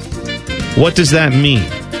piddly, what does that mean?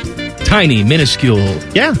 Tiny, minuscule,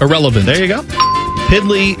 irrelevant. There you go.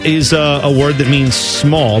 Piddly is a word that means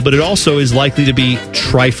small, but it also is likely to be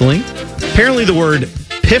trifling. Apparently, the word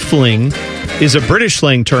piffling is a British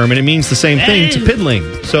slang term, and it means the same thing to piddling.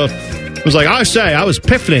 So it was like, I was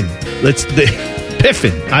piffling.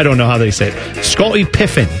 Piffin. I don't know how they say it. Scotty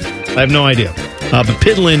Piffin. I have no idea. But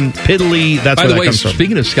piddling, piddly, that's where that comes from.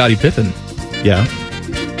 Speaking of Scottie Pippen, yeah,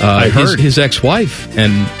 I heard his ex-wife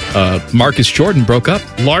and Marcus Jordan broke up.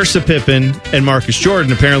 Larsa Pippen and Marcus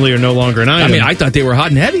Jordan apparently are no longer an item. I mean, I thought they were hot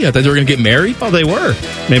and heavy. I thought they were going to get married. Oh, they were.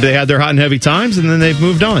 Maybe they had their hot and heavy times, and then they've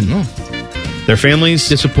moved on. Oh. Their families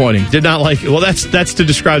disappointing. Did not like it. Well, that's to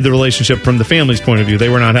describe the relationship from the family's point of view. They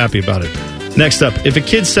were not happy about it. Next up, if a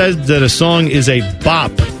kid says that a song is a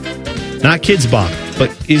bop, not kids bop,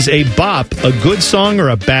 but is a bop a good song or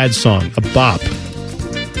a bad song? A bop.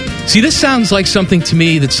 See, this sounds like something to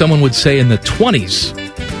me that someone would say in the 20s.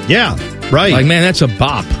 Yeah, right. Like, man, that's a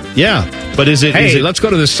bop. Yeah, but is it? Hey, let's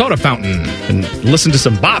go to the soda fountain and listen to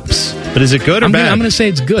some bops. But is it good or bad? I'm going to say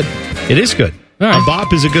it's good. It is good. Right. A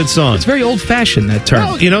bop is a good song. It's very old-fashioned, that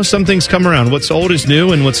term. Well, some things come around. What's old is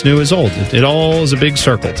new, and what's new is old. It all is a big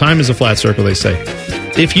circle. Time is a flat circle, they say.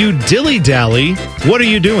 If you dilly-dally, what are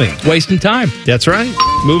you doing? Wasting time. That's right.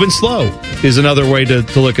 Moving slow is another way to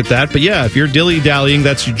look at that. But yeah, if you're dilly-dallying,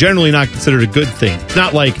 that's generally not considered a good thing. It's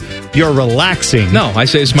not like you're relaxing. No, I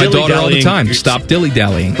say this to my daughter all the time. Stop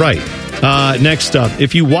dilly-dallying. Right. Next up,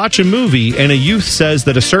 if you watch a movie and a youth says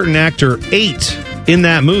that a certain actor ate in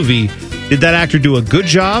that movie, did that actor do a good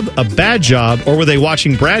job, a bad job, or were they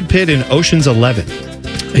watching Brad Pitt in Ocean's 11?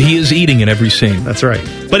 He is eating in every scene. That's right.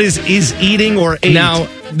 But is eating or ate, now,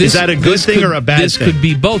 is that a good thing or a bad thing? This could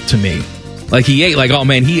be both to me. Like he ate, like, oh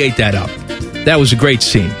man, he ate that up. That was a great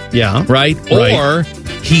scene. Yeah. Right? Or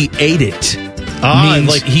he ate it. Means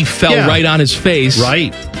like he fell right on his face.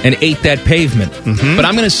 Right. And ate that pavement. Mm-hmm. But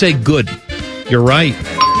I'm going to say good. You're right.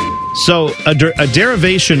 So a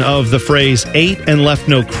derivation of the phrase ate and left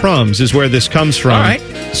no crumbs is where this comes from. All right.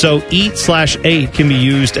 So eat/ate can be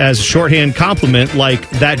used as a shorthand compliment, like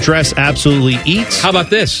that dress absolutely eats. How about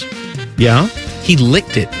this? Yeah. He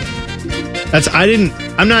licked it.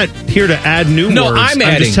 I'm not here to add new words. I'm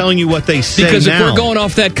just telling you what they say because now. If we're going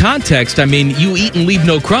off that context, I mean, you eat and leave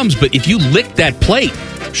no crumbs, but if you lick that plate,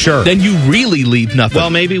 sure, then you really leave nothing. Well,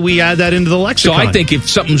 maybe we add that into the lexicon. So I think if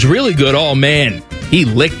something's really good, oh man, he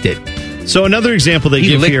licked it. So another example they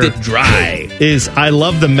give here it dry. is I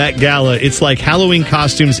love the Met Gala. It's like Halloween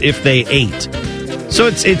costumes if they ate. So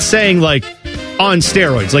it's saying like on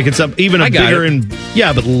steroids. Like it's even a bigger and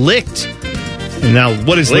but licked. And now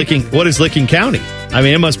what is licking county? I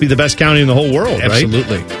mean, it must be the best county in the whole world,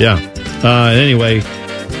 Absolutely. Right? Yeah. Anyway,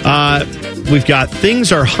 we've got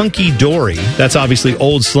things are hunky-dory. That's obviously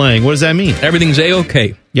old slang. What does that mean? Everything's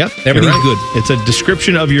A-okay. Yep. Everything's good. It's a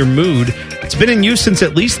description of your mood. It's been in use since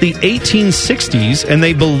at least the 1860s, and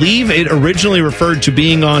they believe it originally referred to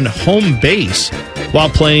being on home base while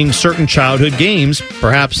playing certain childhood games,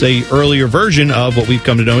 perhaps a earlier version of what we've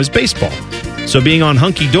come to know as baseball. So being on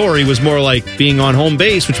hunky-dory was more like being on home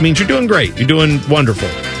base, which means you're doing great. You're doing wonderful.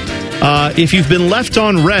 If you've been left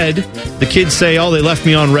on red, the kids say, oh, they left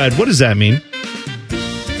me on red. What does that mean?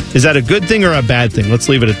 Is that a good thing or a bad thing? Let's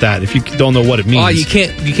leave it at that if you don't know what it means. Oh, you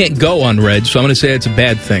can't go on red, so I'm going to say it's a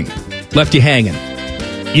bad thing. Left you hanging.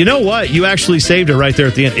 You know what? You actually saved it right there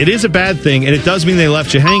at the end. It is a bad thing, and it does mean they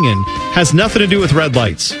left you hanging. Has nothing to do with red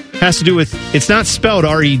lights. Has to do with, it's not spelled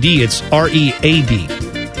R-E-D, it's R-E-A-D.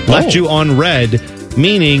 Left you on red,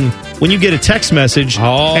 meaning when you get a text message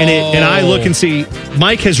and I look and see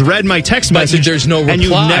Mike has read my text message, there's no reply, and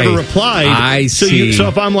you've never replied. I see. So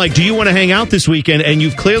if I'm like, do you want to hang out this weekend? And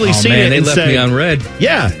you've clearly seen it, they and left say, me on red.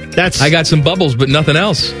 Yeah, I got some bubbles, but nothing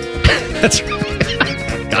else. That's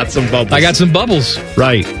right. Got some bubbles. I got some bubbles.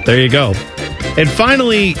 Right there, you go. And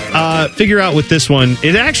finally, figure out with this one,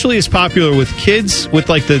 it actually is popular with kids, with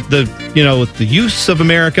like with the youths of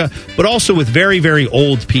America, but also with very, very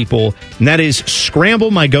old people, and that is scramble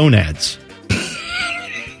my gonads.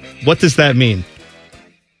 What does that mean?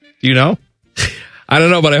 Do you know? I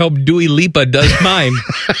don't know, but I hope Dua Lipa does mine.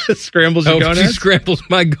 Scrambles your gonads? She scrambles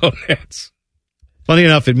my gonads. Funny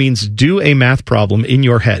enough, it means do a math problem in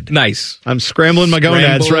your head. Nice. I'm scrambling my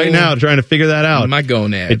gonads right now, trying to figure that out. My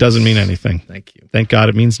gonads. It doesn't mean anything. Thank you. Thank God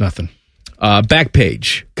it means nothing. Back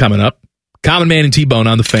page coming up. Common Man and T-Bone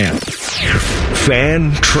on the Fan.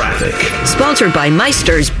 Fan Traffic. Sponsored by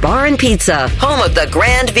Meister's Bar and Pizza, home of the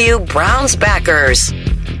Grandview Browns backers.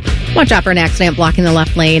 Watch out for an accident blocking the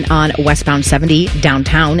left lane on westbound 70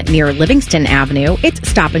 downtown near Livingston Avenue. It's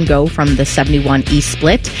stop and go from the 71 East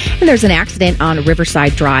split. And there's an accident on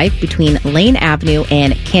Riverside Drive between Laine Avenue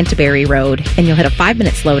and Canterbury Road. And you'll hit a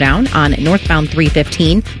 5-minute slowdown on northbound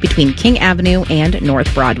 315 between King Avenue and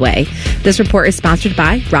North Broadway. This report is sponsored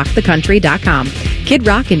by rockthecountry.com. Kid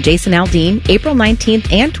Rock and Jason Aldean, April 19th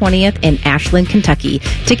and 20th in Ashland, Kentucky.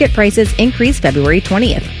 Ticket prices increase February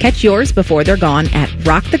 20th. Catch yours before they're gone at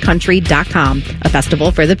rockthecountry.com, a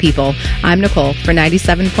festival for the people. I'm Nicole for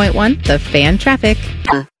 97.1, The Fan Traffic.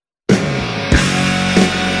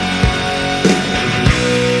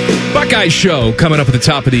 Buckeyes Show coming up at the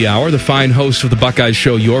top of the hour. The fine host of the Buckeyes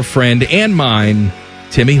Show, your friend and mine,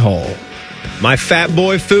 Timmy Hall. My fat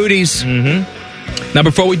boy foodies. Mm-hmm. Now,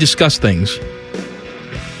 before we discuss things,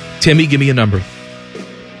 Timmy, give me a number.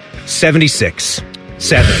 76.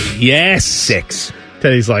 7. Yes. 6.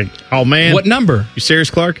 Teddy's like, oh, man. What number? You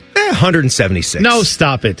serious, Clark? 176. No,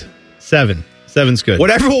 stop it. 7. 7's good.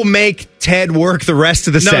 Whatever will make Ted work the rest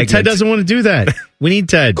of the segment. No, Ted doesn't want to do that. We need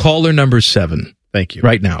Ted. Caller number 7. Thank you.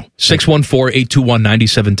 Right now.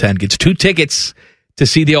 614-821-9710 gets 2 tickets to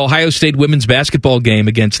see the Ohio State women's basketball game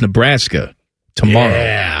against Nebraska tomorrow.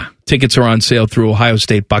 Yeah. Tickets are on sale through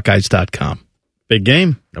OhioStateBuckeyes.com. Big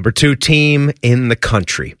game. Number 2 team in the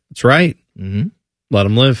country. That's right. Mm-hmm. Let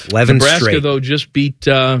them live. 11 Nebraska, straight. though, just beat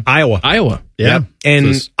Iowa. Yeah. Yep.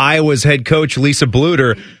 And Iowa's head coach, Lisa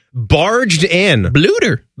Bluter, barged in.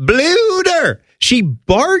 Bluter! She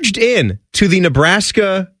barged in to the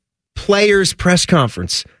Nebraska players' press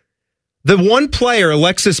conference. The one player,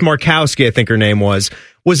 Alexis Markowski, I think her name was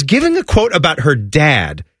giving a quote about her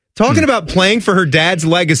dad, talking about playing for her dad's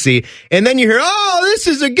legacy. And then you hear, this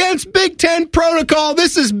is against Big Ten protocol.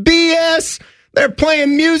 This is BS. They're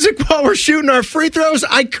playing music while we're shooting our free throws.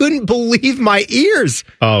 I couldn't believe my ears.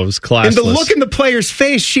 Oh, it was classless. And the look in the player's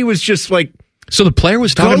face, she was just like... So the player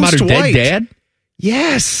was talking about her dead dad?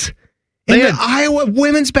 Yes. And the Iowa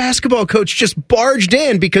women's basketball coach just barged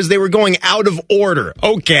in because they were going out of order.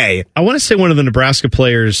 Okay. I want to say one of the Nebraska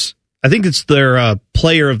players, I think it's their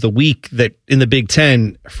player of the week that in the Big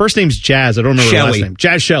Ten. First name's Jazz. I don't remember her last name.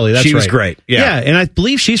 Jazz Shelley. That's right. She was great. Yeah. And I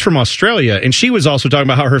believe she's from Australia. And she was also talking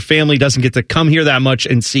about how her family doesn't get to come here that much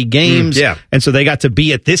and see games. Yeah. And so they got to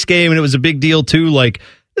be at this game, and it was a big deal, too. Like,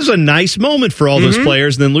 this was a nice moment for all those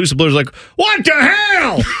players. And then Lisa Bluter's like, what the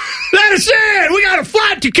hell? Let us in. We got a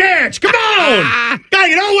flight to catch. Come on. Got to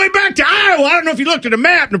get all the way back to Iowa. I don't know if you looked at a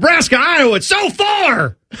map. Nebraska, Iowa. It's so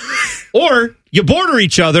far. Or you border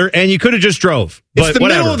each other and you could have just drove. But it's the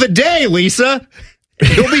middle of the day, Lisa.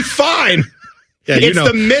 You'll be fine. Yeah, it's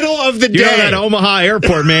the middle of the day. You know that Omaha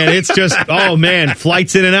airport, man. It's just,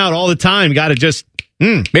 flights in and out all the time. Got to just...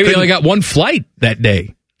 Maybe they only got one flight that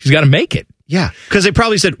day. She's got to make it. Yeah, because they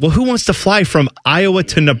probably said, well, who wants to fly from Iowa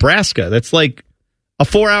to Nebraska? That's like a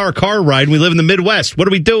 4-hour car ride. And we live in the Midwest. What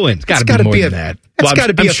are we doing? It's got to be more than that. It's got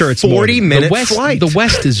to be a 40-minute flight. The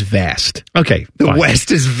West is vast. Okay, the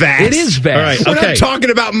West is vast. It is vast. All right, we're not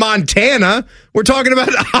talking about Montana. We're talking about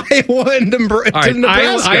Iowa and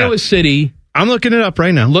Nebraska. Iowa City. I'm looking it up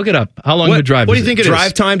right now. Look it up. How long of a drive? What do you think it is?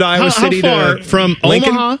 Drive time to Iowa City how far from Lincoln?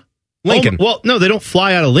 Omaha? Lincoln. Well, no, they don't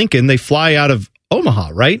fly out of Lincoln. They fly out of Omaha,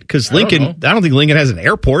 right? Because Lincoln, I don't think Lincoln has an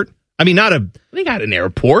airport. I mean, they got an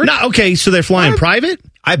airport. Okay, so they're flying private?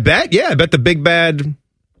 I bet. Yeah, I bet the big bad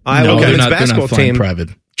Iowa women's basketball team private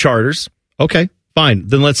charters. Okay, fine.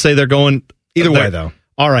 Then let's say they're going either way, though.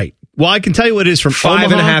 All right. Well, I can tell you what it is from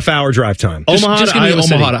 5.5 hour drive time. Just give me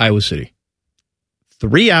Omaha to Iowa City.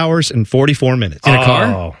 3 hours and 44 minutes in a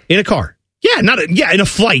car. In a car. Yeah, in a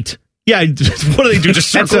flight. Yeah, what do they do?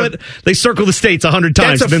 Just circle it? They circle the states 100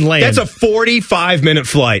 times and then land. That's a 45-minute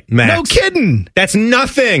flight, Max. No kidding. That's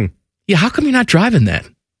nothing. Yeah, how come you're not driving that?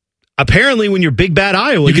 Apparently, when you're big bad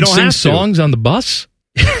Iowa, you can don't sing have songs on the bus,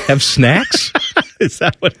 have snacks. Is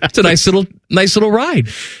that what happens? It's a nice little ride.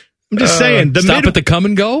 I'm just saying. Stop at the come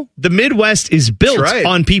and go. The Midwest is built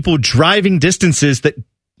on people driving distances that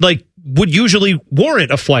would usually warrant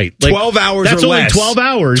a flight. 12 hours that's or less. That's only 12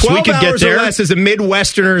 hours. 12 we could hours get there. or less is a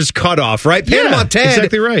Midwesterner's cutoff, right? Panama Ted,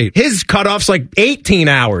 exactly right. His cutoff's like 18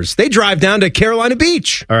 hours. They drive down to Carolina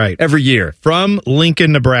Beach every year. From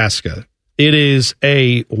Lincoln, Nebraska. It is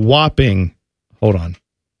a whopping... Hold on.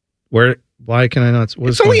 Why can I not...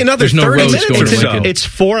 It's only another 30 minutes or so. It's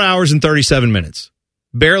 4 hours and 37 minutes.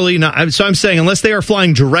 Barely not... So I'm saying, unless they are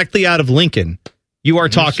flying directly out of Lincoln, you are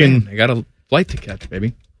talking... I got a flight to catch,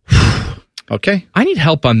 baby. Okay. I need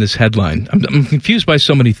help on this headline. I'm confused by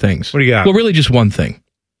so many things. What do you got? Well, really just one thing.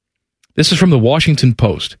 This is from the Washington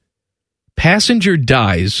Post. Passenger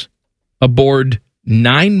dies aboard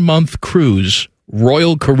 9-month cruise.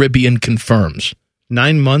 Royal Caribbean confirms.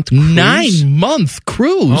 9-month cruise? 9-month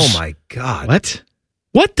cruise. Oh, my God.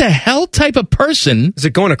 What the hell type of person? Is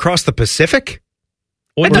it going across the Pacific?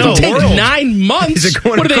 That doesn't take 9 months. Is it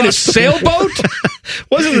going what are they, in a sailboat?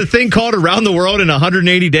 Wasn't the thing called Around the World in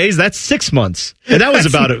 180 Days? That's 6 months. And that was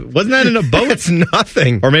about it. Wasn't that in a boat? That's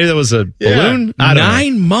nothing. Or maybe that was a balloon? I don't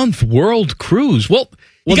know. 9-month world cruise. Well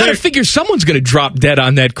you got to figure someone's going to drop dead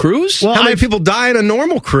on that cruise. Well, how many people die on a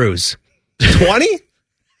normal cruise? 20?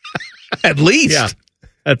 At least. Yeah,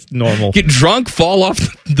 that's normal. Get drunk, fall off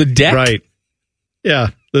the deck. Right. Yeah,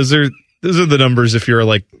 those are the numbers if you're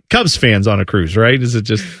like Cubs fans on a cruise, right? Is it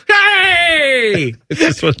just, hey! It's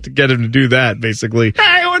just supposed to get him to do that, basically.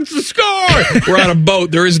 Hey, what's the score? We're on a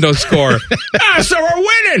boat. There is no score. So we're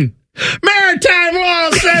winning. Maritime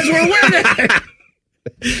law says we're winning.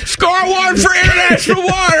 Score one for international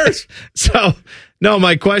waters. So, no,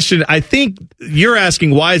 my question, I think you're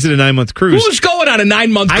asking, why is it a 9-month cruise? Who's going on a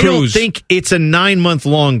 9-month cruise? I don't think it's a 9-month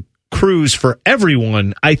long cruise for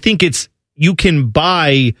everyone. I think it's, you can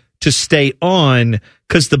buy to stay on,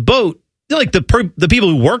 because the boat like the people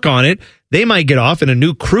who work on it, they might get off and a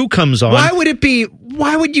new crew comes on. Why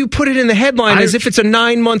would you put it in the headline as if it's a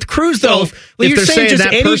 9-month cruise, though? Well, you're saying just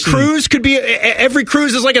any cruise could be, every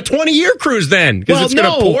cruise is like a 20-year cruise then? Because it's going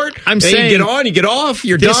to port, I'm saying you get on, you get off,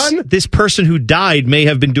 you're done? This person who died may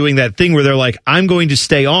have been doing that thing where they're like, I'm going to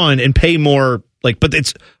stay on and pay more, but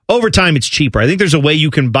it's over time, it's cheaper. I think there's a way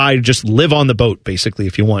you can buy to just live on the boat, basically,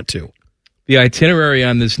 if you want to. The itinerary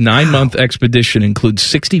on this 9-month expedition includes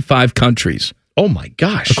 65 countries. Oh, my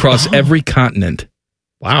gosh. Across every continent.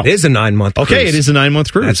 Wow. It is a 9-month cruise. Okay, it is a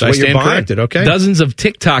 9-month cruise. That's what you're buying. Corrected, okay. Dozens of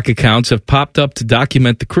TikTok accounts have popped up to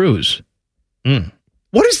document the cruise.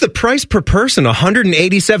 What is the price per person?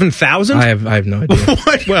 $187,000? I have no idea.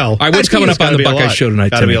 Well, all right, what's coming up on the Buckeye show tonight,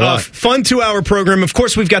 Timmy? Fun 2-hour program. Of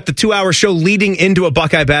course, we've got the 2-hour show leading into a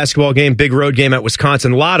Buckeye basketball game, big road game at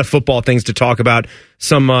Wisconsin. A lot of football things to talk about.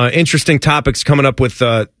 Some interesting topics coming up with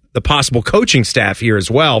the possible coaching staff here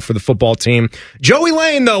as well for the football team. Joey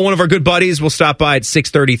Laine, though, one of our good buddies, will stop by at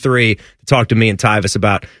 6:33 to talk to me and Tyvis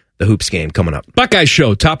about the Hoops game coming up. Buckeye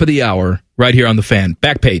show, top of the hour, right here on The Fan.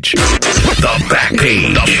 Back page. The Back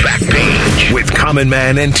Page. The Back Page with Common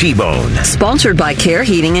Man and T-Bone. Sponsored by Care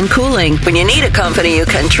Heating and Cooling. When you need a company you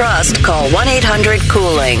can trust, call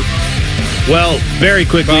 1-800-COOLING. Well, very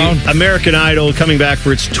quickly, American Idol coming back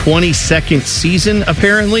for its 22nd season,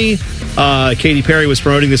 apparently. Katy Perry was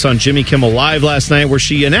promoting this on Jimmy Kimmel Live last night, where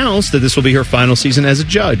she announced that this will be her final season as a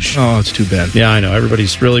judge. Oh, it's too bad. Yeah, I know.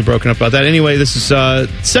 Everybody's really broken up about that. Anyway, this is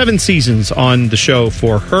 7 seasons on the show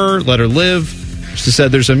for her. Let her live. She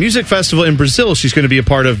said there's a music festival in Brazil she's going to be a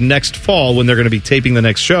part of next fall when they're going to be taping the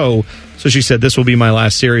next show. So she said, this will be my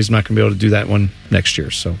last series. I'm not going to be able to do that one next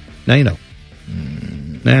year. So now you know.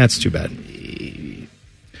 That's too bad.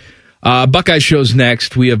 Buckeye show's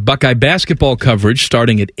next. We have Buckeye basketball coverage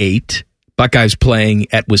starting at 8. Buckeyes playing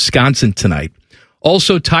at Wisconsin tonight.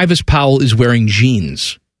 Also, Tyvis Powell is wearing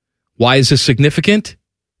jeans. Why is this significant?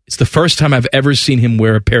 It's the first time I've ever seen him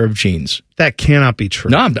wear a pair of jeans. That cannot be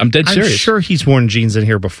true. No, I'm dead serious. I'm sure he's worn jeans in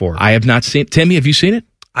here before. I have not seen it. Timmy, have you seen it?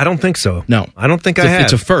 I don't think so. No. I don't think I have.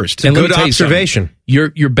 It's a first. It's a good observation.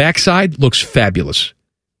 Your backside looks fabulous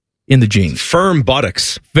in the jeans. Firm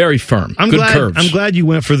buttocks. Very firm. Good curves. I'm glad you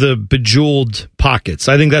went for the bejeweled pockets.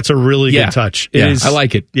 I think that's a really good touch. I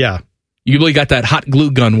like it. Yeah. You really got that hot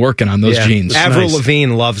glue gun working on those jeans. Avril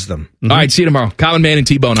Lavigne loves them. All right, see you tomorrow. Common Man and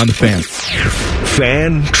T-Bone on The Fan.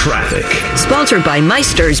 Fan traffic. Sponsored by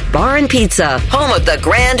Meister's Bar and Pizza, home of the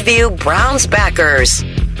Grandview Browns backers.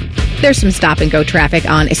 There's some stop-and-go traffic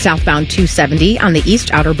on southbound 270 on the east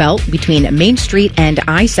outer belt between Main Street and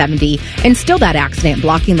I-70, and still that accident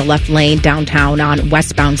blocking the left lane downtown on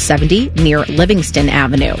westbound 70 near Livingston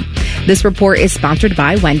Avenue. This report is sponsored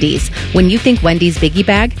by Wendy's. When you think Wendy's Biggie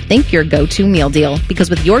Bag, think your go-to meal deal, because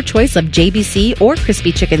with your choice of JBC or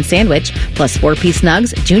crispy chicken sandwich, plus 4-piece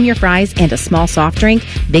nugs, junior fries, and a small soft drink,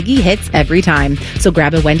 Biggie hits every time. So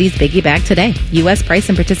grab a Wendy's Biggie Bag today. U.S. price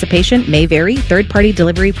and participation may vary. Third-party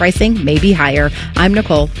delivery pricing may be higher. I'm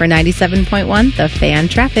Nicole for 97.1 The Fan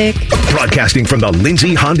Traffic. Broadcasting from the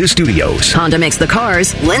Lindsay Honda Studios. Honda makes the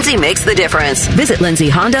cars. Lindsay makes the difference. Visit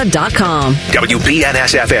lindsayhonda.com.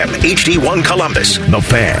 WBNS-FM, HD1 Columbus. The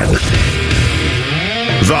Fan.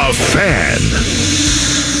 The Fan.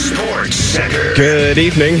 Sports Center. Good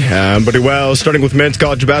evening. I'm Buddy Wells. Starting with men's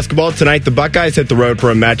college basketball. Tonight, the Buckeyes hit the road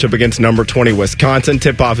for a matchup against number 20 Wisconsin.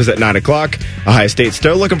 Tip-off is at 9 o'clock. Ohio State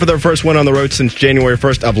still looking for their first win on the road since January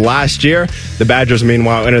 1st of last year. The Badgers,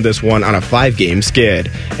 meanwhile, entered this one on a 5-game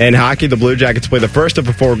skid. In hockey, the Blue Jackets play the first of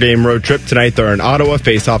a 4-game road trip tonight. They're in Ottawa.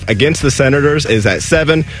 Face-off against the Senators is at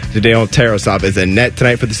 7. Zdeno Tarasov is in net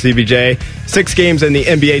tonight for the CBJ. 6 games in the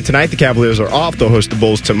NBA tonight. The Cavaliers are off. They'll host the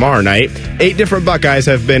Bulls tomorrow night. 8 different Buckeyes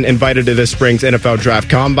have been invited to this spring's NFL Draft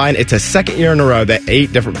Combine. It's a second year in a row that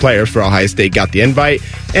 8 different players for Ohio State got the invite.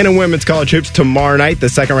 And in women's college hoops tomorrow night, the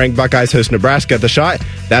second-ranked Buckeyes host Nebraska at the Shot.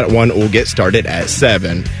 That one will get started at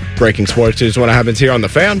 7. Breaking sports news when it happens here on The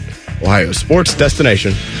Fan, Ohio's sports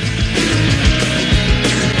destination.